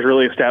Garner has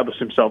really established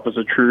himself as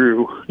a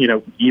true,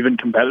 even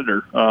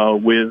competitor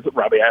with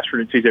Robbie Ashford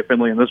and TJ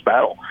Finley in this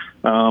battle.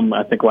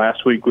 I think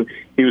last week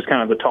he was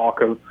kind of the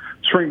talk of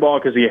spring ball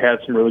because he had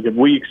some really good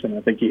weeks, and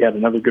I think he had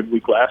another good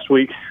week last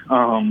week.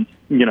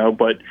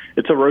 But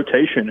it's a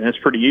rotation, and it's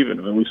pretty even.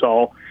 I mean, we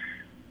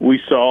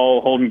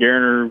saw Holden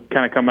Garner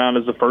kind of come out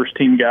as the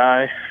first-team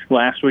guy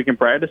last week in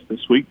practice,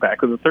 this week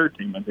back with the third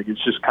team. I think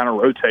it's just kind of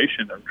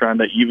rotation. They're trying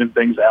to even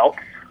things out.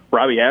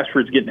 Robbie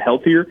Ashford's getting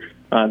healthier.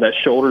 That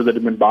shoulder that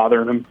had been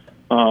bothering him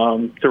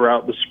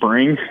throughout the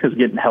spring is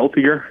getting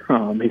healthier.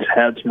 He's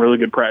had some really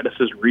good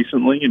practices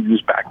recently, and he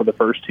was back with the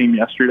first team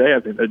yesterday. I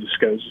think that just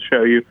goes to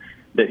show you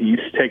that he's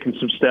taking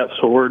some steps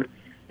forward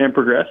and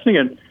progressing.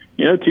 And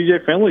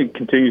TJ Finley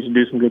continues to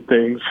do some good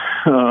things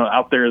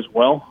out there as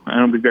well. And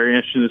it'll be very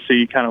interesting to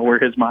see kind of where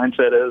his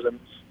mindset is and,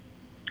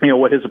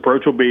 what his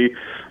approach will be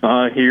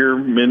here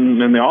in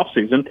the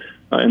offseason,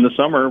 in the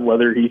summer,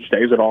 whether he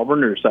stays at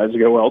Auburn or decides to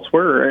go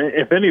elsewhere, or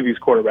if any of these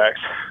quarterbacks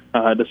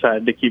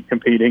decide to keep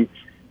competing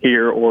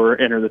here or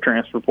enter the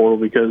transfer portal,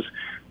 because,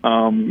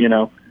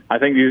 I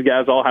think these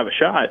guys all have a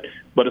shot,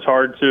 but it's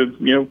hard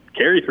to,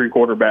 carry three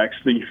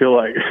quarterbacks that you feel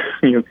like,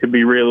 could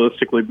be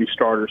realistically be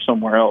starters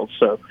somewhere else.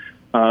 So,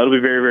 it'll be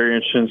very, very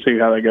interesting to see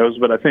how that goes.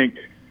 But I think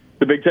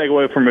the big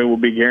takeaway from it will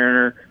be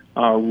Garner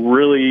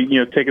really,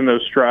 taking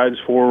those strides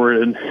forward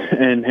and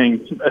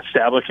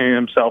establishing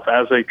himself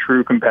as a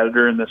true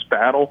competitor in this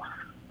battle.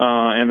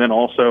 And then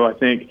also, I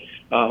think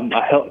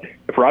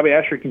if Robbie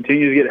Ashford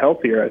continues to get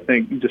healthier, I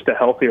think just a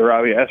healthier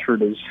Robbie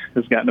Ashford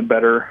has gotten a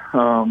better,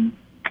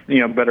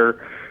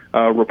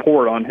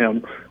 report on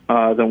him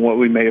than what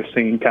we may have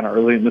seen kind of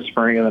early in the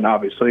spring, and then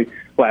obviously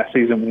last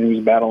season when he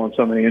was battling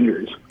so many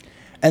injuries.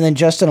 And then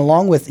Justin,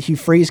 along with Hugh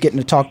Freeze getting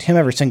to talk to him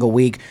every single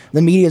week,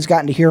 the media's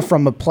gotten to hear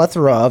from a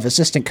plethora of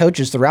assistant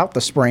coaches throughout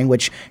the spring,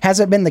 which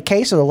hasn't been the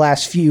case of the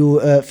last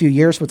few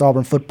years with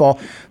Auburn football.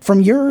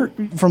 From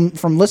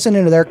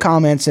listening to their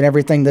comments and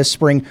everything this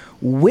spring,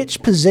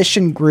 which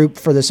position group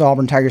for this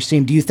Auburn Tigers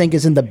team do you think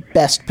is in the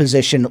best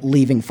position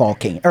leaving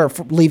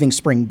leaving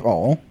spring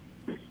ball?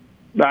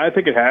 I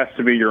think it has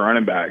to be your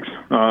running backs.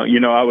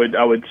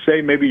 I would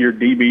say maybe your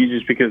DBs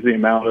just because of the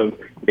amount of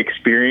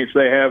experience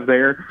they have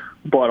there,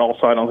 but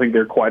also I don't think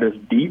they're quite as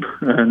deep,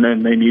 and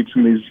then they need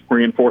some of these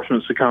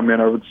reinforcements to come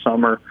in over the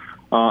summer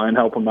and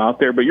help them out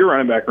there. But your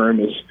running back room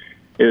is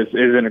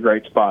in a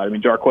great spot. I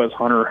mean, Jarquez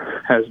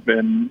Hunter has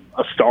been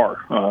a star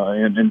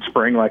in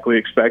spring like we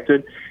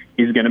expected.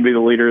 He's going to be the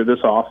leader of this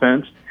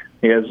offense.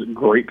 He has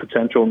great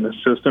potential in this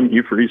system.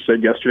 Hugh Freeze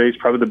said yesterday he's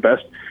probably the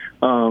best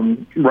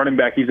running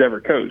back he's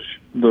ever coached.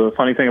 The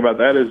funny thing about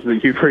that is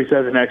that Hugh Freeze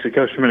hasn't actually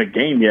coached him in a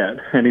game yet,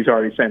 and he's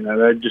already saying that.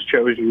 That just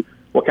shows you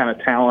what kind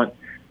of talent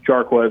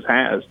Jarquez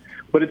has.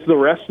 But it's the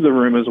rest of the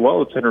room as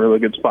well. It's in a really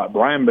good spot.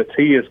 Brian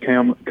Battie has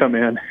come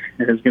in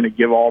and is going to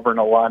give Auburn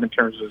a lot in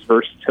terms of his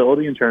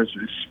versatility, in terms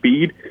of his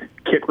speed,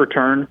 kick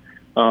return.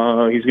 He's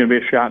going to be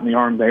a shot in the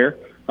arm there.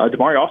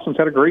 Damari Austin's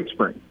had a great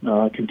spring.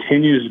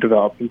 Continues to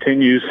develop,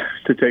 continues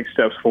to take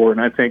steps forward,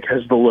 and I think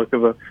has the look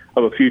of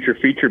a future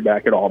feature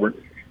back at Auburn.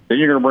 Then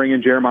you're going to bring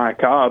in Jeremiah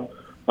Cobb,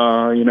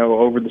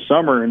 over the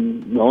summer,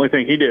 and the only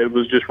thing he did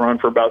was just run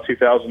for about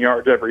 2,000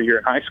 yards every year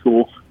in high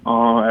school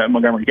at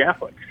Montgomery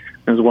Catholic.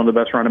 He was one of the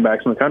best running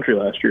backs in the country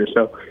last year.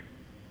 So,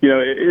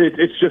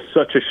 it's just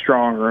such a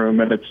strong room,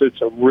 and it's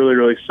a really,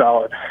 really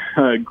solid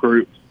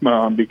group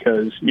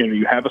because,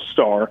 you have a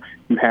star,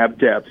 you have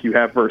depth, you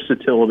have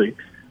versatility,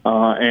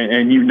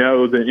 and you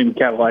know that in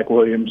Cadillac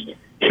Williams,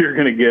 you're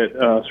going to get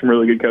some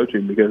really good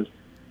coaching because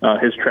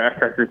his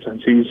track record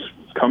since he's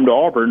come to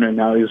Auburn and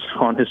now he's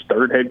on his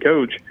third head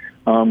coach,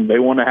 they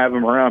want to have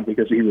him around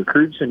because he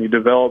recruits and he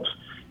develops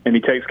and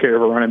he takes care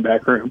of a running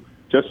back room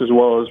just as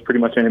well as pretty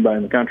much anybody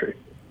in the country.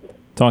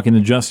 Talking to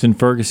Justin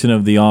Ferguson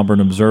of the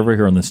Auburn Observer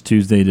here on this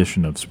Tuesday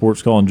edition of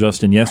Sports Call. And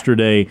Justin,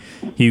 yesterday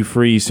Hugh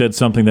Freeze said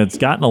something that's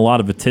gotten a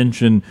lot of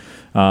attention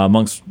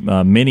amongst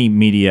many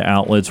media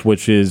outlets,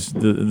 which is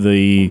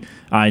the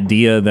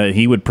idea that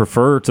he would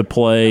prefer to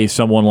play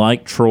someone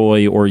like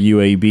Troy or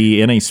UAB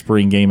in a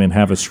spring game and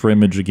have a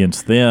scrimmage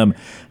against them.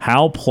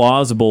 How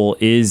plausible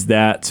is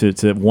that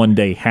to one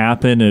day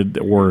happen,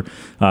 or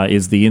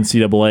is the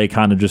NCAA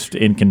kind of just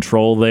in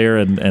control there?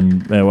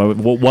 And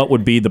what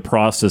would be the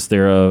process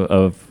there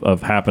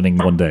of happening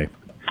one day?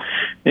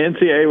 The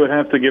NCAA would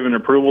have to give an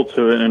approval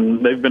to it,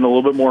 and they've been a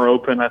little bit more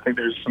open. I think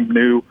there's some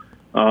new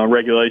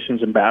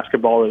regulations in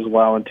basketball that is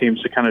allowing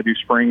teams to kind of do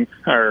spring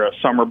or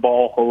summer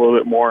ball a little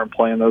bit more and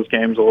play in those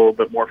games a little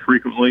bit more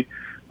frequently.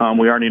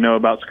 We already know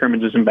about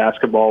scrimmages in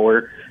basketball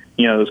where,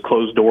 those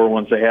closed door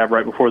ones they have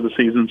right before the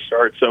season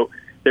starts. So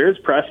there is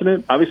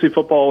precedent. Obviously,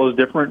 football is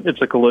different.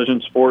 It's a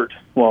collision sport,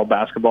 while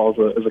basketball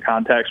is a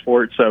contact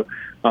sport. So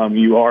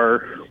you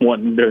are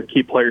wanting to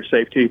keep player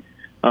safety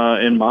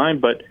in mind.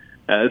 But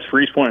as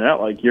Freeze pointed out,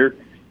 like your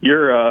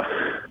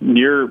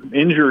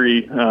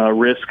injury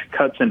risk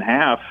cuts in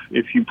half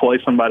if you play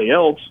somebody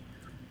else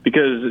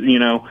because,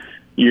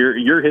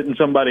 you're hitting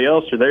somebody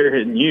else or they're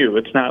hitting you.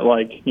 It's not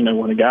like,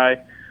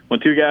 when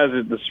two guys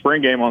at the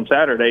spring game on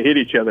Saturday hit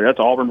each other, that's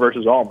Auburn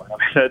versus Auburn. I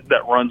mean,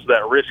 that runs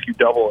that risk. You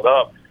double it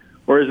up.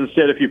 Whereas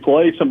instead, if you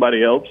play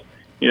somebody else,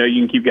 you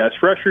can keep guys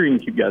fresher, you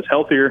can keep guys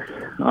healthier,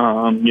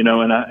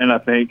 and I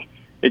think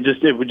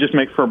it would just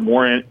make for a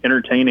more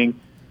entertaining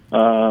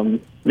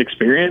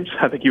experience.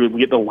 I think you would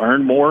get to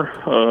learn more,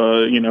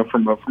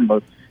 from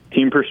a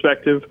team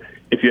perspective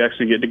if you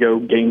actually get to go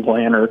game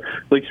plan or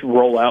at least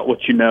roll out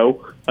what you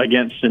know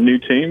against a new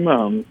team.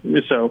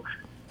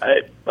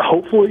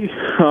 Hopefully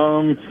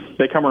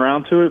they come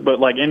around to it. But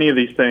like any of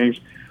these things,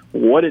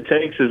 what it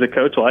takes is a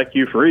coach like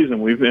Hugh Freeze,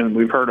 and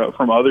we've heard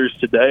from others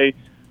today.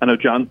 I know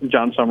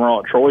John Summerall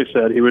at Troy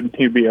said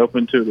he'd be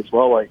open to it as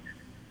well. Like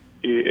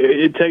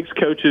it takes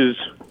coaches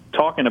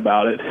talking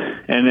about it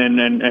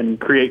and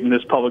creating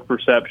this public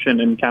perception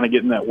and kind of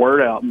getting that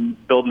word out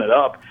and building it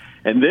up.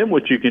 And then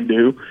what you can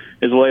do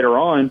is later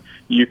on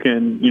you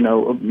can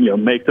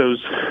make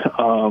those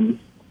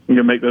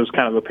make those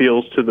kind of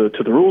appeals to the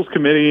rules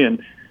committee and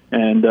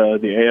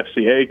the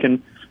AFCA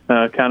can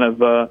kind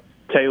of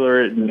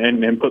tailor it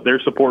and put their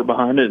support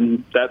behind it,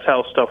 and that's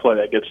how stuff like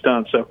that gets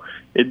done. So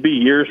it'd be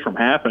years from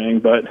happening,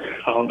 but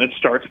it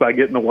starts by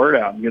getting the word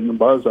out and getting the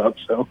buzz up.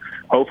 So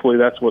hopefully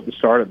that's what the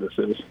start of this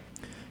is.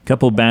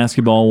 Couple of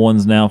basketball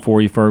ones now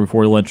for you,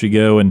 before we let you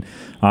go. And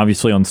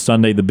obviously on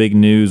Sunday, the big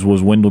news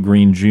was Wendell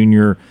Green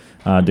Jr.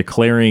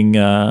 Declaring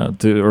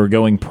or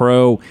going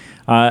pro.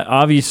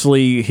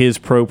 Obviously, his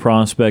pro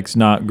prospect's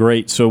not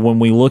great. So when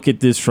we look at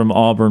this from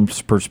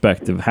Auburn's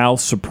perspective, how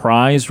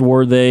surprised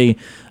were they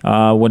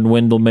when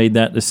Wendell made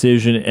that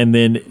decision? And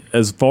then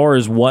as far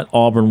as what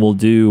Auburn will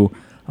do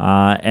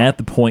at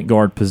the point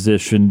guard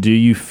position, do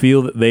you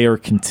feel that they are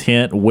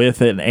content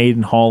with an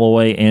Aiden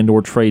Holloway and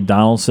or Trey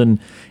Donaldson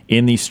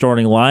in the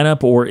starting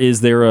lineup, or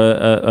is there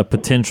a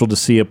potential to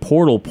see a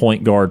portal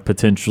point guard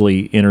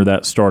potentially enter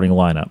that starting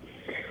lineup?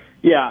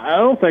 Yeah, I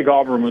don't think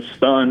Auburn was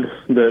stunned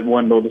that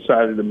Wendell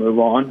decided to move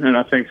on, and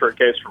I think for a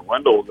case for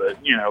Wendell that,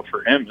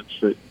 for him, it's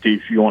that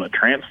if you want to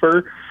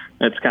transfer,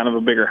 it's kind of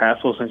a bigger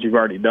hassle since you've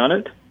already done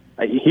it.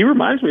 He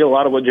reminds me a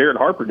lot of what Jared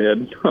Harper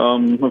did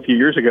a few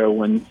years ago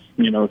when,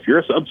 if you're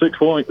a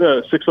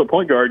sub-6 foot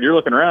point guard, you're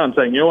looking around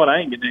saying, you know what, I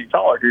ain't getting any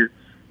taller here.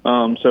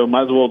 So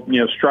might as well,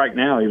 strike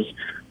now. He was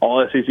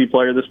all-SEC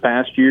player this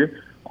past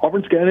year.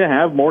 Auburn's going to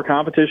have more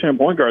competition at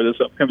point guard this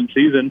upcoming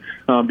season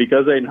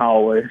because Aiden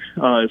Holloway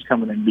is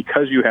coming in,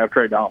 because you have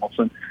Trey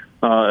Donaldson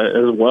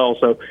as well.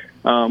 So,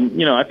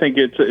 I think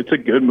it's a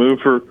good move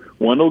for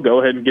Wendell. Go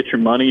ahead and get your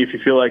money if you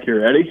feel like you're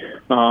ready.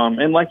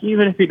 And,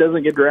 even if he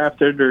doesn't get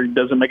drafted or he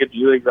doesn't make it to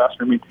the league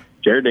roster,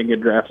 Jared didn't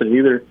get drafted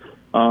either.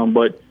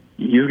 But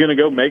he's going to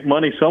go make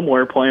money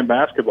somewhere playing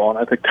basketball, and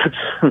I think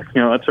that's,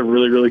 that's a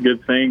really, really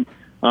good thing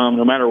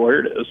no matter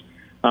where it is.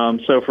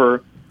 So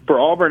for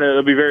Auburn,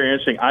 it'll be very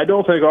interesting. I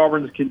don't think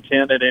Auburn's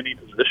content at any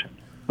position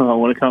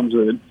when it comes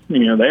to,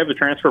 they have the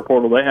transfer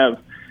portal. They have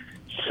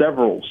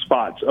several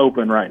spots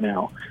open right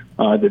now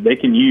that they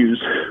can use,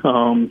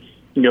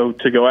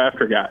 to go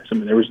after guys.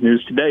 There was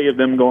news today of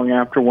them going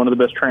after one of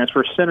the best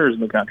transfer centers in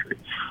the country.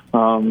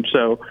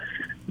 So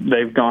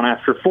they've gone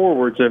after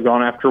forwards. They've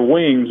gone after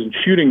wings and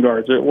shooting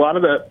guards. A lot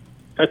of that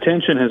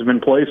attention has been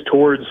placed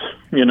towards,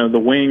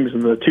 the wings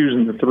and the 2s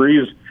and the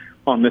 3s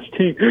on this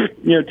team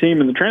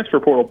in the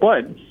transfer portal.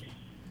 But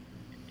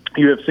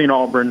you have seen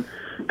Auburn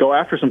go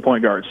after some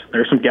point guards.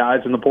 There's some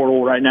guys in the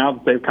portal right now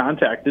that they've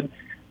contacted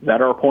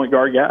that are point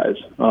guard guys.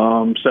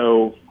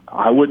 So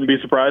I wouldn't be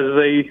surprised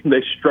if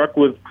they struck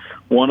with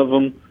one of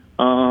them,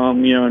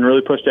 and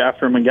really pushed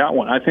after him and got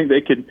one. I think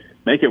they could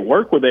make it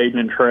work with Aiden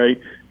and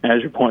Trey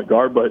as your point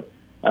guard, but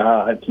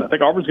I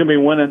think Auburn's going to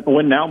be in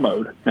win now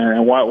mode,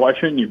 and why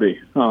shouldn't you be?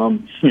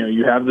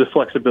 You have this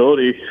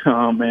flexibility,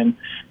 and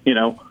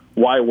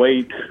why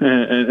wait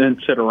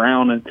and sit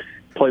around and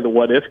play the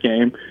what-if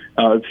game?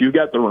 If you've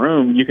got the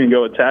room, you can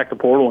go attack the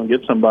portal and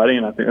get somebody,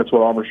 and I think that's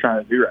what Auburn's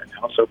trying to do right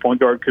now. So point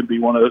guard could be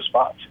one of those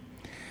spots.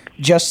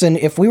 Justin,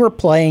 if we were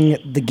playing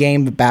the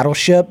game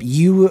Battleship,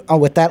 you,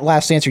 with that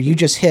last answer, you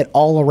just hit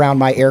all around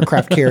my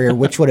aircraft carrier,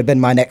 which would have been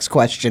my next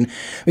question.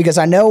 Because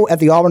I know at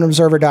the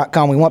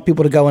AuburnObserver.com, we want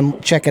people to go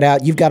and check it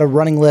out. You've got a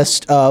running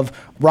list of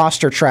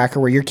roster tracker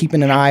where you're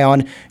keeping an eye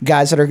on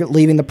guys that are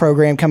leaving the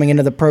program, coming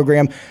into the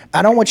program.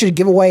 I don't want you to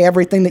give away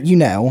everything that you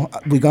know.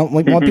 We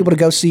want people to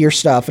go see your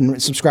stuff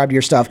and subscribe to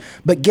your stuff.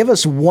 But give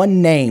us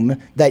one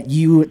name that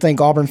you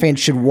think Auburn fans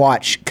should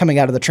watch coming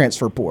out of the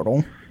transfer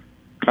portal.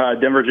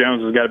 Denver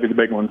Jones has got to be the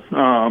big one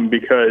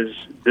because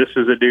this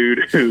is a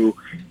dude who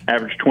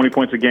averaged 20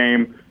 points a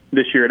game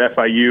this year at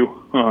FIU.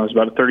 He's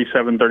about a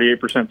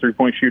 38%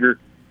 three-point shooter.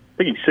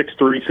 I think he's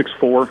 6'3",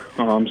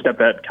 6'4". He's got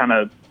that kind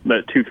of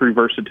that 2-3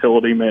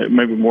 versatility,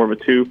 maybe more of a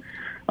 2.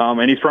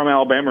 And he's from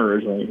Alabama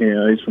originally.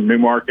 He's from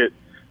Newmarket,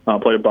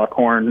 played at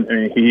Buckhorn.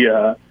 And he's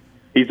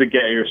a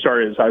guy who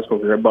started his high school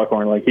career at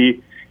Buckhorn.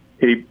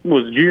 He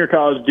was a junior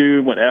college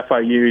dude, went to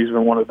FIU. He's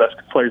been one of the best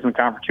players in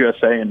Conference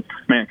USA. And,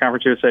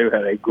 Conference USA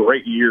had a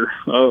great year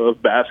of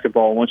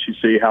basketball once you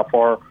see how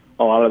far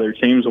a lot of their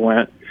teams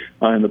went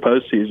in the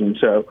postseason.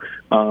 So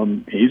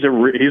he's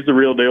the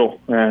real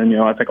deal. And,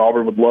 I think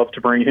Auburn would love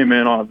to bring him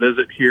in on a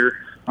visit here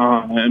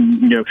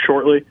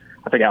shortly.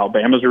 I think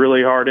Alabama's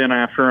really hard in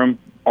after him.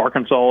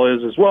 Arkansas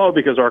is as well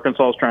because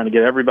Arkansas is trying to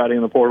get everybody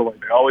in the portal like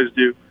they always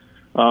do.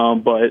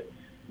 But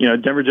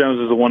Denver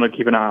Jones is the one to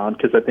keep an eye on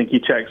because I think he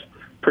checks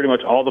pretty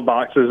much all the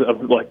boxes of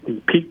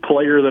the peak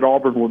player that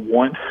Auburn would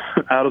want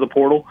out of the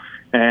portal.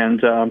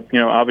 And,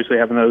 obviously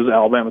having those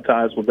Alabama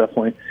ties will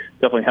definitely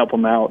help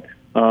them out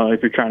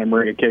if you're trying to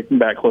bring a kick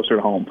back closer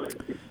to home.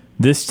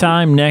 This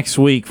time next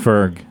week,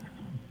 Ferg,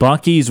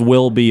 Buc-ee's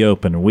will be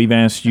open. We've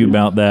asked you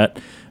about that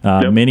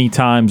many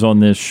times on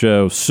this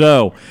show.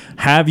 So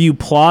have you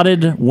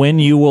plotted when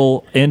you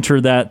will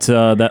enter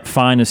that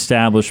fine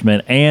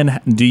establishment, and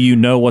do you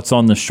know what's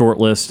on the short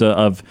list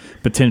of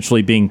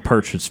potentially being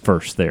purchased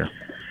first there?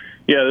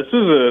 Yeah, this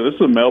is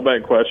a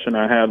mailbag question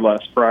I had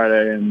last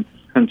Friday,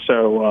 and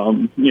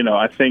so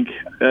I think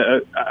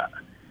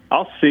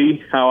I'll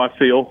see how I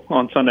feel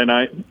on Sunday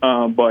night.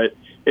 But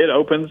it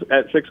opens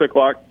at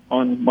 6:00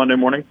 on Monday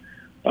morning.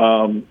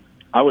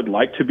 I would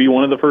like to be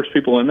one of the first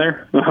people in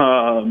there.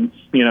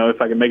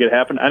 If I can make it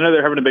happen. I know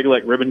they're having a big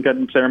ribbon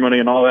cutting ceremony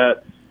and all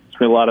that. There's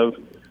been a lot of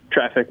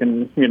traffic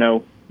and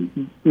all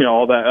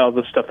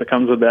the stuff that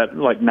comes with that,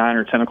 9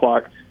 or 10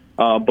 o'clock.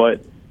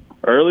 But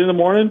early in the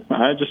morning,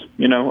 I just,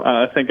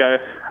 I think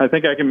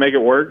I can make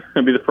it work.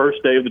 It'll be the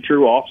first day of the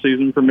true off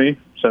season for me.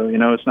 So,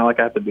 it's not like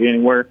I have to be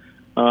anywhere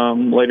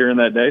later in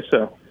that day.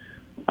 So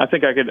I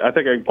think I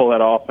could pull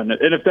that off. And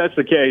if that's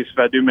the case, if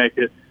I do make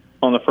it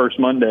on the first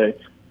Monday,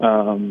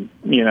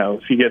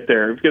 if you get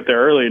there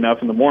early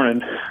enough in the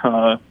morning,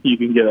 you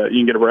can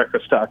get a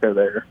breakfast taco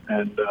there.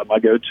 And my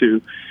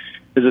go-to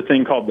is a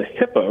thing called the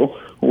Hippo,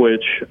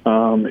 which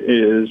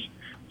is,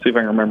 see if I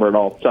can remember it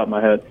all off the top of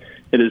my head.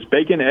 It is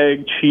bacon,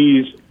 egg,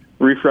 cheese,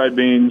 refried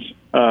beans,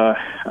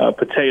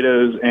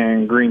 potatoes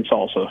and green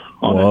salsa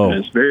on it.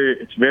 And it's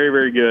very,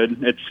 very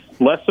good. It's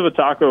less of a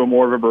taco,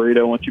 more of a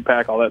burrito once you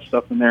pack all that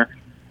stuff in there.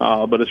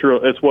 But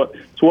it's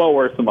well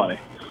worth the money.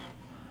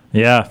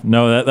 Yeah,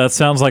 no, that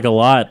sounds like a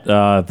lot.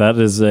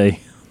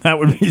 That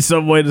would be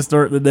some way to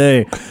start the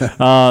day.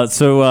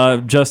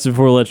 So, Justin,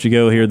 before we let you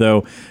go here,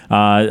 though,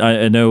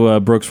 I know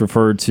Brooks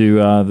referred to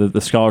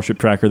the scholarship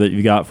tracker that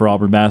you got for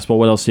Auburn basketball.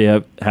 What else do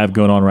you have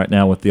going on right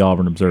now with the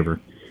Auburn Observer?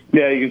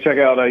 Yeah, you can check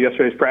out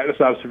yesterday's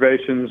practice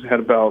observations. Had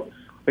about, I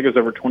think it was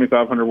over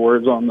 2,500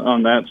 words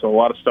on that, so a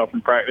lot of stuff in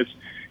practice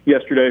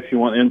yesterday if you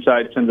want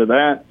insights into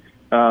that.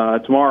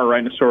 Tomorrow,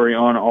 writing a story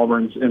on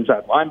Auburn's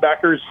inside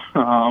linebackers.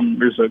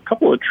 There's a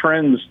couple of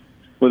trends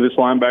with this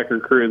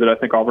linebacker crew that I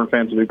think Auburn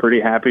fans will be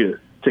pretty happy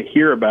to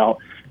hear about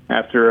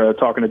after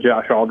talking to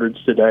Josh Aldridge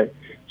today.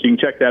 So you can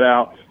check that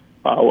out.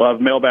 We'll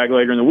have mailbag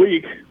later in the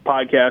week,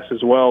 podcast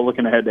as well.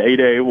 Looking ahead to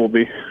A-Day, we'll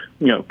be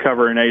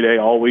covering A-Day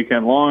all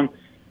weekend long.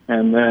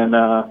 And then,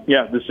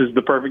 this is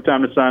the perfect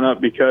time to sign up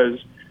because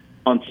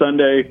on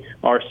Sunday,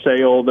 our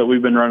sale that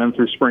we've been running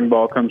through spring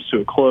ball comes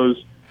to a close.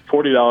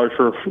 $40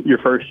 for your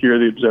first year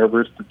of the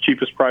Observer. It's the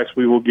cheapest price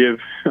we will give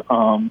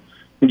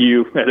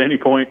you at any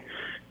point.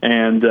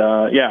 And,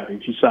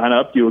 if you sign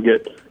up, you will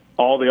get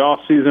all the off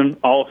season,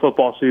 all of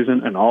football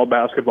season, and all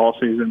basketball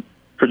season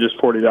for just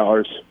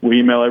 $40. We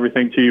email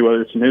everything to you,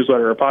 whether it's a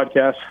newsletter or a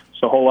podcast.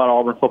 So a whole lot of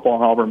Auburn football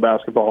and Auburn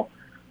basketball,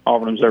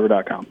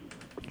 auburnobserver.com.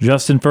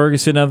 Justin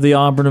Ferguson of the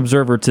Auburn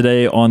Observer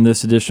today on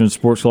this edition of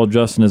Sports Call.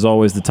 Justin, as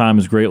always, the time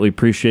is greatly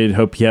appreciated.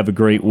 Hope you have a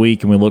great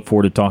week, and we look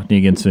forward to talking to you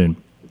again soon.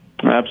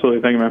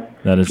 Absolutely. Thank you, man.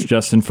 That is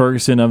Justin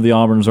Ferguson of the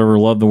Auburn Observer.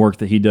 Love the work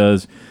that he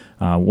does.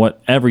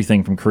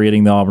 Everything from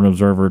creating the Auburn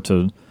Observer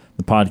to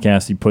the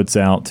podcast he puts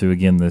out to,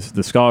 again,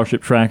 the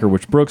scholarship tracker,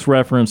 which Brooks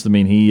referenced. I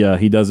mean,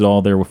 he does it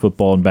all there with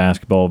football and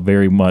basketball.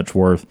 Very much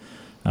worth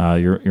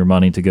your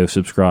money to go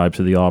subscribe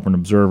to the Auburn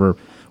Observer.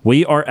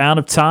 We are out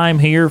of time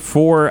here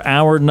for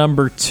hour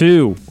number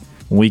 2.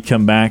 When we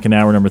come back in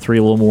hour number 3,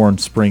 a little more on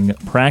spring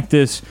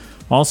practice.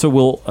 Also,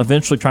 we'll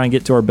eventually try and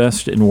get to our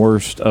best and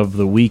worst of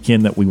the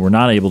weekend that we were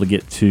not able to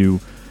get to,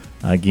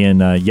 again,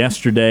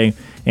 yesterday.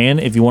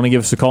 And if you want to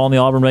give us a call on the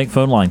Auburn Bank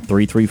phone line,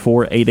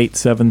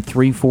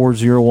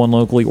 334-887-3401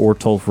 locally or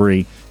toll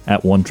free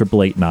at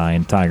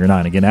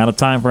 1-888-9-TIGER-9. Again, out of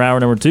time for hour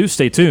number 2.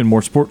 Stay tuned.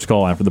 More Sports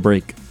Call after the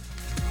break.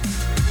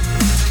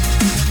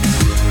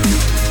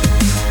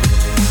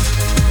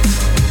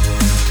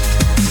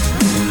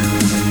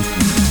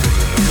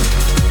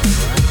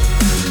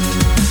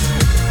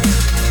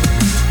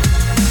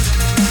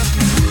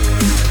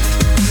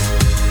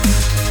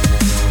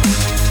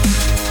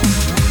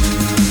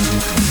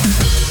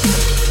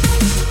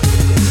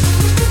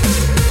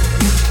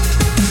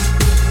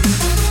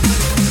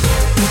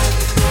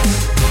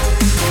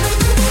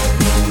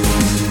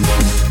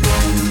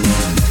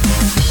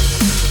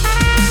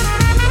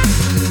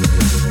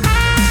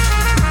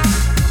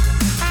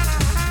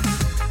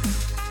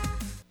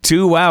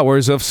 Two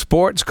hours of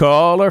Sports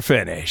Call are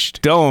finished.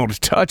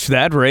 Don't touch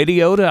that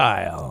radio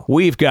dial.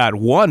 We've got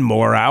one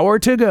more hour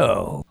to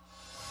go.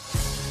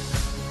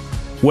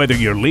 Whether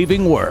you're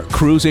leaving work,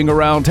 cruising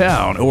around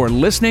town, or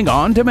listening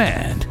on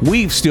demand,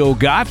 we've still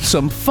got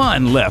some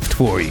fun left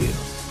for you.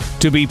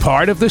 To be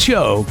part of the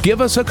show, give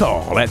us a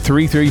call at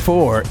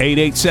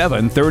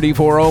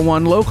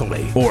 334-887-3401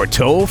 locally or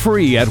toll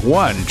free at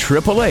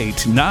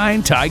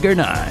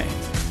 1-888-9-TIGER-9.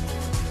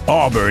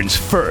 Auburn's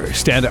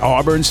first and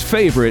Auburn's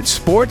favorite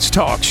sports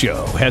talk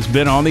show has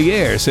been on the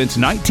air since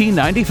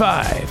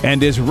 1995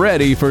 and is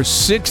ready for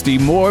 60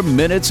 more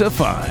minutes of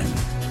fun.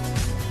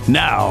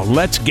 Now,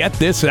 let's get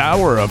this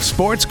hour of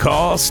Sports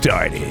Call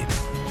started.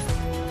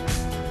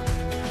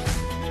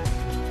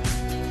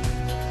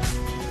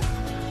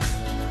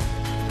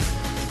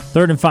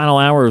 Third and final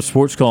hour of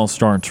Sports Call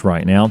starts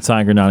right now.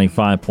 Tiger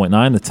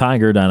 95.9, the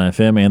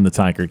Tiger.fm, and the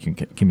Tiger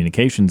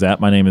Communications app.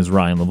 My name is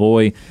Ryan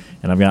Lavoie,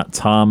 and I've got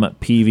Tom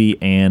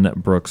Peavy and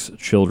Brooks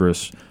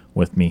Childress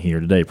with me here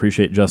today.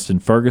 Appreciate Justin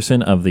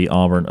Ferguson of the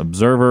Auburn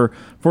Observer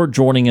for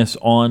joining us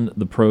on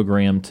the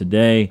program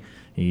today.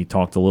 He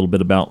talked a little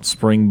bit about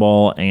spring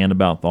ball and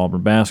about the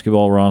Auburn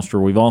basketball roster.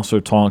 We've also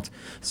talked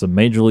some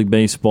Major League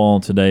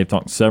Baseball today. We've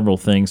talked several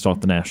things. Talked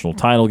the national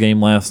title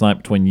game last night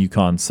between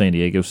UConn and San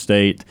Diego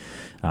State.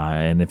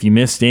 And if you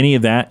missed any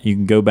of that, you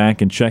can go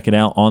back and check it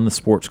out on the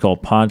Sports Call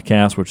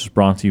podcast, which is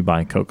brought to you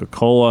by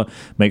Coca-Cola.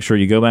 Make sure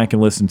you go back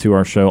and listen to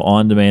our show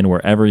on demand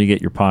wherever you get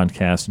your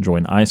podcast. Enjoy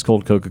an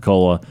ice-cold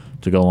Coca-Cola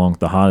to go along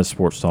with the hottest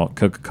sports talk.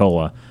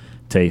 Coca-Cola,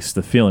 taste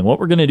the feeling. What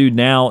we're going to do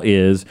now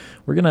is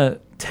we're going to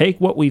take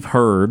what we've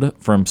heard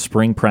from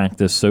spring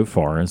practice so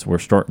far, as we're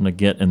starting to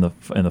get in the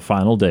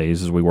final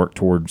days as we work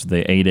towards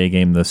the A-Day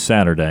game this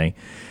Saturday,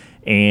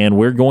 and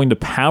we're going to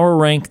power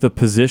rank the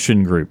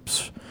position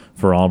groups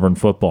for Auburn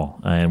football,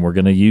 and we're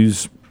going to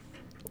use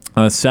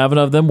 7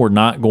 of them. We're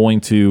not going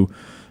to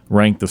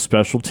rank the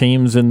special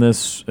teams in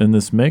this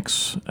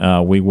mix.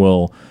 We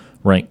will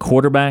rank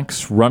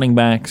quarterbacks, running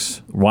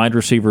backs, wide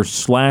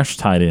receivers /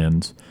 tight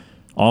ends,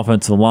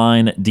 offensive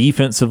line,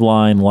 defensive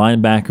line,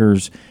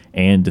 linebackers,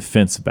 and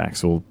defensive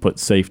backs. So we'll put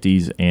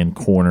safeties and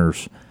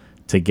corners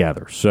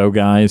together. So,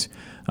 guys,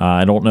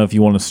 I don't know if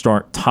you want to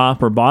start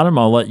top or bottom.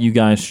 I'll let you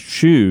guys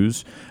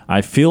choose.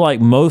 I feel like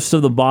most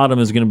of the bottom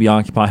is going to be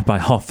occupied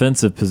by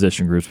offensive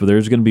position groups, but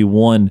there's going to be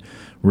one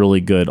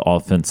really good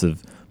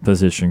offensive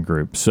position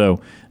group.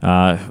 So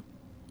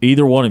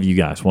either one of you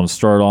guys want to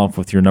start off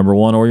with your number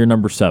 1 or your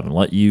number 7.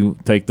 Let you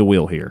take the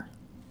wheel here.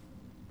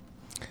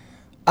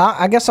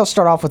 I guess I'll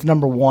start off with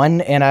number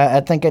 1, and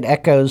I think it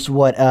echoes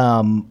what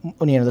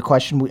the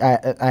question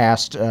I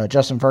asked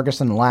Justin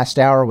Ferguson in the last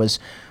hour was,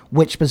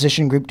 which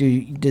position group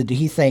did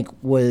he think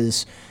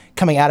was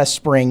coming out of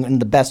spring in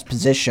the best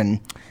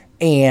position?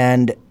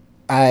 And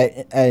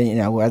I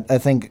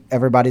think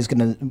everybody's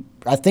gonna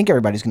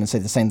say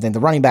the same thing. The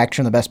running backs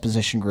are in the best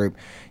position group.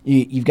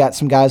 You've got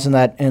some guys in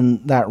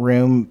that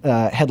room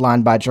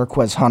headlined by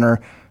Jarquez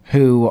Hunter,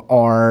 who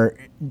are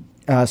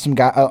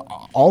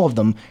all of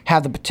them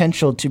have the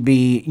potential to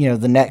be,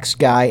 the next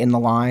guy in the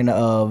line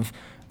of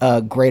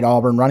great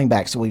Auburn running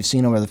backs that we've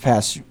seen over the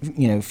past,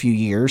 few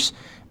years.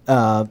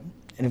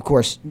 And of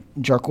course,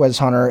 Jarquez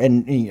Hunter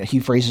and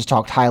Hugh Freeze has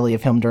talked highly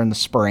of him during the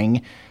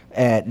spring.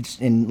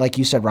 And like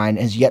you said, Ryan,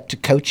 has yet to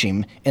coach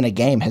him in a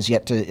game, has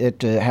yet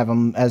to have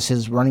him as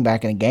his running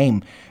back in a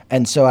game.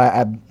 And so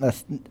I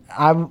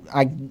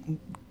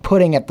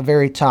putting at the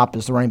very top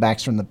as the running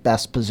backs are in the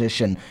best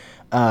position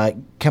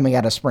coming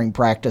out of spring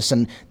practice,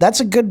 and that's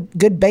a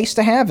good base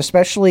to have,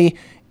 especially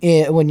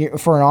when you're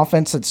for an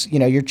offense that's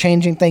you're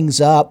changing things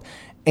up.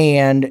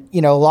 And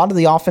a lot of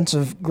the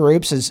offensive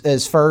groups,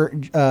 as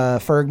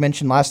Ferg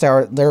mentioned last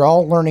hour, they're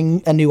all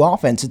learning a new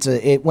offense.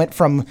 It went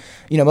from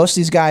most of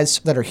these guys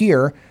that are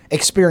here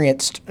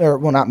experienced, or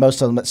well, not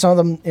most of them, but some of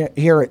them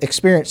here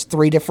experienced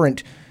 3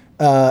 different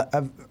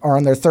are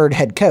on their 3rd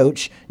head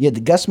coach. You had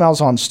the Gus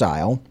Malzahn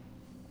style,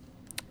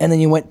 and then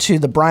you went to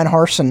the Brian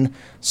Harsin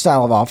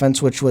style of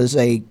offense, which was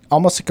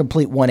almost a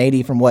complete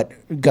 180 from what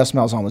Gus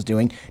Malzahn was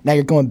doing. Now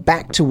you're going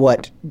back to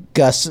what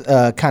Gus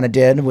kind of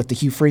did with the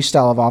Hugh Freeze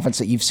style of offense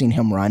that you've seen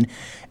him run.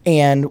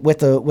 And with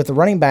the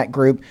running back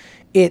group,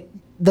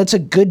 that's a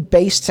good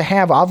base to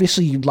have.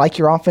 Obviously, you'd like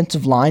your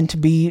offensive line to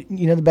be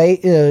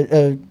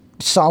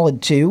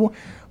solid too.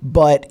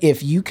 But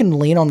if you can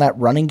lean on that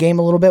running game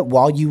a little bit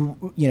while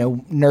you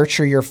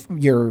nurture your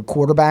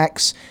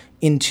quarterbacks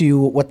into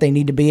what they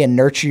need to be and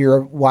nurture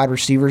your wide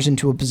receivers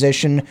into a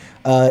position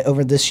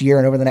over this year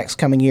and over the next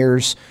coming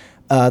years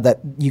that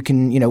you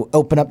can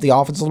open up the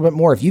offense a little bit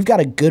more. If you've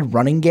got a good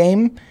running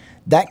game,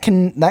 that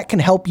can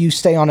help you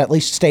stay on at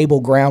least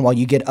stable ground while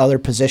you get other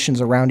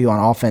positions around you on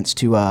offense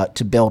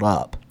to build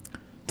up.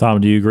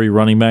 Tom, do you agree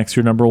running back's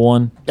your number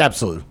 1?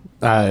 Absolutely.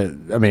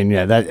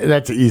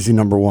 That's an easy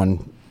number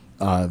 1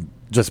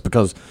 just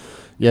because,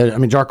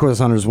 Jarquez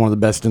Hunter is one of the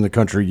best in the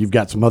country. You've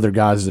got some other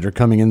guys that are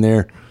coming in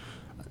there.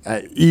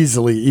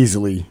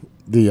 Easily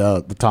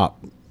the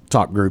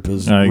top group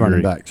is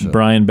running back. So.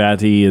 Brian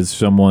Batty is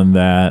someone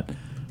that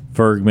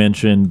Ferg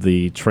mentioned,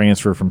 the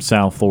transfer from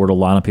South Florida. A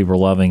lot of people are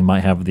loving,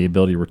 might have the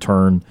ability to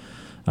return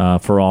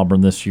for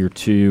Auburn this year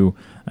too.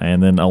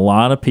 And then a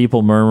lot of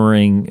people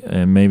murmuring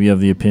and maybe of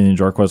the opinion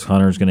Jarquez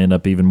Hunter is going to end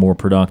up even more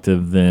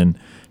productive than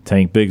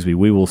Tank Bigsby.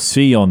 We will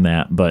see on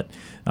that, but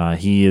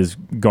he is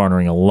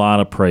garnering a lot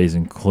of praise,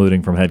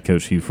 including from head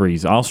coach Hugh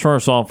Freeze. I'll start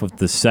us off with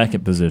the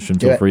second position.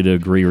 Feel free to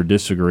agree or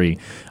disagree.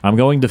 I'm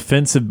going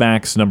defensive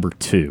backs number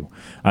 2.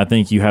 I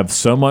think you have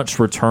so much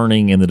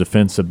returning in the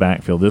defensive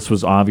backfield. This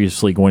was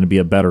obviously going to be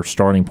a better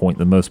starting point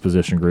than most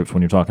position groups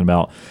when you're talking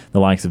about the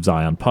likes of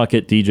Zion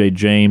Puckett, DJ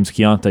James,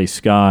 Keontae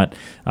Scott,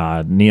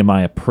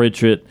 Nehemiah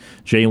Pritchett,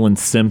 Jalen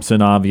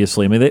Simpson,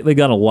 obviously. I mean, they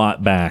got a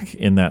lot back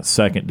in that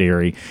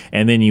secondary.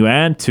 And then you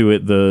add to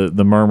it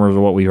the murmurs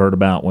of what we heard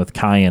about with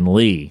Kyan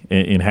Lee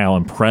and how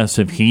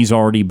impressive he's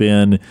already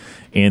been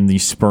in the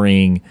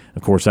spring.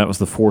 Of course, that was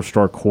the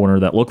 4-star corner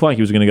that looked like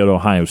he was going to go to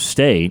Ohio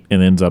State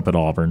and ends up at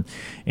Auburn.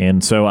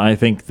 And so I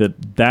think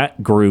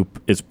that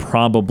group is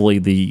probably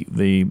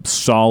the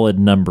solid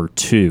number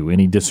 2.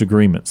 Any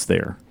disagreements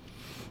there?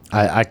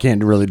 I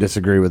can't really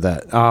disagree with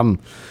that.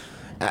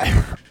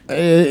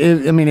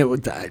 It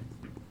would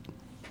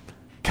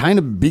kind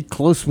of be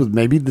close with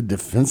maybe the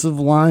defensive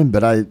line,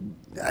 but I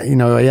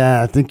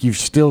think you've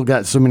still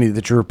got so many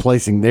that you're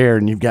replacing there,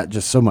 and you've got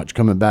just so much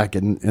coming back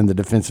in the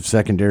defensive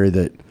secondary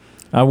that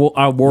I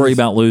worry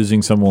about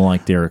losing someone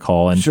like Derek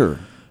Hall. And sure,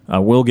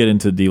 we'll get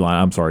into D-line.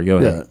 I'm sorry, go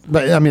ahead.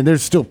 Yeah, but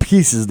there's still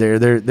pieces there.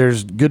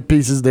 There's good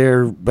pieces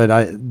there,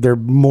 but they're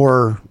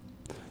more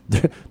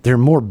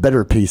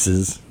better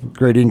pieces.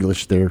 Great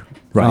English there,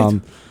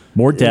 right?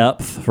 More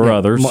depth for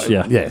others.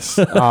 Yes.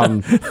 You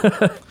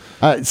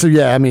got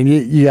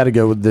to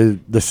go with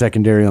the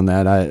secondary on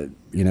that.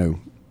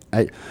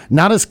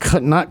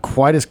 Not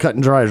quite as cut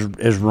and dry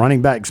as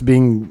running backs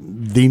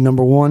being the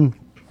number 1,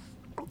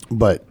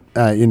 but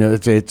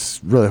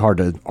it's really hard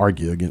to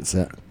argue against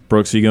that.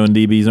 Brooks, you going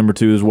DBs number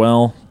 2 as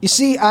well? You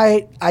see,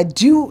 I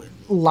do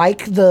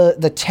like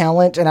the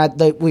talent, and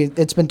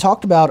it's been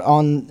talked about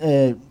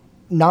on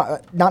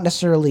not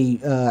necessarily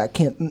I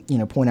can't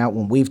point out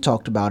when we've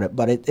talked about it,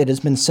 but it has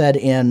been said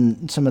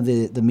in some of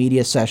the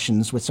media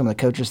sessions with some of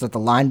the coaches that the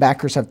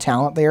linebackers have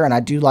talent there, and I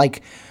do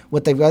like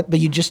what they've got, but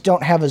you just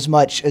don't have as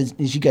much as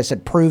you guys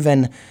said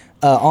proven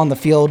on the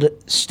field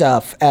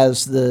stuff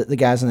as the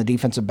guys in the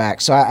defensive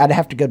back. So I'd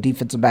have to go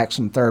defensive backs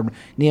from third.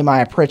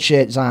 Nehemiah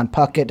Pritchett, Zion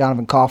Puckett,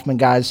 Donovan Kaufman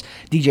guys,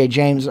 DJ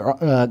James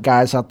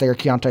guys out there,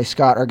 Keontae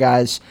Scott are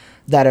guys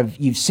that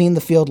you've seen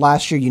the field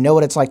last year. You know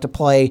what it's like to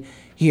play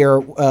here,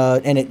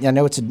 and I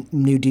know it's a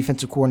new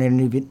defensive coordinator,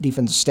 new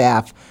defensive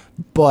staff,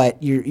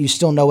 but you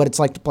still know what it's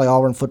like to play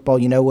Auburn football.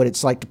 You know what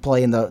it's like to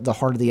play in the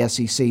heart of the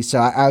SEC. So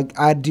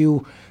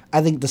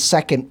I think the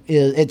second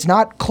is it's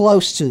not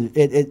close to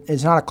it.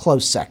 It's not a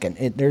close second.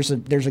 There's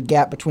a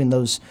gap between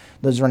those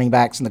running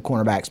backs and the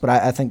cornerbacks, but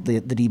I think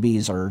the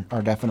DBs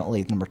are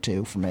definitely number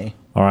 2 for me.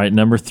 All right,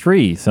 number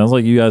 3. Sounds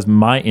like you guys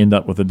might end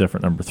up with a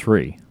different number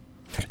 3.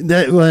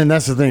 And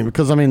that's the thing,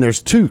 because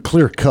there's 2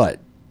 clear-cut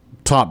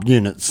top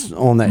units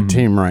on that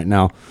team right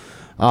now.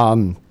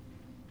 I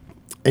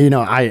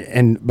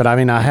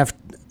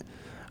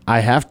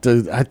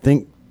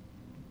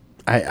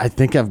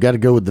think I've got to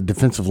go with the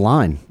defensive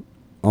line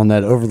on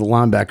that over the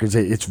linebackers.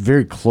 It's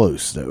very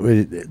close.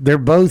 They're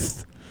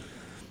both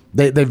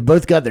they've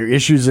both got their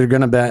issues that are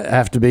going to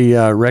have to be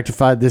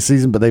rectified this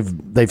season, but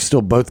they've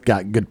still both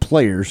got good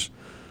players.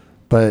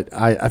 But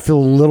I feel a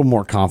little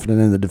more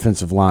confident in the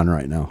defensive line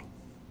right now.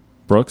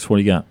 Brooks, what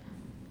do you got?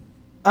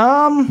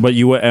 But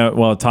you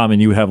Tom,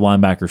 and you have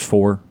linebackers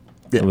 4.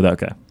 Yeah.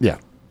 Okay. Yeah.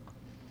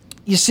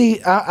 You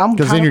see, I'm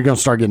because then you're going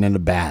to start getting into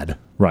bad.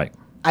 Right.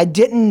 I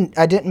didn't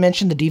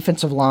mention the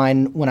defensive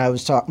line when I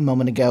was talking a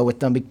moment ago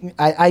with them.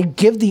 I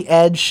give the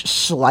edge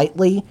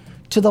slightly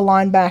to the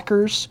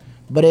linebackers,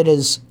 but it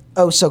is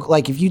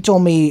if you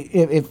told me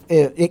if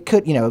it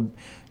could,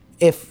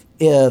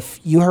 if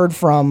you heard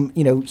from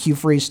Hugh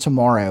Freeze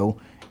tomorrow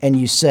and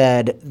you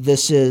said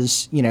this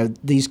is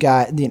these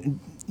guys,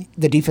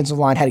 the defensive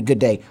line had a good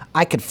day,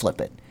 I could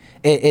flip it.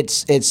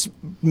 It's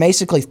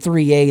basically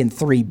 3A and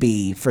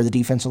 3B for the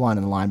defensive line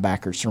and the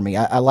linebackers for me.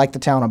 I like the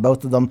talent on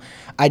both of them.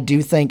 I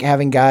do think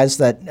having guys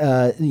that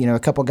a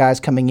couple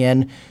guys coming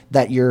in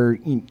that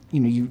you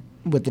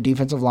with the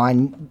defensive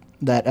line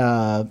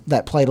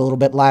that played a little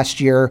bit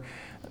last year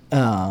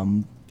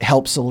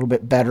helps a little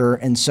bit better.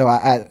 And so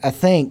I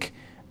think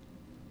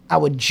I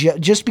would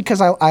just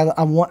because I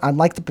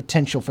like the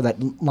potential for that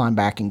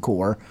linebacking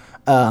core.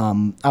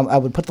 I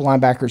would put the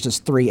linebackers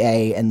as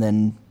 3A and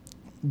then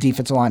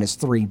defensive line is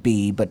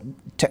 3B, but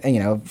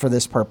for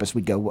this purpose,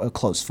 we'd go a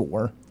close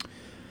 4.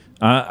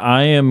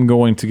 I am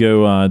going to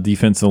go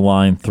defensive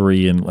line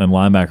 3 and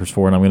linebackers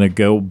 4, and I'm going to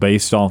go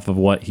based off of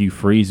what Hugh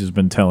Freeze has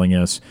been telling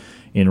us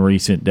in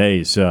recent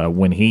days.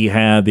 When he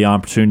had the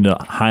opportunity to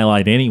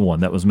highlight anyone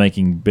that was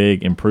making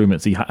big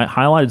improvements, he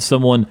highlighted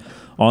someone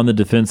on the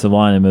defensive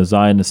line, in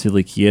Mosiah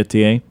Nasili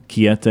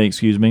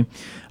Kiete.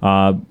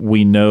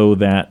 We know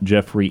that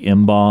Jeffrey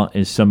Imbaugh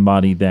is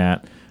somebody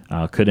that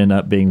could end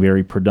up being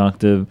very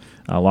productive.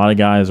 A lot of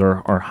guys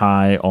are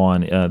high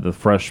on the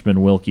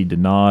freshman Wilkie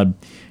Denard,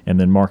 and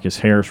then Marcus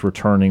Harris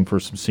returning for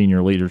some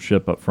senior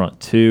leadership up front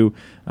too,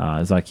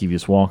 as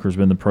Ikevius Walker's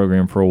been in the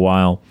program for a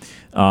while.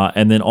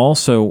 And then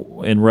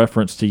also in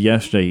reference to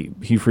yesterday,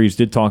 Hugh Freeze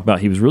did talk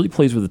about he was really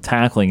pleased with the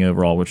tackling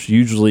overall, which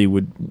usually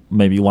would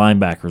maybe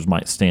linebackers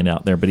might stand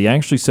out there. But he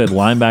actually said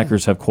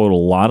linebackers have, quote, a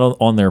lot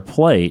on their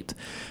plate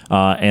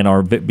and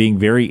are being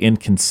very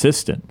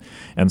inconsistent.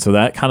 And so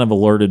that kind of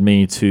alerted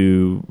me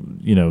to,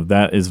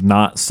 that is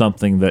not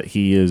something that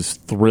he is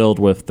thrilled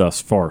with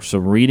thus far. So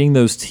reading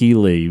those tea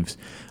leaves,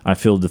 I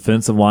feel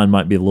defensive line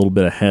might be a little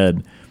bit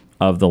ahead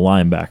of the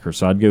linebackers.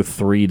 So I'd go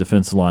 3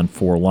 defensive line,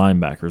 4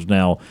 linebackers.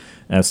 Now,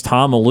 as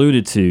Tom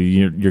alluded to,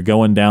 you're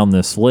going down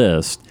this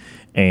list,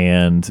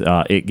 and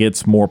it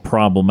gets more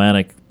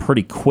problematic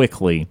pretty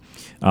quickly.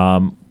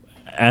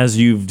 As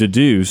you've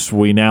deduced,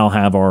 we now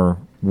have our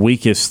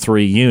weakest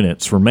 3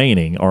 units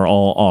remaining are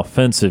all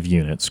offensive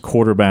units: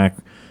 quarterback,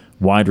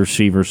 wide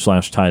receivers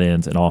 / tight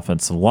ends, and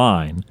offensive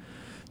line.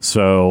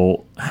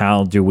 So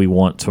how do we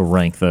want to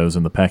rank those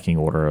in the pecking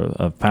order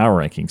of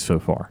power rankings so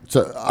far?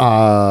 So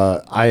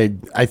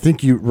I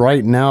think you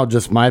right now,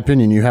 just my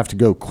opinion, you have to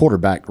go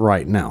quarterback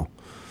right now.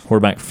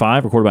 Quarterback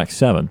 5 or quarterback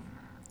 7?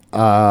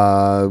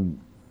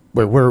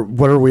 Wait,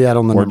 what are we at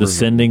on the We're numbers?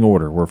 descending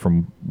order. We're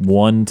from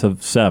 1 to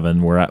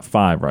 7. We're at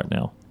 5 right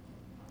now.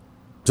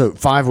 So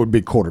 5 would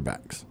be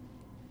quarterbacks.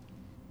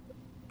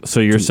 So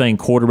you're saying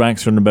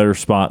quarterbacks are in a better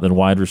spot than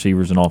wide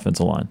receivers and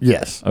offensive line?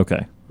 Yes.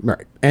 Okay.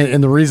 Right.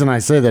 And the reason I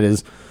say that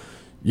is,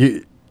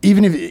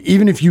 even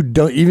if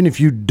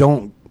you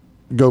don't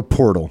go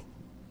portal,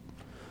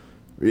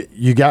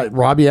 you got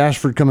Robbie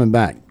Ashford coming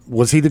back.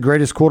 Was he the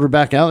greatest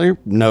quarterback out there?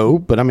 No,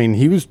 but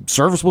he was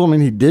serviceable.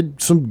 He did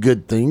some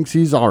good things.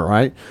 He's all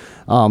right.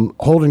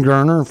 Holden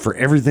Gerner, for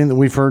everything that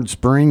we've heard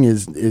spring,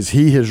 is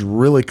he has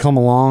really come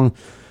along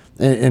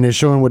and is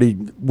showing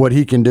what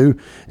he can do.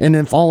 And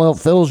if all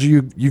else fails,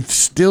 you've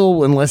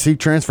still, unless he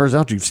transfers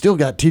out, you've still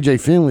got TJ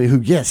Finley,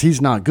 who, yes,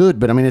 he's not good,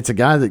 but I mean, it's a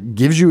guy that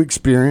gives you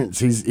experience.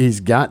 He's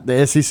got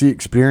the SEC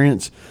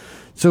experience.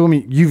 So I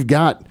mean, you've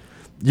got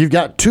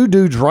two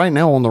dudes right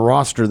now on the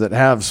roster that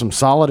have some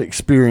solid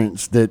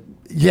experience. That,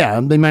 yeah,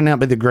 they might not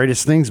be the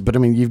greatest things, but I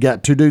mean, you've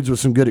got two dudes with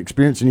some good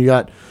experience, and you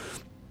got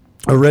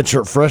a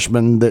redshirt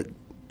freshman that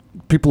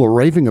people are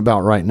raving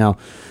about right now,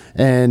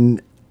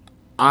 and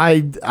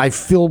I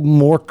feel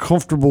more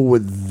comfortable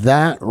with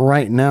that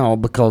right now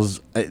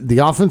because the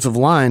offensive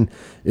line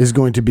is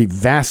going to be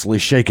vastly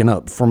shaken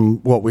up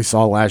from what we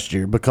saw last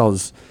year,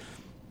 because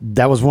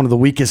that was one of the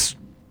weakest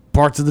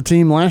parts of the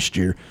team last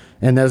year.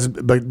 And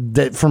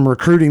but from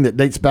recruiting that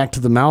dates back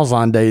to the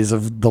Malzahn days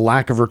of the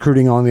lack of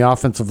recruiting on the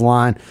offensive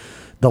line,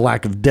 the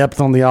lack of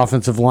depth on the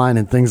offensive line,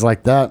 and things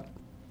like that.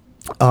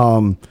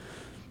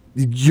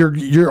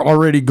 You're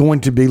already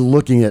going to be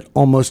looking at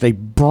almost a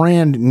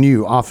brand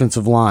new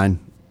offensive line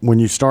when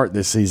you start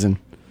this season.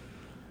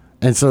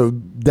 And so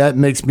that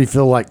makes me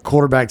feel like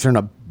quarterbacks are in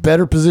a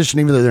better position,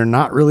 even though they're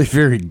not really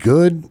very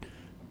good,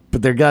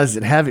 but they're guys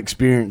that have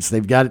experience.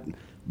 They've got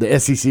the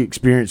SEC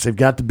experience. They've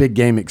got the big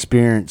game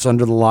experience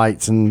under the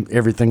lights and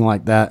everything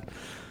like that.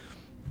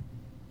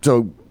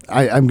 So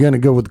I'm going to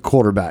go with the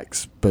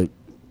quarterbacks, but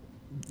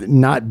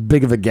not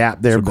big of a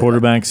gap there. So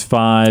quarterbacks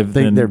 5. I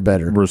think they're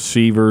better.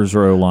 Receivers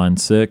or O-line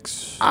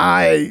 6.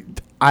 I'm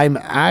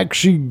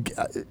actually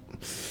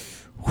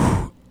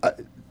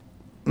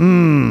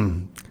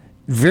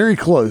very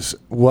close.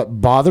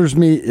 What bothers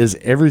me is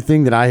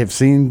everything that I have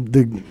seen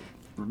the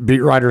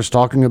beat writers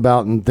talking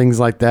about and things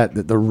like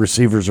that the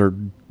receivers are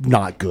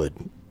not good.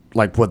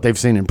 Like what they've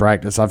seen in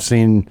practice. I've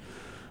seen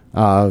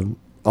a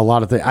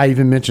lot of things. I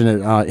even mentioned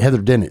it. Heather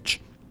Dinich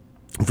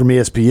from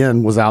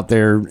ESPN was out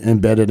there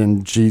embedded,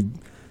 and she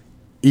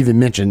even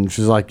mentioned,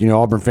 she's like,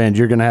 Auburn fans,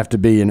 you're going to have to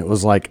be, and it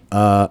was like,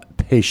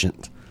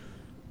 patient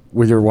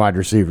with your wide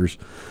receivers.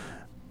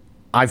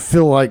 I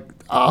feel like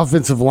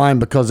offensive line,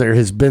 because there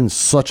has been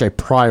such a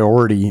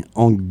priority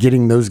on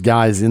getting those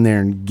guys in there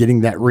and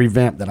getting that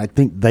revamp, that I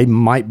think they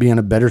might be in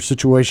a better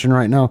situation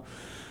right now.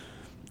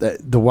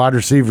 The wide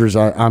receivers,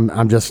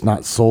 I'm just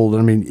not sold.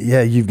 I mean,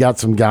 yeah, you've got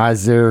some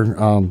guys there,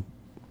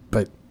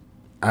 but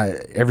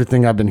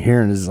everything I've been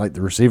hearing is like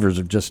the receivers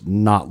have just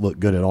not looked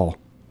good at all.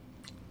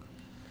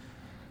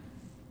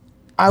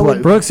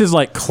 Brooks is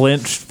like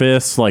clenched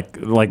fists,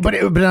 like. But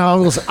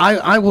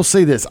I will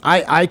say this: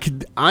 I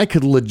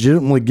could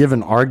legitimately give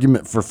an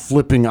argument for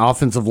flipping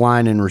offensive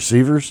line and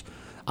receivers.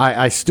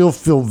 I still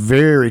feel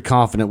very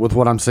confident with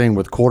what I'm saying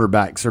with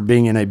quarterbacks are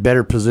being in a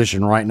better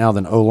position right now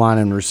than O-line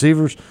and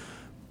receivers.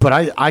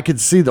 But I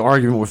could see the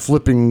argument with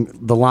flipping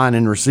the line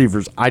and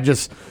receivers.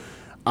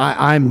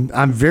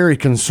 I'm very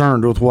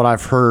concerned with what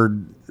I've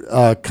heard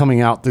coming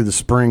out through the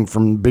spring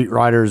from beat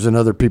writers and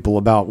other people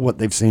about what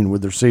they've seen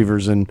with the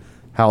receivers and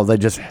how they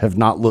just have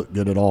not looked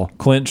good at all.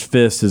 Clenched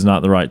fist is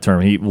not the right term.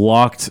 He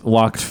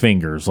locked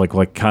fingers,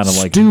 like kind of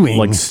like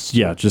stewing.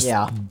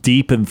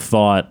 Deep in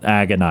thought,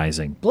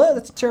 agonizing. Blue,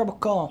 that's a terrible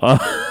call.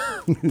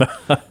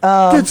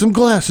 Get some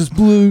glasses,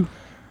 Blue.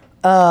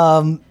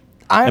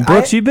 And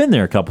Brooks, you've been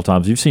there a couple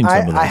times. You've seen some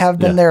of this. I have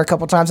been there a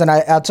couple times, and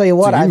I'll tell you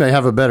what. So you may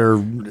have a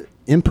better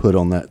input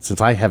on that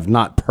since I have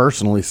not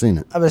personally seen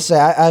it. I would say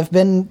I've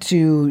been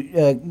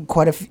to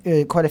quite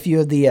a few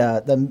of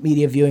the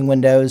media viewing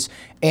windows,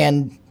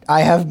 and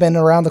I have been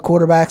around the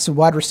quarterbacks and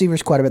wide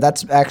receivers quite a bit.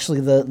 That's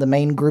actually the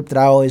main group that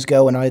I always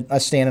go and I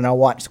stand and I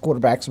watch the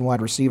quarterbacks and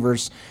wide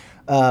receivers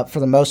for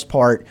the most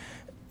part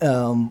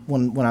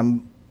when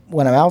I'm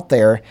out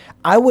there.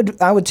 I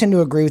would tend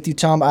to agree with you,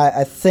 Tom.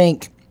 I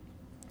think,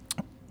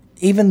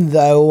 even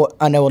though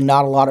I know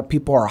not a lot of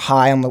people are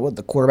high on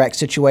the quarterback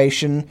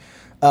situation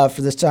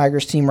for this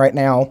Tigers team right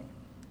now,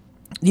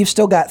 you've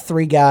still got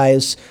 3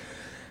 guys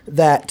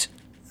that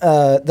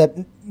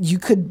you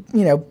could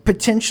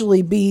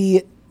potentially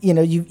be.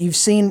 You've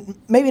seen,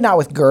 maybe not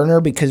with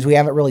Gurner because we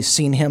haven't really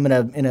seen him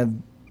in a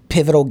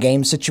pivotal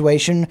game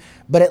situation,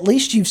 but at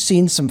least you've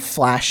seen some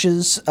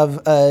flashes of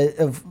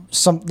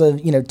some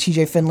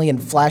TJ Finley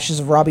and flashes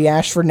of Robbie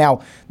Ashford.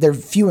 Now they're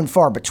few and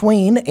far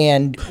between,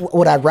 and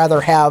would I rather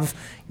have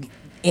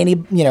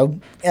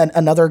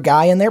another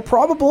guy in there?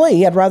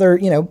 Probably. I'd rather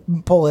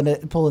pull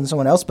in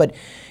someone else, but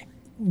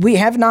we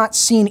have not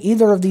seen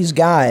either of these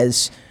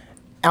guys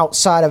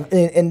outside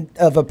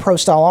of a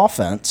pro-style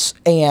offense,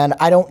 and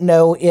I don't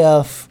know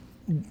if,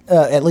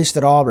 at least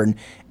at Auburn,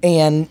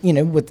 and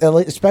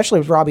especially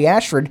with Robbie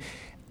Ashford,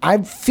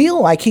 I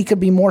feel like he could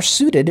be more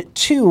suited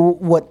to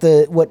what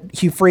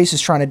Hugh Freeze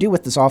is trying to do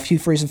with this Hugh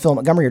Freeze and Phil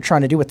Montgomery are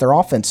trying to do with their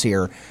offense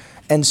here,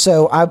 and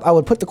so I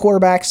would put the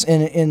quarterbacks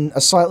in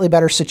a slightly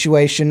better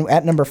situation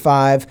at number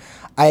 5.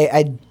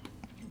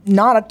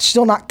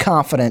 Still not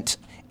confident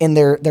in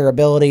their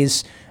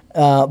abilities.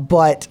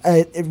 But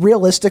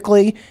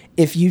realistically,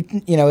 if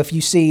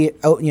you see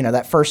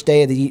that first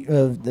day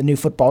of the new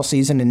football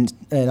season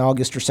in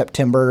August or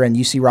September, and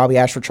you see Robbie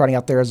Ashford trotting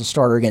out there as a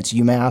starter against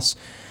UMass,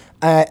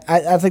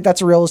 I think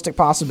that's a realistic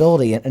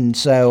possibility, and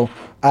so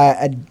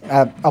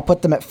I'll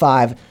put them at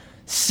 5.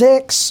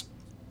 6.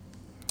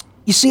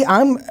 You see,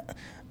 I'm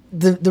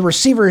the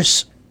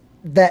receivers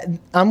that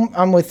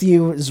I'm with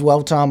you as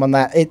well, Tom, on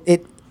that.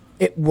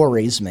 It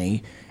worries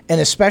me,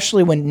 and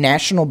especially when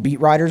national beat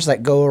writers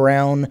that go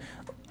around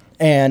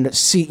and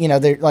see,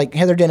 they're like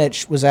Heather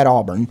Dinich was at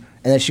Auburn,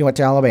 and then she went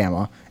to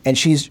Alabama, and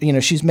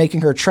she's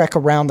making her trek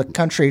around the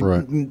country,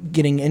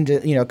 getting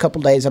into a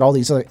couple days at all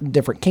these other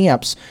different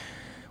camps.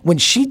 When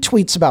she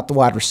tweets about the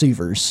wide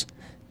receivers,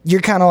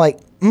 you're kind of like,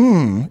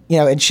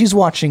 and she's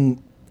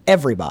watching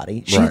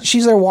everybody.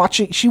 She's there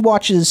watching. She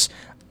watches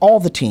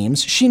all the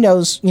teams. She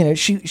knows,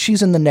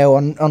 she's in the know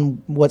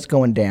on what's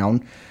going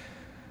down.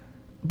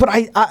 But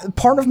I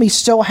part of me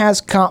still has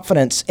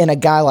confidence in a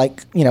guy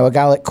like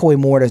Coy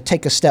Moore to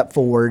take a step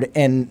forward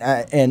and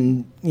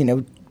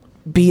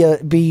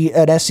be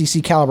an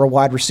SEC caliber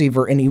wide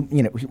receiver, and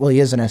he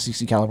is an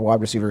SEC caliber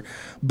wide receiver,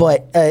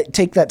 but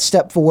take that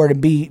step forward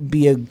and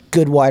be a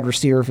good wide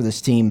receiver for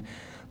this team.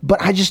 But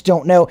I just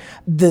don't know.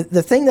 The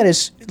thing that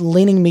is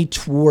leaning me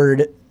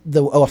toward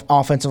the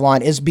offensive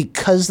line is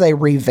because they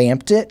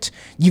revamped it.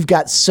 You've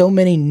got so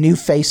many new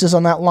faces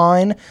on that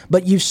line,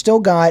 but you've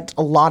still got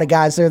a lot of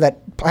guys there that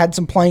had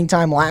some playing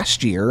time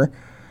last year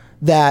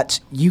that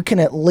you can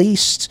at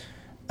least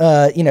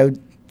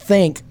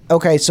think,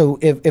 okay, so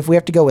if we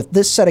have to go with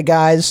this set of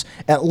guys,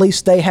 at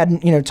least they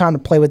hadn't time to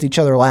play with each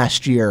other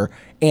last year,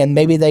 and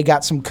maybe they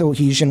got some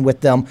cohesion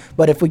with them.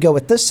 But if we go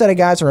with this set of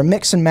guys or a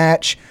mix and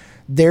match,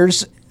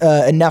 there's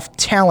enough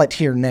talent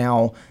here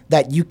now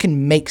that you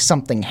can make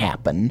something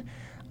happen.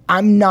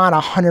 I'm not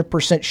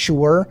 100%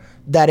 sure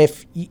that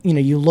if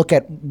you look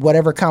at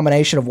whatever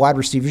combination of wide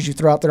receivers you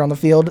throw out there on the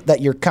field,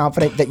 that you're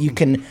confident that you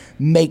can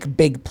make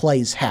big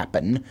plays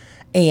happen.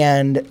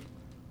 And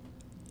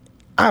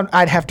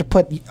I'd have to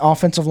put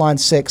offensive line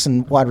 6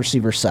 and wide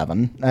receiver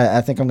 7.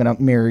 I think I'm going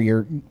to mirror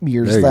your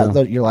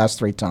last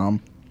 3,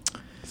 Tom.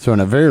 So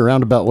in a very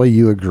roundabout way,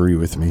 you agree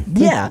with me.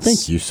 Yes.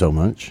 Thank you so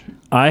much.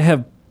 I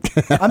have.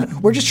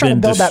 We're just trying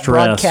to build that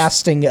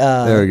broadcasting.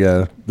 There we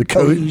go. The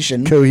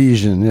cohesion.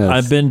 Cohesion. Yes.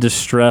 I've been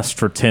distressed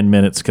for 10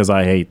 minutes because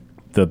I hate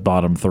the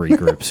bottom 3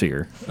 groups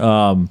here.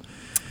 Well,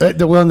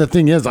 the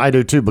thing is, I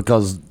do too,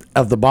 because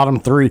of the bottom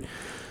 3.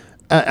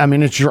 I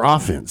mean, it's your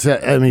offense.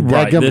 I mean,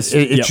 right, it's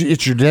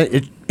your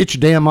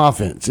damn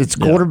offense. It's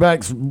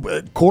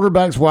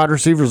quarterbacks, wide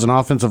receivers, and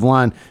offensive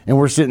line, and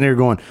we're sitting there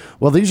going,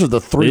 "Well, these are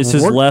the 3. This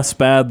is less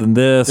bad than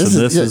this, and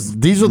this is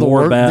these are the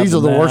more bad. These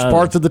are the worst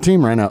parts of the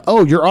team right now.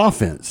 Oh, your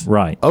offense,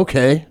 right?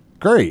 Okay,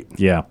 great.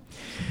 Yeah.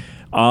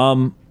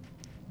 I'm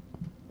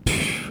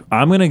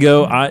gonna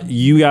go.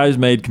 You guys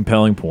made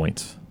compelling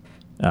points.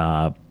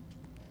 I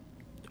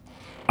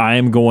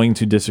am going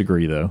to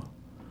disagree though.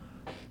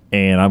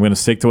 And I'm going to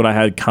stick to what I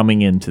had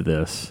coming into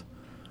this,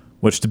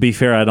 which, to be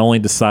fair, I'd only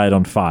decide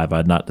on 5.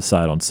 I'd not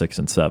decide on 6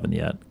 and 7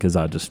 yet because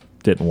I just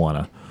didn't want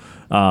to.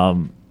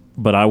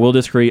 But I will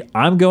disagree.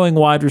 I'm going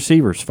wide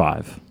receivers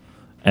 5.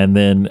 And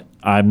then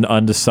I'm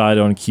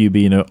undecided on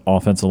QB and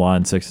offensive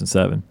line 6 and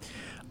 7.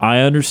 I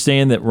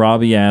understand that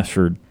Robbie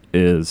Ashford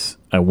is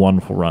a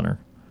wonderful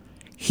runner.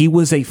 He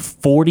was a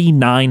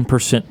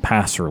 49%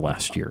 passer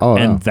last year.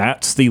 And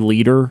that's the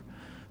leader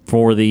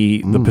for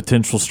the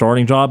potential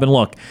starting job. And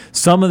look,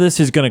 some of this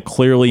is going to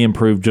clearly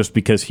improve just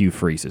because Hugh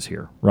Freeze is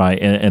here, right?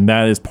 And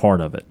that is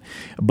part of it.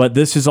 But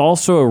this is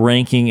also a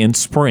ranking in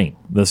spring.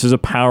 This is a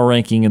power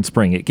ranking in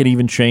spring. It can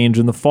even change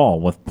in the fall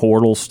with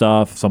portal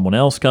stuff. Someone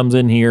else comes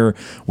in here.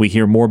 We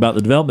hear more about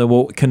the development.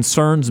 What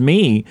concerns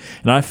me,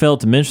 and I failed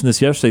to mention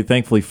this yesterday,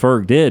 thankfully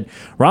Ferg did,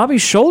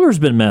 Robbie's shoulder's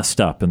been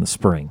messed up in the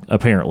spring,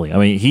 apparently. I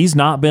mean, he's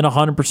not been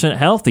 100%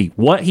 healthy.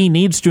 What he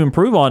needs to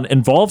improve on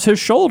involves his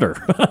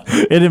shoulder.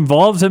 It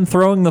involves him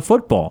throwing the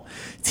football.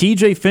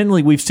 TJ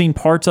Finley, we've seen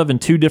parts of in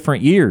 2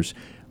 different years.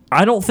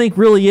 I don't think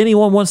really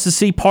anyone wants to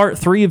see part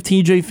 3 of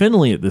TJ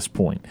Finley at this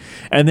point.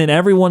 And then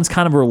everyone's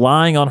kind of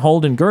relying on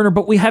Holden Geriner,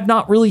 but we have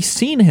not really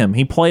seen him.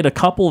 He played a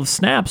couple of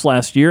snaps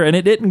last year, and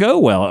it didn't go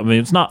well. I mean,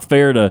 it's not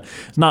fair to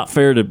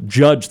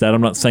judge that.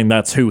 I'm not saying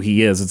that's who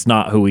he is. It's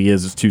not who he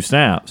is. It's 2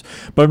 snaps.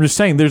 But I'm just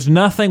saying there's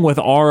nothing with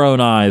our own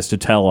eyes to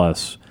tell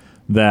us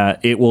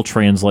that it will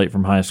translate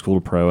from high school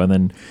to pro, and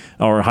then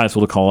or high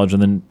school to college.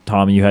 And then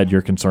Tommy, you had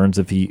your concerns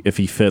if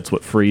he fits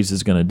what Freeze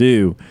is going to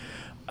do.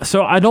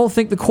 So I don't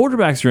think the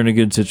quarterbacks are in a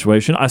good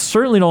situation. I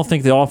certainly don't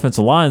think the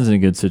offensive line is in a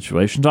good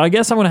situation. So I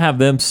guess I'm going to have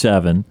them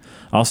 7.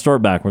 I'll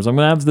start backwards. I'm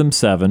going to have them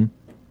 7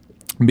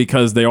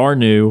 because they are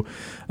new.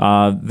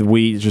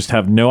 We just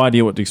have no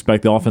idea what to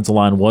expect. The offensive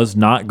line was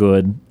not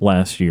good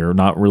last year,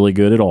 not really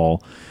good at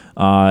all.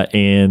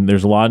 And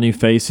there's a lot of new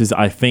faces.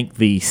 I think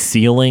the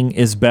ceiling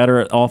is better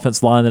at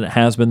offensive line than it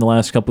has been the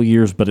last couple of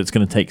years, but it's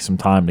going to take some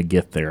time to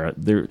get there.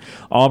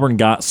 Auburn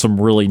got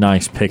some really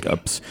nice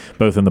pickups,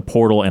 both in the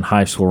portal and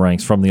high school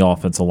ranks from the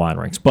offensive line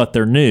ranks, but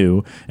they're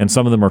new, and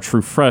some of them are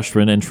true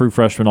freshmen, and true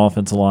freshman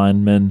offensive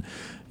linemen,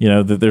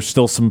 that there's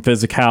still some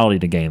physicality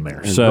to gain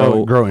there. And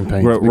so growing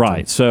pains.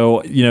 right.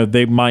 So,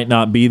 they might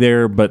not be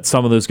there, but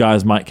some of those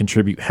guys might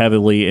contribute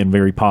heavily and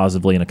very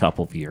positively in a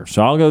couple of years.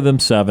 So I'll go them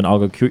 7. I'll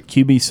go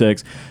QB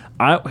 6.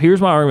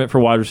 Here's my argument for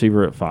wide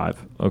receiver at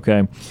 5.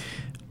 Okay.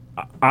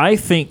 I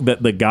think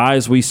that the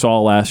guys we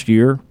saw last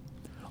year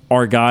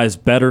are guys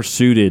better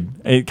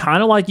suited.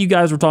 Kind of like you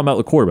guys were talking about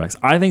the quarterbacks.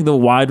 I think the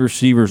wide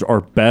receivers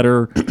are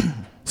better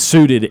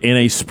suited in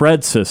a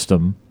spread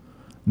system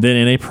than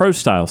in a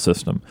pro-style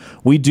system.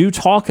 We do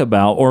talk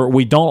about, or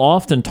we don't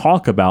often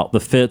talk about, the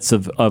fits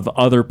of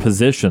other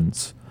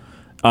positions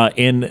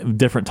in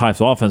different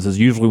types of offenses.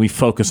 Usually we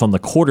focus on the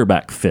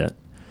quarterback fit.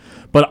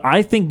 But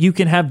I think you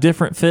can have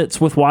different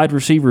fits with wide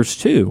receivers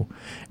too.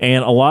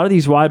 And a lot of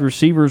these wide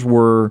receivers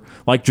were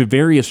like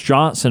Javarius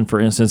Johnson, for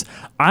instance.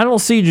 I don't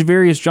see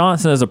Javarius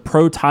Johnson as a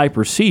pro-type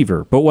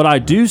receiver, but what I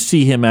do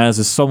see him as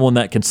is someone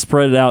that can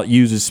spread it out,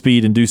 use his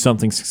speed, and do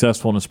something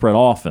successful in a spread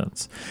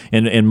offense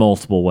in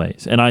multiple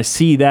ways. And I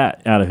see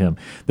that out of him.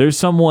 There's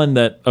someone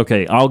that,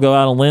 okay, I'll go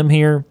out on a limb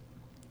here.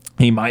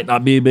 He might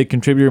not be a big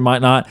contributor,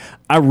 might not.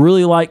 I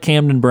really like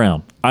Camden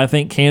Brown. I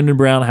think Camden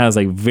Brown has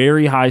a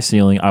very high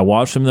ceiling. I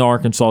watched him in the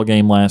Arkansas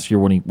game last year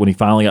when he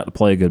finally got to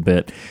play a good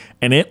bit,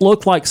 and it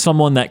looked like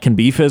someone that can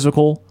be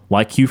physical,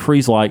 like Hugh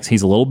Freeze likes.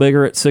 He's a little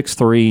bigger at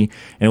 6'3",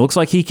 and it looks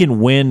like he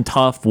can win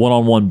tough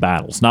one-on-one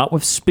battles, not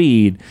with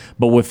speed,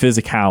 but with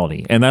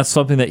physicality. And that's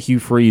something that Hugh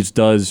Freeze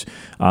does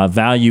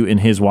value in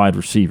his wide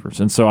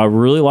receivers. And so I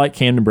really like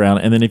Camden Brown.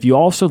 And then if you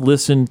also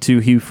listen to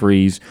Hugh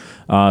Freeze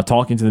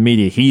talking to the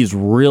media, he's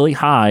really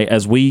high,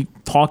 as we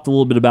talked a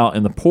little bit about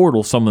in the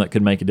portal, someone that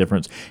could make a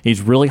difference.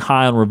 He's really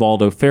high on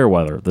Rivaldo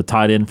Fairweather, the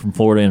tight end from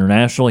Florida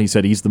International. He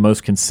said he's the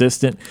most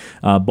consistent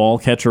ball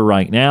catcher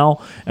right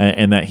now,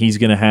 and that he's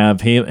going to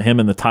have him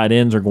and the tight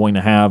ends are going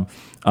to have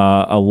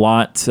a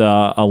lot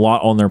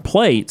on their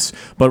plates.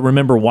 But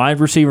remember, wide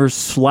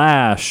receivers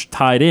 /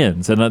 tight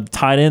ends, and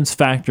tight ends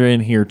factor in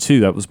here too.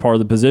 That was part of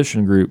the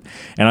position group,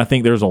 and I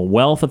think there's a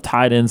wealth of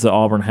tight ends that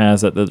Auburn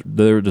has at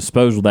their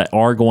disposal that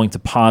are going to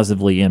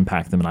positively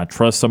impact them. And I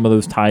trust some of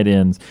those tight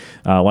ends,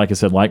 like I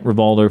said, like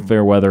Rivaldo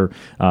Fairweather.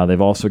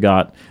 They've also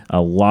got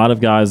a lot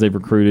of guys they've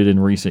recruited in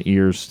recent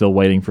years, still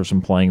waiting for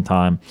some playing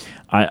time.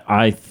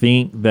 I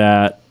think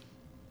that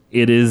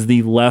it is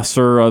the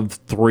lesser of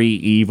 3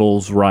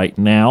 evils right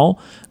now.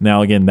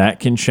 Now, again, that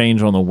can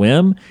change on the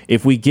whim.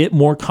 If we get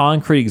more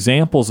concrete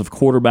examples of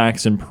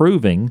quarterbacks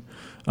improving,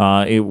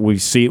 we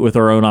see it with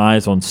our own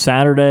eyes on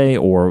Saturday,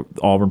 or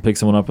Auburn picks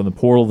someone up in the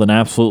portal, then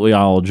absolutely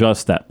I'll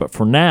adjust that. But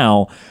for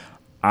now,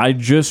 I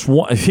just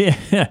want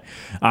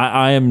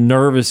I am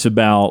nervous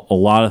about a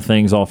lot of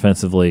things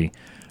offensively.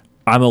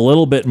 I'm a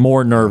little bit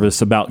more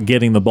nervous about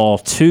getting the ball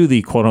to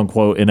the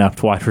quote-unquote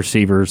inept wide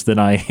receivers than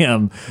I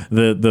am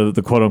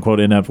the quote-unquote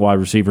inept wide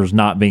receivers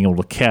not being able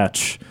to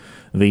catch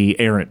the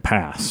errant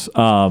pass.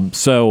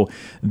 So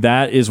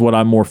that is what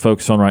I'm more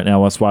focused on right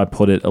now. That's why I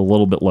put it a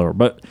little bit lower.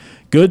 But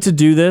good to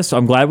do this.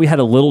 I'm glad we had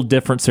a little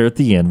difference there at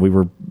the end. We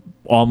were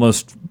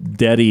almost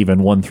dead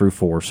even 1 through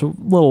 4. So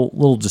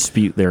little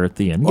dispute there at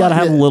the end. You got to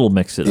have a little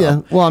mix it up.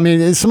 Yeah. Well, I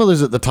mean, some of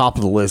those at the top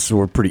of the list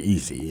were pretty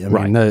easy. I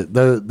mean,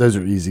 those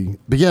are easy.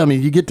 But yeah, I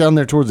mean, you get down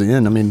there towards the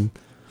end. I mean,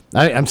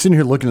 I'm sitting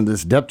here looking at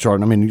this depth chart,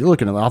 and I mean, you're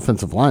looking at the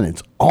offensive line.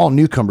 It's all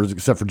newcomers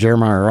except for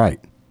Jeremiah Wright.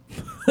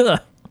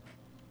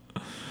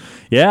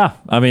 Yeah,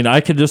 I mean, I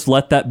could just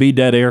let that be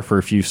dead air for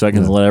a few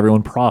seconds and let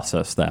everyone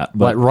process that.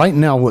 But right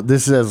now, what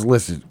this says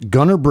listed: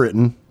 Gunnar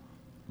Britton,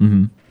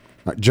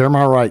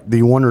 Jeremiah Wright,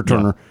 the one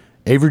returner,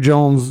 Avery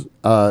Jones,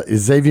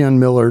 Xavier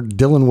Miller,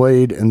 Dylan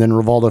Wade, and then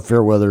Rivaldo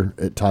Fairweather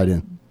at tight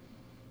end.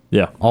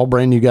 Yeah, all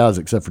brand new guys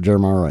except for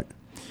Jeremiah Wright.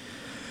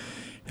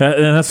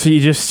 And that's you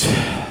just.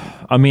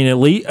 I mean, at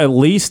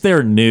least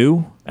they're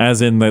new,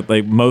 as in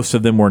that most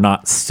of them were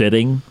not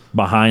sitting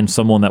behind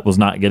someone that was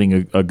not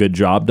getting a good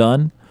job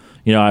done.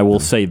 You know, I will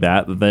say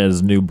that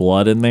is new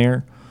blood in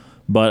there.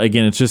 But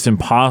again, it's just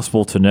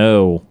impossible to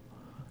know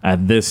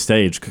at this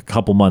stage, a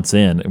couple months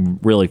in, and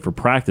really for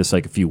practice,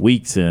 like a few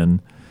weeks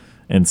in,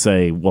 and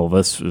say, well,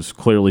 this has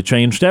clearly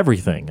changed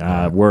everything.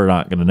 We're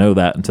not going to know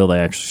that until they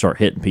actually start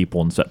hitting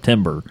people in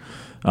September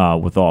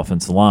with the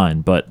offensive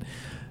line. But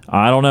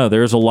I don't know.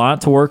 There's a lot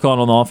to work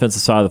on the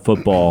offensive side of the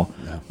football.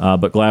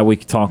 But glad we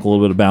could talk a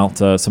little bit about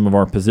some of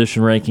our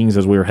position rankings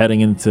as we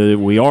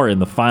are in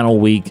the final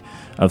week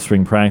of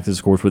spring practice,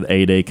 of course, with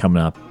A-Day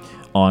coming up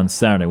on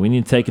Saturday. We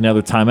need to take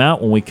another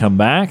timeout. When we come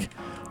back,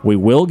 we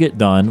will get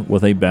done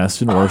with a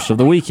best and worst of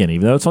the weekend.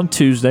 Even though it's on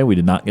Tuesday, we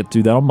did not get to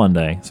do that on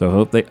Monday. So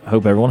hope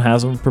everyone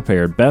has them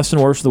prepared. Best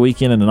and worst of the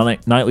weekend and the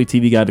nightly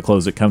TV guide to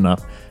close it coming up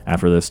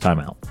after this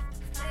timeout.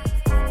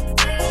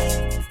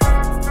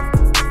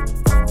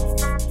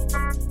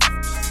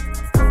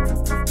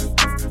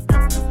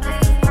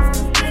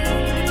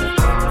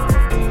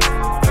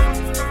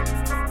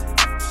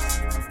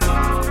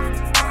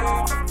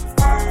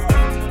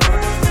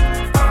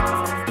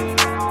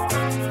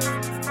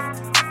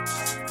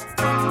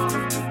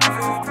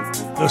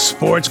 The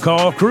Sports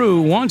Call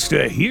crew wants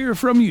to hear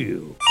from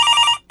you.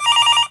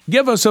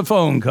 Give us a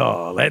phone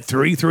call at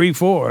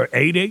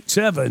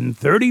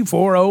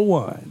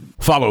 334-887-3401.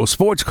 Follow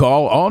Sports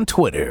Call on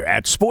Twitter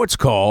at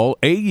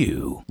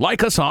SportsCallAU.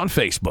 Like us on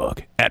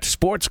Facebook at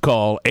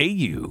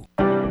SportsCallAU.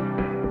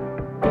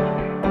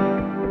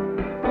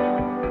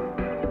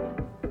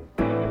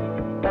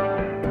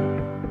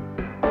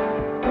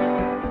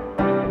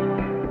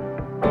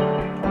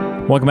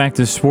 Welcome back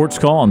to Sports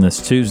Call on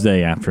this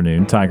Tuesday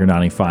afternoon. Tiger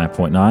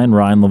 95.9,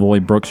 Ryan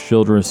Lavoie, Brooks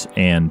Childress,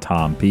 and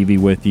Tom Peavy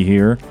with you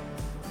here.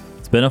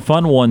 It's been a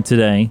fun one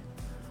today.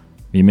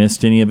 If you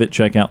missed any of it,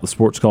 check out the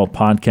Sports Call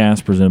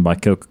podcast presented by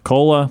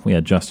Coca-Cola. We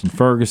had Justin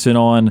Ferguson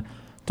on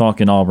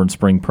talking Auburn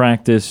spring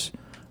practice,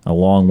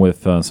 along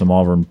with some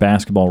Auburn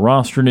basketball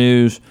roster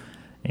news.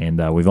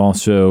 And we've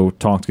also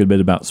talked a good bit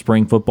about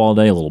spring football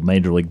day, a little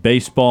Major League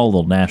Baseball, a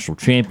little national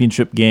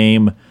championship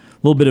game, a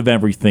little bit of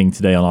everything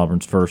today on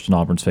Auburn's first and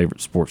Auburn's favorite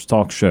sports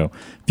talk show. A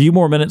few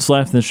more minutes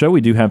left in the show. We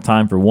do have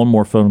time for one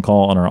more phone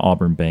call on our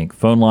Auburn Bank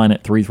phone line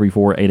at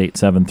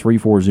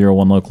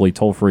 334-887-3401, locally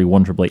toll-free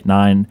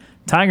 1-888-9.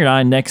 Tiger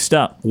 9 next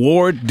up.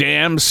 Ward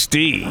Dam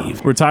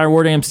Steve. Retired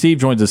Ward Dam Steve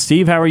joins us.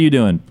 Steve, how are you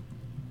doing?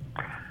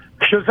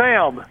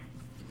 Shazam.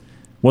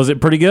 Was it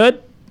pretty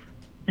good?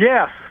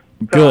 Yes.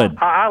 Good.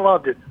 I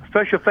loved it.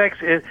 Special effects,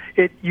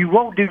 you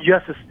won't do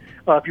justice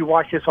if you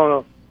watch this on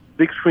a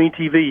big screen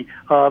TV.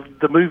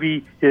 The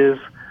movie is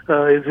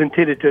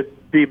intended to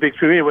be a big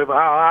screen anyway, but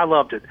I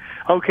loved it.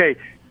 Okay.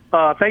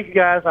 Thank you,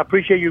 guys. I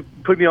appreciate you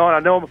putting me on. I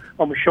know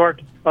I'm a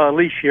short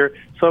leash here.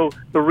 So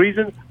the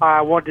reason I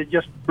wanted to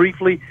just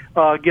briefly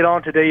get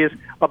on today is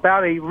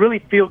about a really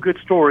feel-good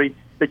story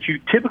that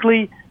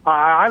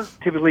I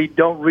typically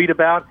don't read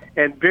about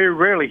and very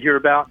rarely hear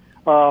about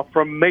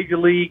from Major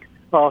League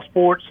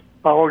sports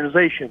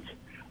organizations,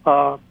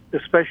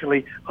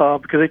 especially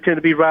because they tend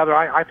to be rather,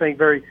 I think,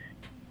 very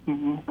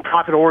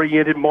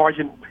profit-oriented,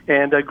 margin,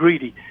 and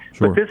greedy.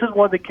 Sure. But this is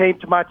one that came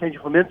to my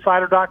attention from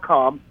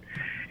Insider.com,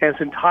 and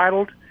it's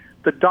entitled,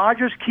 "The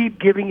Dodgers Keep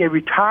Giving a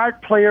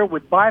Retired Player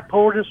with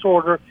Bipolar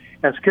Disorder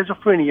and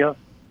Schizophrenia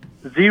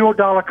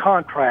 $0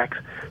 contracts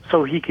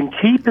so he can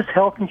keep his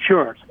health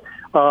insurance."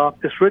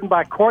 It's written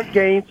by Court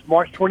Gaines,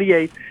 March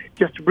 28th.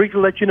 Just to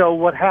briefly let you know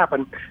what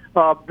happened.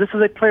 This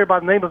is a player by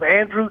the name of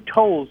Andrew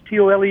Toles,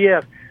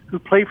 Toles, who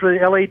played for the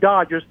L.A.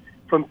 Dodgers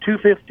from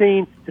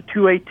 2015 to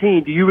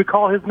 2018. Do you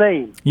recall his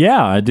name?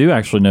 Yeah, I do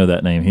actually know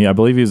that name. I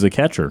believe he was a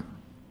catcher.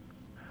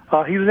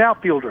 He was an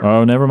outfielder.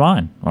 Oh, never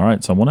mind. All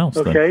right, someone else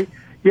then. Okay.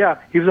 Yeah,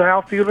 he was an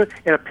outfielder,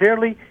 and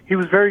apparently he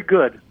was very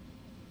good.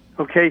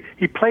 Okay,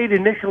 he played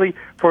initially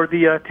for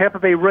the Tampa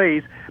Bay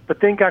Rays, but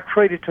then got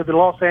traded to the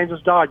Los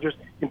Angeles Dodgers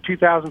in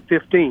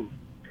 2015.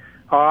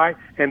 All right,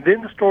 and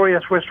then that's where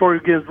the story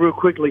begins real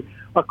quickly.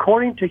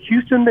 According to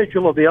Houston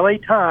Mitchell of the LA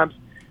Times,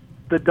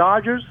 the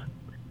Dodgers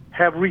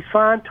have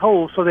re-signed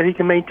Toles so that he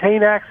can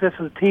maintain access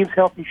to the team's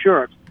health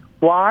insurance.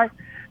 Why?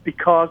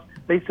 Because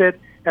they said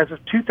as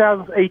of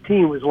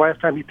 2018 was the last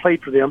time he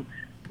played for them,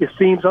 it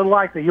seems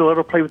unlikely he'll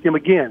ever play with them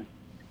again.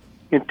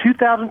 In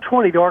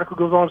 2020, the article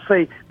goes on to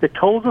say that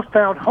Toles was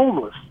found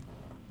homeless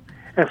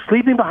and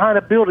sleeping behind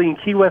a building in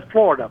Key West,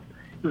 Florida.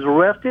 He was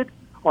arrested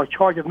on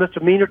charge of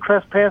misdemeanor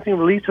trespassing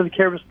and released to the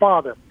care of his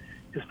father.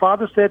 His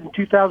father said in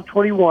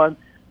 2021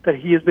 that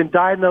he has been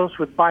diagnosed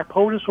with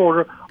bipolar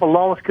disorder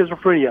along with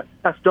schizophrenia.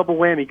 That's double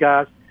whammy,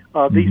 guys.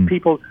 These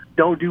people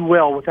don't do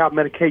well without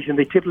medication.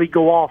 They typically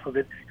go off of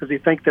it because they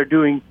think they're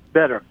doing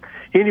better.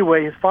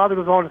 Anyway, his father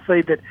goes on to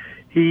say that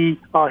he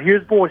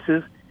hears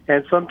voices,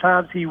 and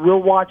sometimes he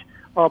will watch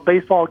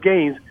baseball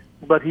games,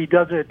 but he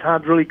doesn't at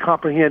times really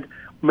comprehend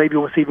maybe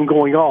what's even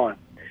going on.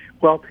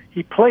 Well,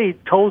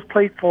 Toles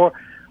played for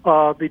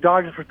the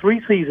Dodgers for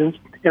 3 seasons,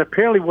 and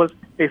apparently was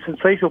a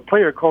sensational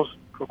player, according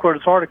to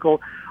this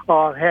article,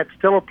 had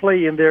stellar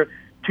play in their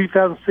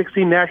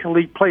 2016 National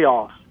League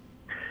playoffs.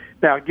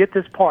 Now, get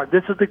this part.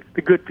 This is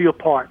the good feel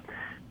part.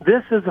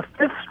 This is the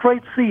 5th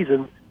straight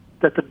season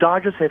that the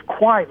Dodgers have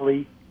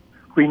quietly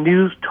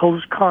renewed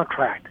Toles'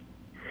 contract.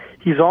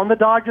 He's on the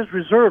Dodgers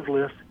reserve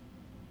list,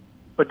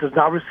 but does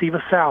not receive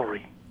a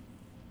salary.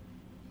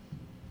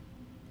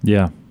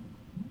 Yeah.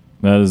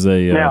 That is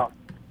a... now,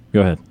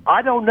 go ahead.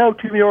 I don't know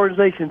too many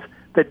organizations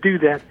that do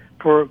that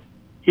for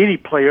any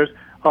players,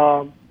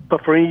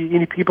 but for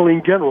any people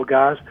in general,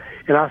 guys.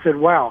 And I said,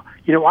 wow.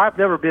 I've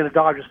never been a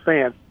Dodgers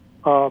fan,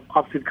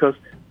 obviously because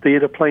they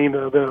end up playing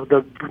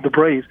the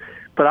Braves.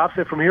 But I've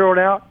said from here on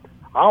out,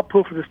 I'll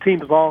pull for this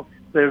team as long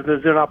as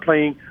they're not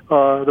playing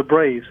the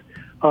Braves.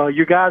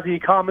 You guys, any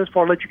comments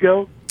before I let you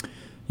go?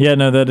 Yeah,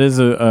 no, that is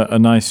a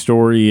nice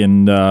story,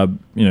 and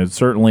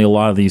certainly a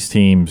lot of these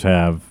teams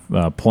have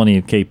plenty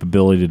of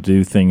capability to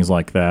do things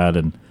like that,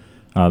 and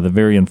the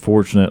very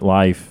unfortunate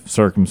life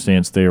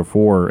circumstance there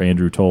for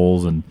Andrew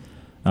Toles, and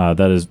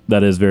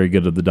that is very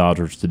good of the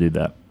Dodgers to do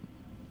that.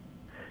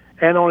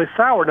 And on a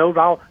sour note,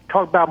 I'll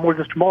talk about more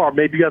just tomorrow.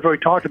 Maybe you guys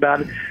already talked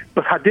about it,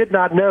 but I did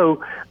not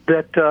know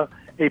that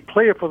a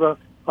player for the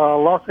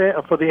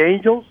for the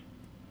Angels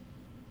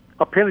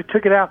apparently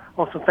took it out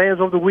on some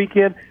fans over the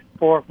weekend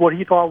for what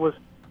he thought was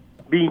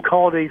being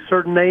called a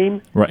certain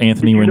name. Right,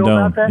 Anthony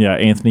Rendon. Yeah,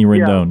 Anthony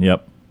Rendon. Yeah.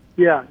 Yep.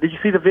 Yeah. Did you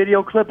see the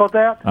video clip of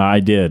that? I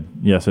did.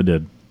 Yes, I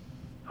did.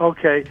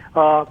 Okay.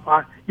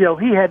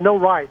 He had no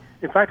right.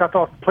 In fact, I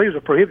thought the players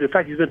were prohibited. In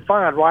fact, he's been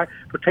fined, right,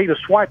 for taking a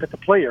swipe at the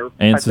player.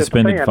 And at the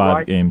suspended fan, 5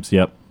 right? games.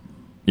 Yep.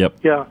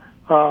 Yeah.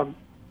 I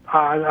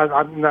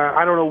don't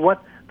know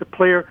what the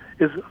player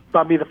is.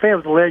 I mean, the fan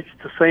was alleged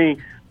to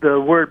saying the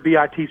word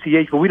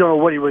bitch, but we don't know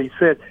what he really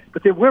said.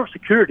 But then where was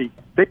security?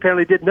 They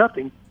apparently did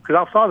nothing, because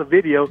I saw the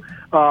video,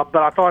 but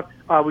I thought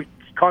we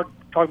talk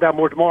about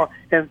more tomorrow.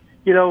 And,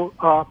 I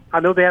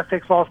know the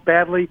Aztecs lost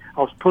badly.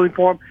 I was pulling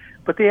for them.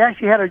 But they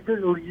actually had a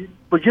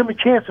legitimate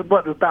chance of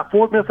about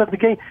 4 minutes left in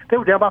the game. They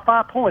were down by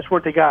 5 points,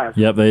 weren't they, guys?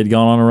 Yep, they had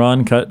gone on a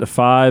run, cut to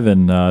 5,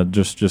 and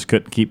just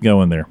couldn't keep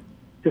going there.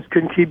 Just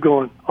couldn't keep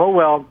going. Oh,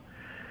 well.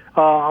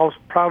 I was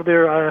proud of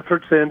their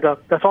efforts, and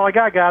that's all I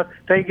got, guys.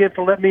 Thank you again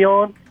for letting me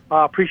on.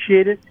 I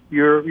appreciate it.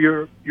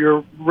 You're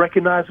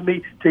recognizing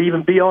me to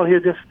even be on here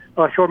this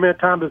short minute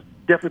of time. Is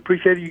definitely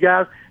appreciated. You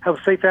guys have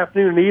a safe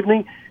afternoon and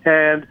evening,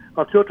 and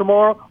until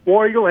tomorrow,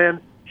 War Eagle and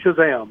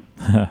Shazam.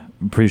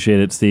 Appreciate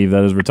it, Steve.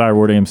 That is retired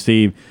War Dam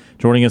Steve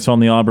joining us on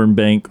the Auburn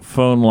Bank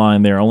phone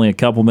line. There are only a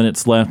couple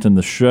minutes left in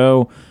the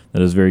show.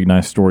 That is a very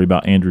nice story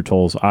about Andrew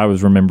Tolles. I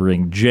was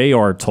remembering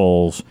J.R.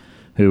 Tolles,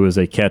 who was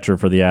a catcher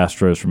for the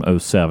Astros from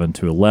 07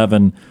 to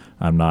 11.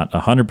 I'm not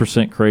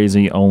 100%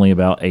 crazy, only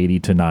about 80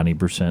 to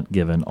 90%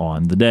 given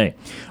on the day.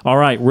 All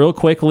right, real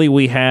quickly,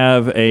 we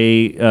have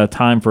a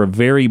time for a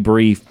very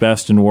brief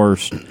best and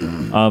worst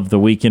of the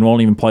weekend.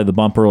 Won't even play the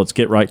bumper. Let's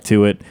get right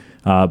to it.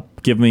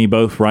 Give me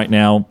both right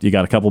now. You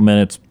got a couple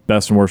minutes.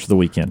 Best and worst of the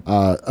weekend.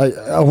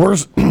 A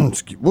worst,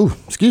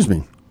 excuse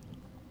me.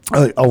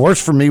 A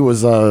worst for me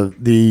was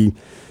the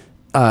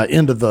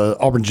end of the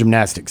Auburn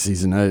gymnastics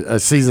season, a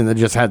season that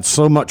just had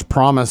so much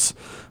promise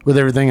with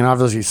everything, and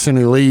obviously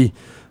Sunny Lee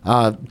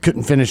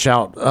couldn't finish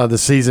out the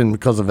season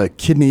because of a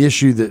kidney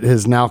issue that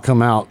has now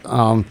come out.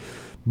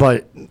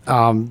 But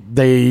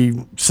they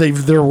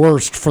saved their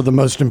worst for the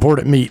most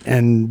important meet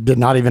and did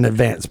not even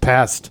advance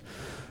past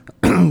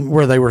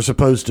where they were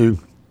supposed to.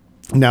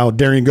 Now,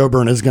 Darian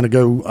Goburn is going to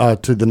go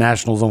to the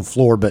Nationals on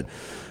floor, but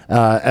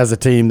as a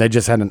team, they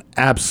just had an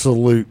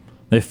absolute.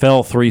 They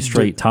fell 3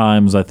 straight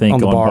times, I think,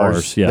 on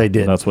bars. Yeah, they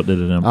did. That's what did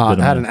it.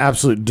 Had an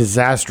absolute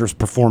disastrous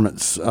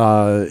performance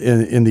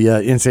in the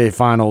NCAA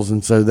finals,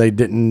 and so they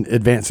didn't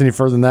advance any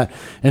further than that.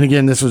 And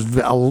again, this was,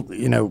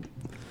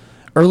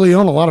 early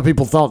on, a lot of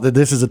people thought that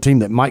this is a team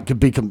that might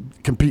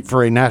compete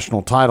for a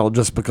national title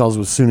just because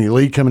with Sunny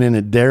Lee coming in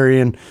and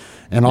Darian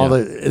and all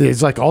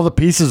it's like all the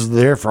pieces are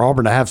there for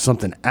Auburn to have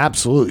something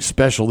absolutely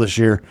special this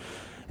year.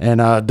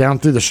 And down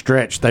through the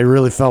stretch, they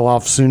really fell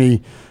off.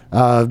 Sunny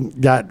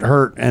got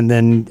hurt, and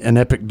then an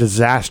epic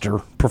disaster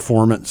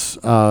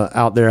performance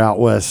out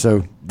west.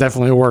 So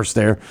definitely a worst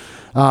there.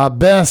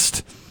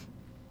 Best,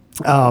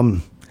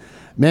 man,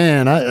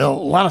 a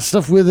lot of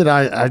stuff with it.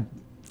 I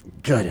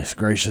goodness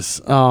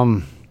gracious.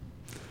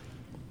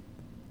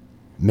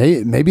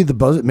 Maybe the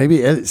buzzer,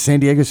 maybe San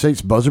Diego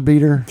State's buzzer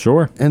beater.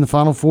 Sure. In the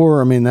Final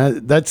Four. I mean,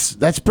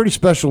 that's pretty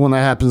special when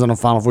that happens on a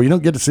Final Four. You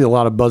don't get to see a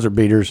lot of buzzer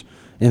beaters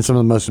in some of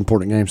the most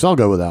important games. So I'll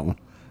go with that one.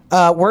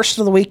 Worst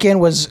of the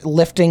weekend was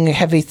lifting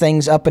heavy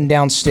things up and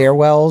down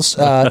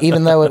stairwells.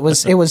 Even though it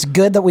was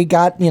good that we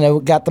got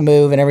the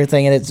move and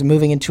everything, and it's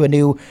moving into a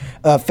new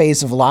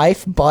phase of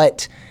life.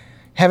 But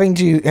having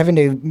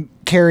to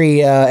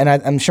carry, and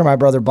I'm sure my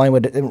brother Blaine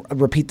would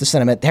repeat the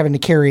sentiment, having to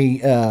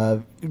carry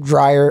a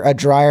dryer,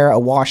 a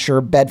washer,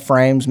 bed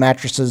frames,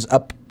 mattresses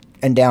up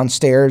and down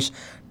stairs,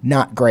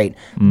 not great.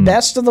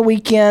 Best of the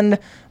weekend,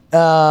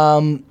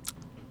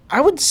 I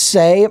would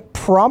say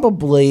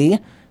probably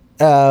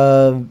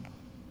the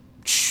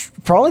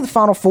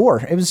Final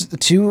Four. It was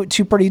two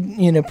pretty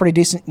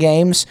decent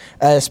games,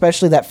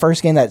 especially that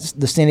first game, that's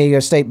the San Diego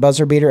State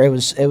buzzer beater. It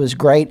was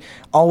great.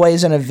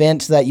 Always an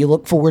event that you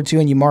look forward to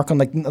and you mark on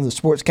the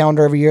sports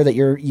calendar every year that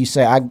you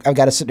say I've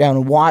got to sit down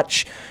and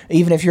watch,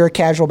 even if you're a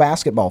casual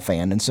basketball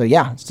fan. And so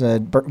it's the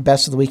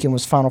best of the weekend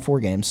was Final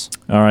Four games.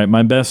 All right,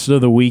 my best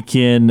of the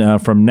weekend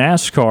from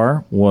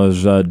NASCAR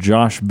was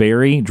Josh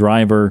Berry,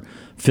 driver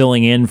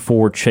filling in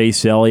for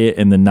Chase Elliott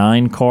in the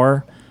 9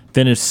 car.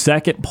 Finished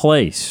second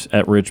place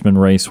at Richmond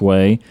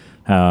Raceway.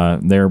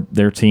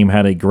 Their team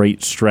had a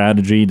great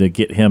strategy to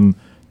get him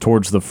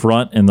towards the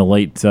front in the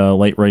late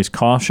race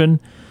caution.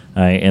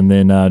 And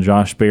then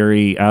Josh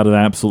Berry, out of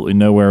absolutely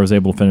nowhere, was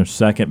able to finish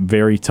second.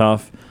 Very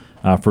tough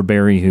for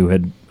Berry, who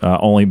had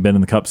only been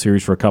in the Cup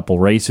Series for a couple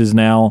races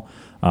now.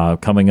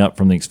 Coming up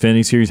from the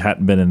Xfinity Series,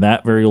 hadn't been in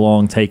that very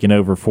long, taking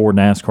over for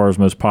NASCAR's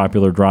most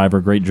popular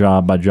driver. Great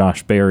job by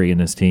Josh Berry and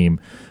his team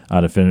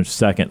to finish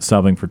second,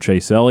 subbing for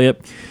Chase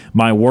Elliott.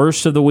 My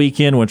worst of the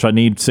weekend, which I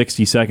need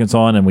 60 seconds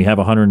on, and we have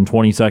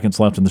 120 seconds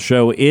left in the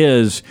show,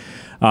 is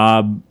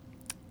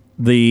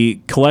the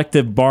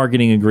collective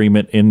bargaining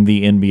agreement in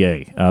the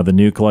NBA. The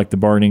new collective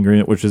bargaining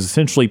agreement, which is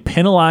essentially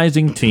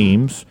penalizing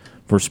teams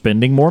for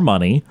spending more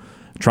money,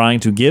 trying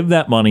to give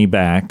that money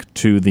back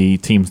to the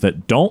teams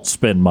that don't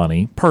spend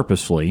money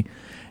purposely,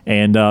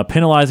 and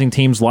penalizing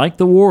teams like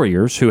the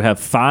Warriors, who have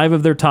 5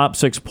 of their top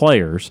 6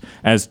 players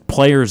as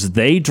players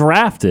they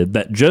drafted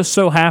that just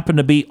so happen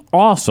to be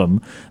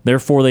awesome,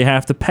 therefore they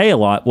have to pay a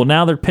lot. Well,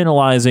 now they're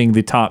penalizing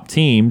the top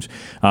teams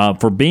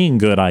for being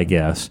good, I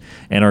guess,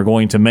 and are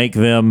going to make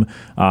them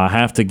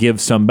have to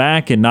give some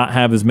back and not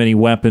have as many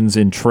weapons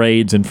in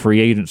trades and free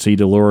agency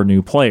to lure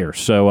new players.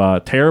 So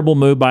terrible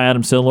move by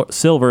Adam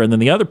Silver. And then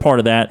the other part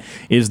of that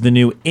is the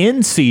new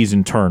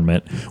in-season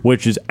tournament,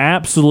 which is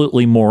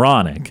absolutely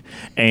moronic.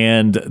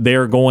 And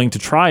they're going to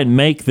try and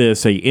make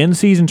this a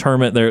in-season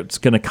tournament that's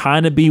going to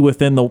kind of be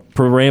within the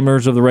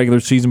parameters of the regular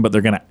season, but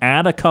they're going to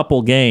add a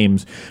couple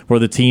games for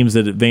the teams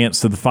that advance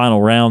to the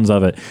final rounds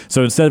of it.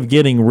 So instead of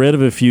getting rid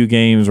of a few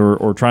games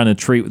or trying to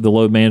treat the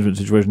load management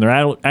situation,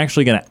 they're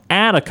actually going to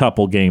add a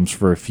couple games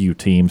for a few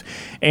teams.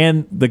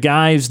 And the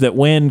guys that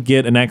win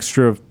get an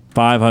extra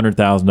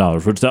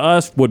 $500,000, which to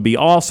us would be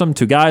awesome.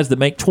 To guys that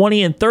make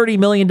 $20 and $30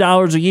 million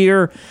a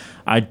year,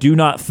 I do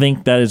not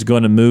think that is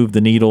going to move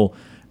the needle.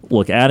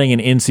 Look, adding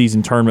an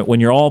in-season tournament when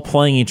you're all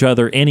playing each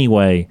other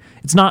anyway,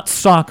 it's not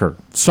soccer.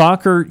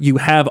 Soccer, you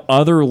have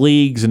other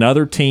leagues and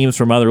other teams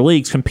from other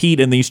leagues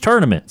compete in these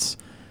tournaments.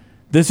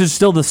 This is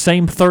still the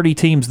same 30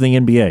 teams in the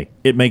NBA.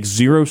 It makes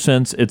zero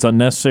sense. It's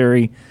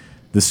unnecessary.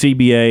 The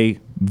CBA,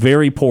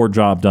 very poor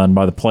job done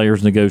by the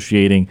players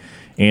negotiating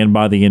and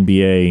by the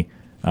NBA.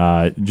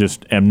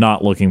 Just am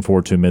not looking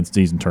forward to a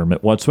mid-season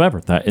tournament whatsoever.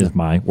 That is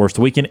my worst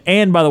weekend.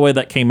 And by the way,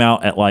 that came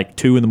out at like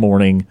 2 in the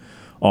morning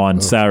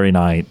on Saturday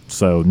night.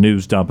 So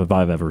news dump if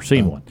I've ever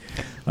seen one.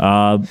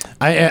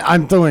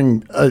 I'm throwing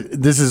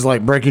this is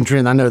like breaking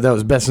trend. I know that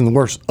was best and the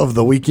worst of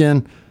the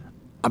weekend,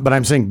 but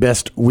I'm saying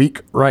best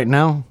week right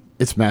now.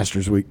 It's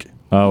Masters week.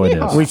 Oh, it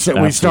is.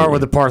 We start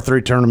with the par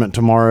 3 tournament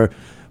tomorrow.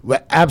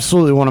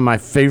 Absolutely one of my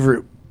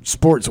favorite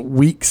sports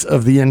weeks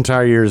of the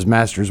entire year is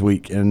Masters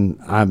week, and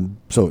I'm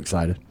so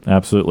excited.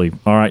 Absolutely.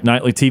 All right,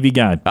 Nightly TV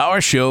Guide.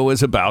 Our show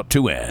is about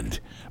to end,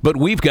 but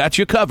we've got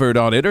you covered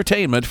on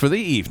entertainment for the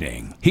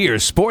evening.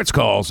 Here's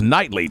SportsCall's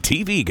Nightly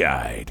TV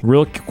Guide.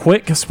 Real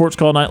quick,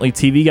 SportsCall Nightly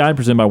TV Guide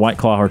presented by White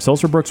Claw Hard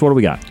Seltzer. Brooks, what do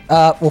we got?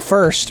 Well,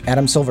 first,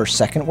 Adam Silver's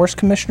second worst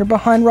commissioner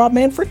behind Rob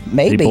Manfred?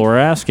 Maybe. People are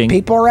asking.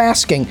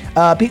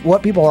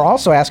 What people are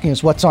also asking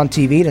is what's on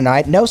TV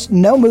tonight.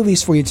 No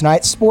movies for you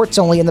tonight. Sports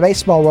only in the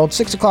baseball world.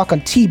 6 o'clock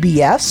on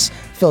TBS.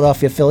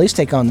 Philadelphia Phillies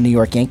take on the New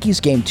York Yankees.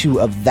 Game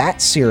 2 of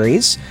that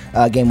series.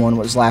 Game 1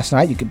 was last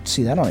night. You could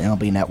see that on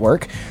MLB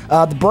Network.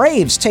 The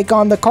Braves take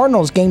on the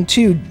Cardinals. Game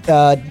 2,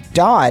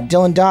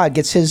 Dylan Dodd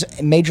gets his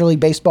Major League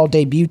Baseball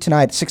debut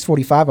tonight at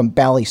 6:45 on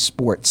Bally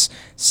Sports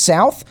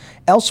South.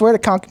 Elsewhere, the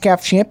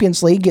CONCACAF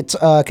Champions League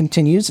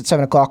continues at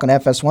 7 o'clock on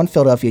FS1.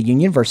 Philadelphia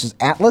Union versus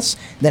Atlas.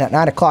 Then at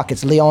 9 o'clock,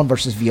 it's Lyon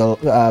versus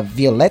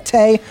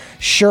Violette.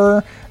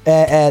 Sure,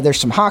 there's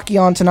some hockey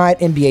on tonight.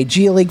 NBA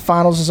G League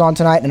Finals is on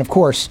tonight. And, of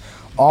course,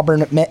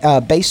 Auburn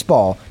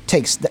baseball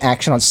takes the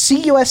action on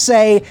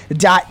CUSA.TV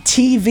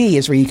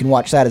is where you can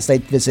watch that as they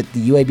visit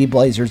the UAB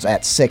Blazers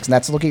at 6. And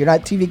that's a look at your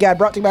Night TV Guide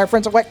brought to you by our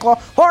friends at White Claw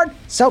Hard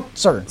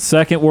Seltzer.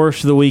 Second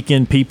worst of the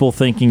weekend, people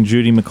thinking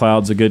Judy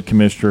McLeod's a good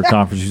commissioner of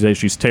conference. You say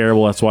she's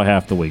terrible. That's why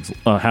half the league's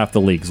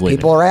leaving.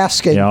 People are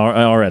asking. Yeah,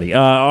 already.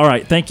 All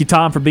right. Thank you,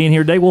 Tom, for being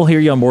here today. We'll hear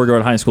you on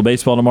Beauregard High School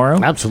Baseball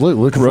tomorrow.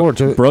 Absolutely. Looking forward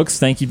to it. Brooks,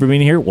 thank you for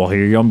being here. We'll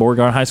hear you on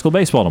Beauregard High School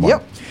Baseball tomorrow.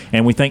 Yep.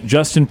 And we thank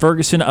Justin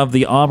Ferguson of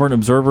the Auburn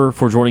Observer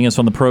for joining us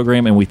on the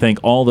program, and we thank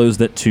all those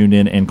that tuned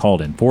in and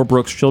called in. For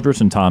Brooks, Childress,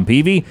 and Tom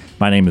Peavy,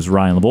 my name is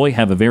Ryan Lavoie.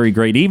 Have a very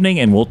great evening,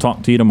 and we'll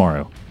talk to you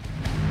tomorrow.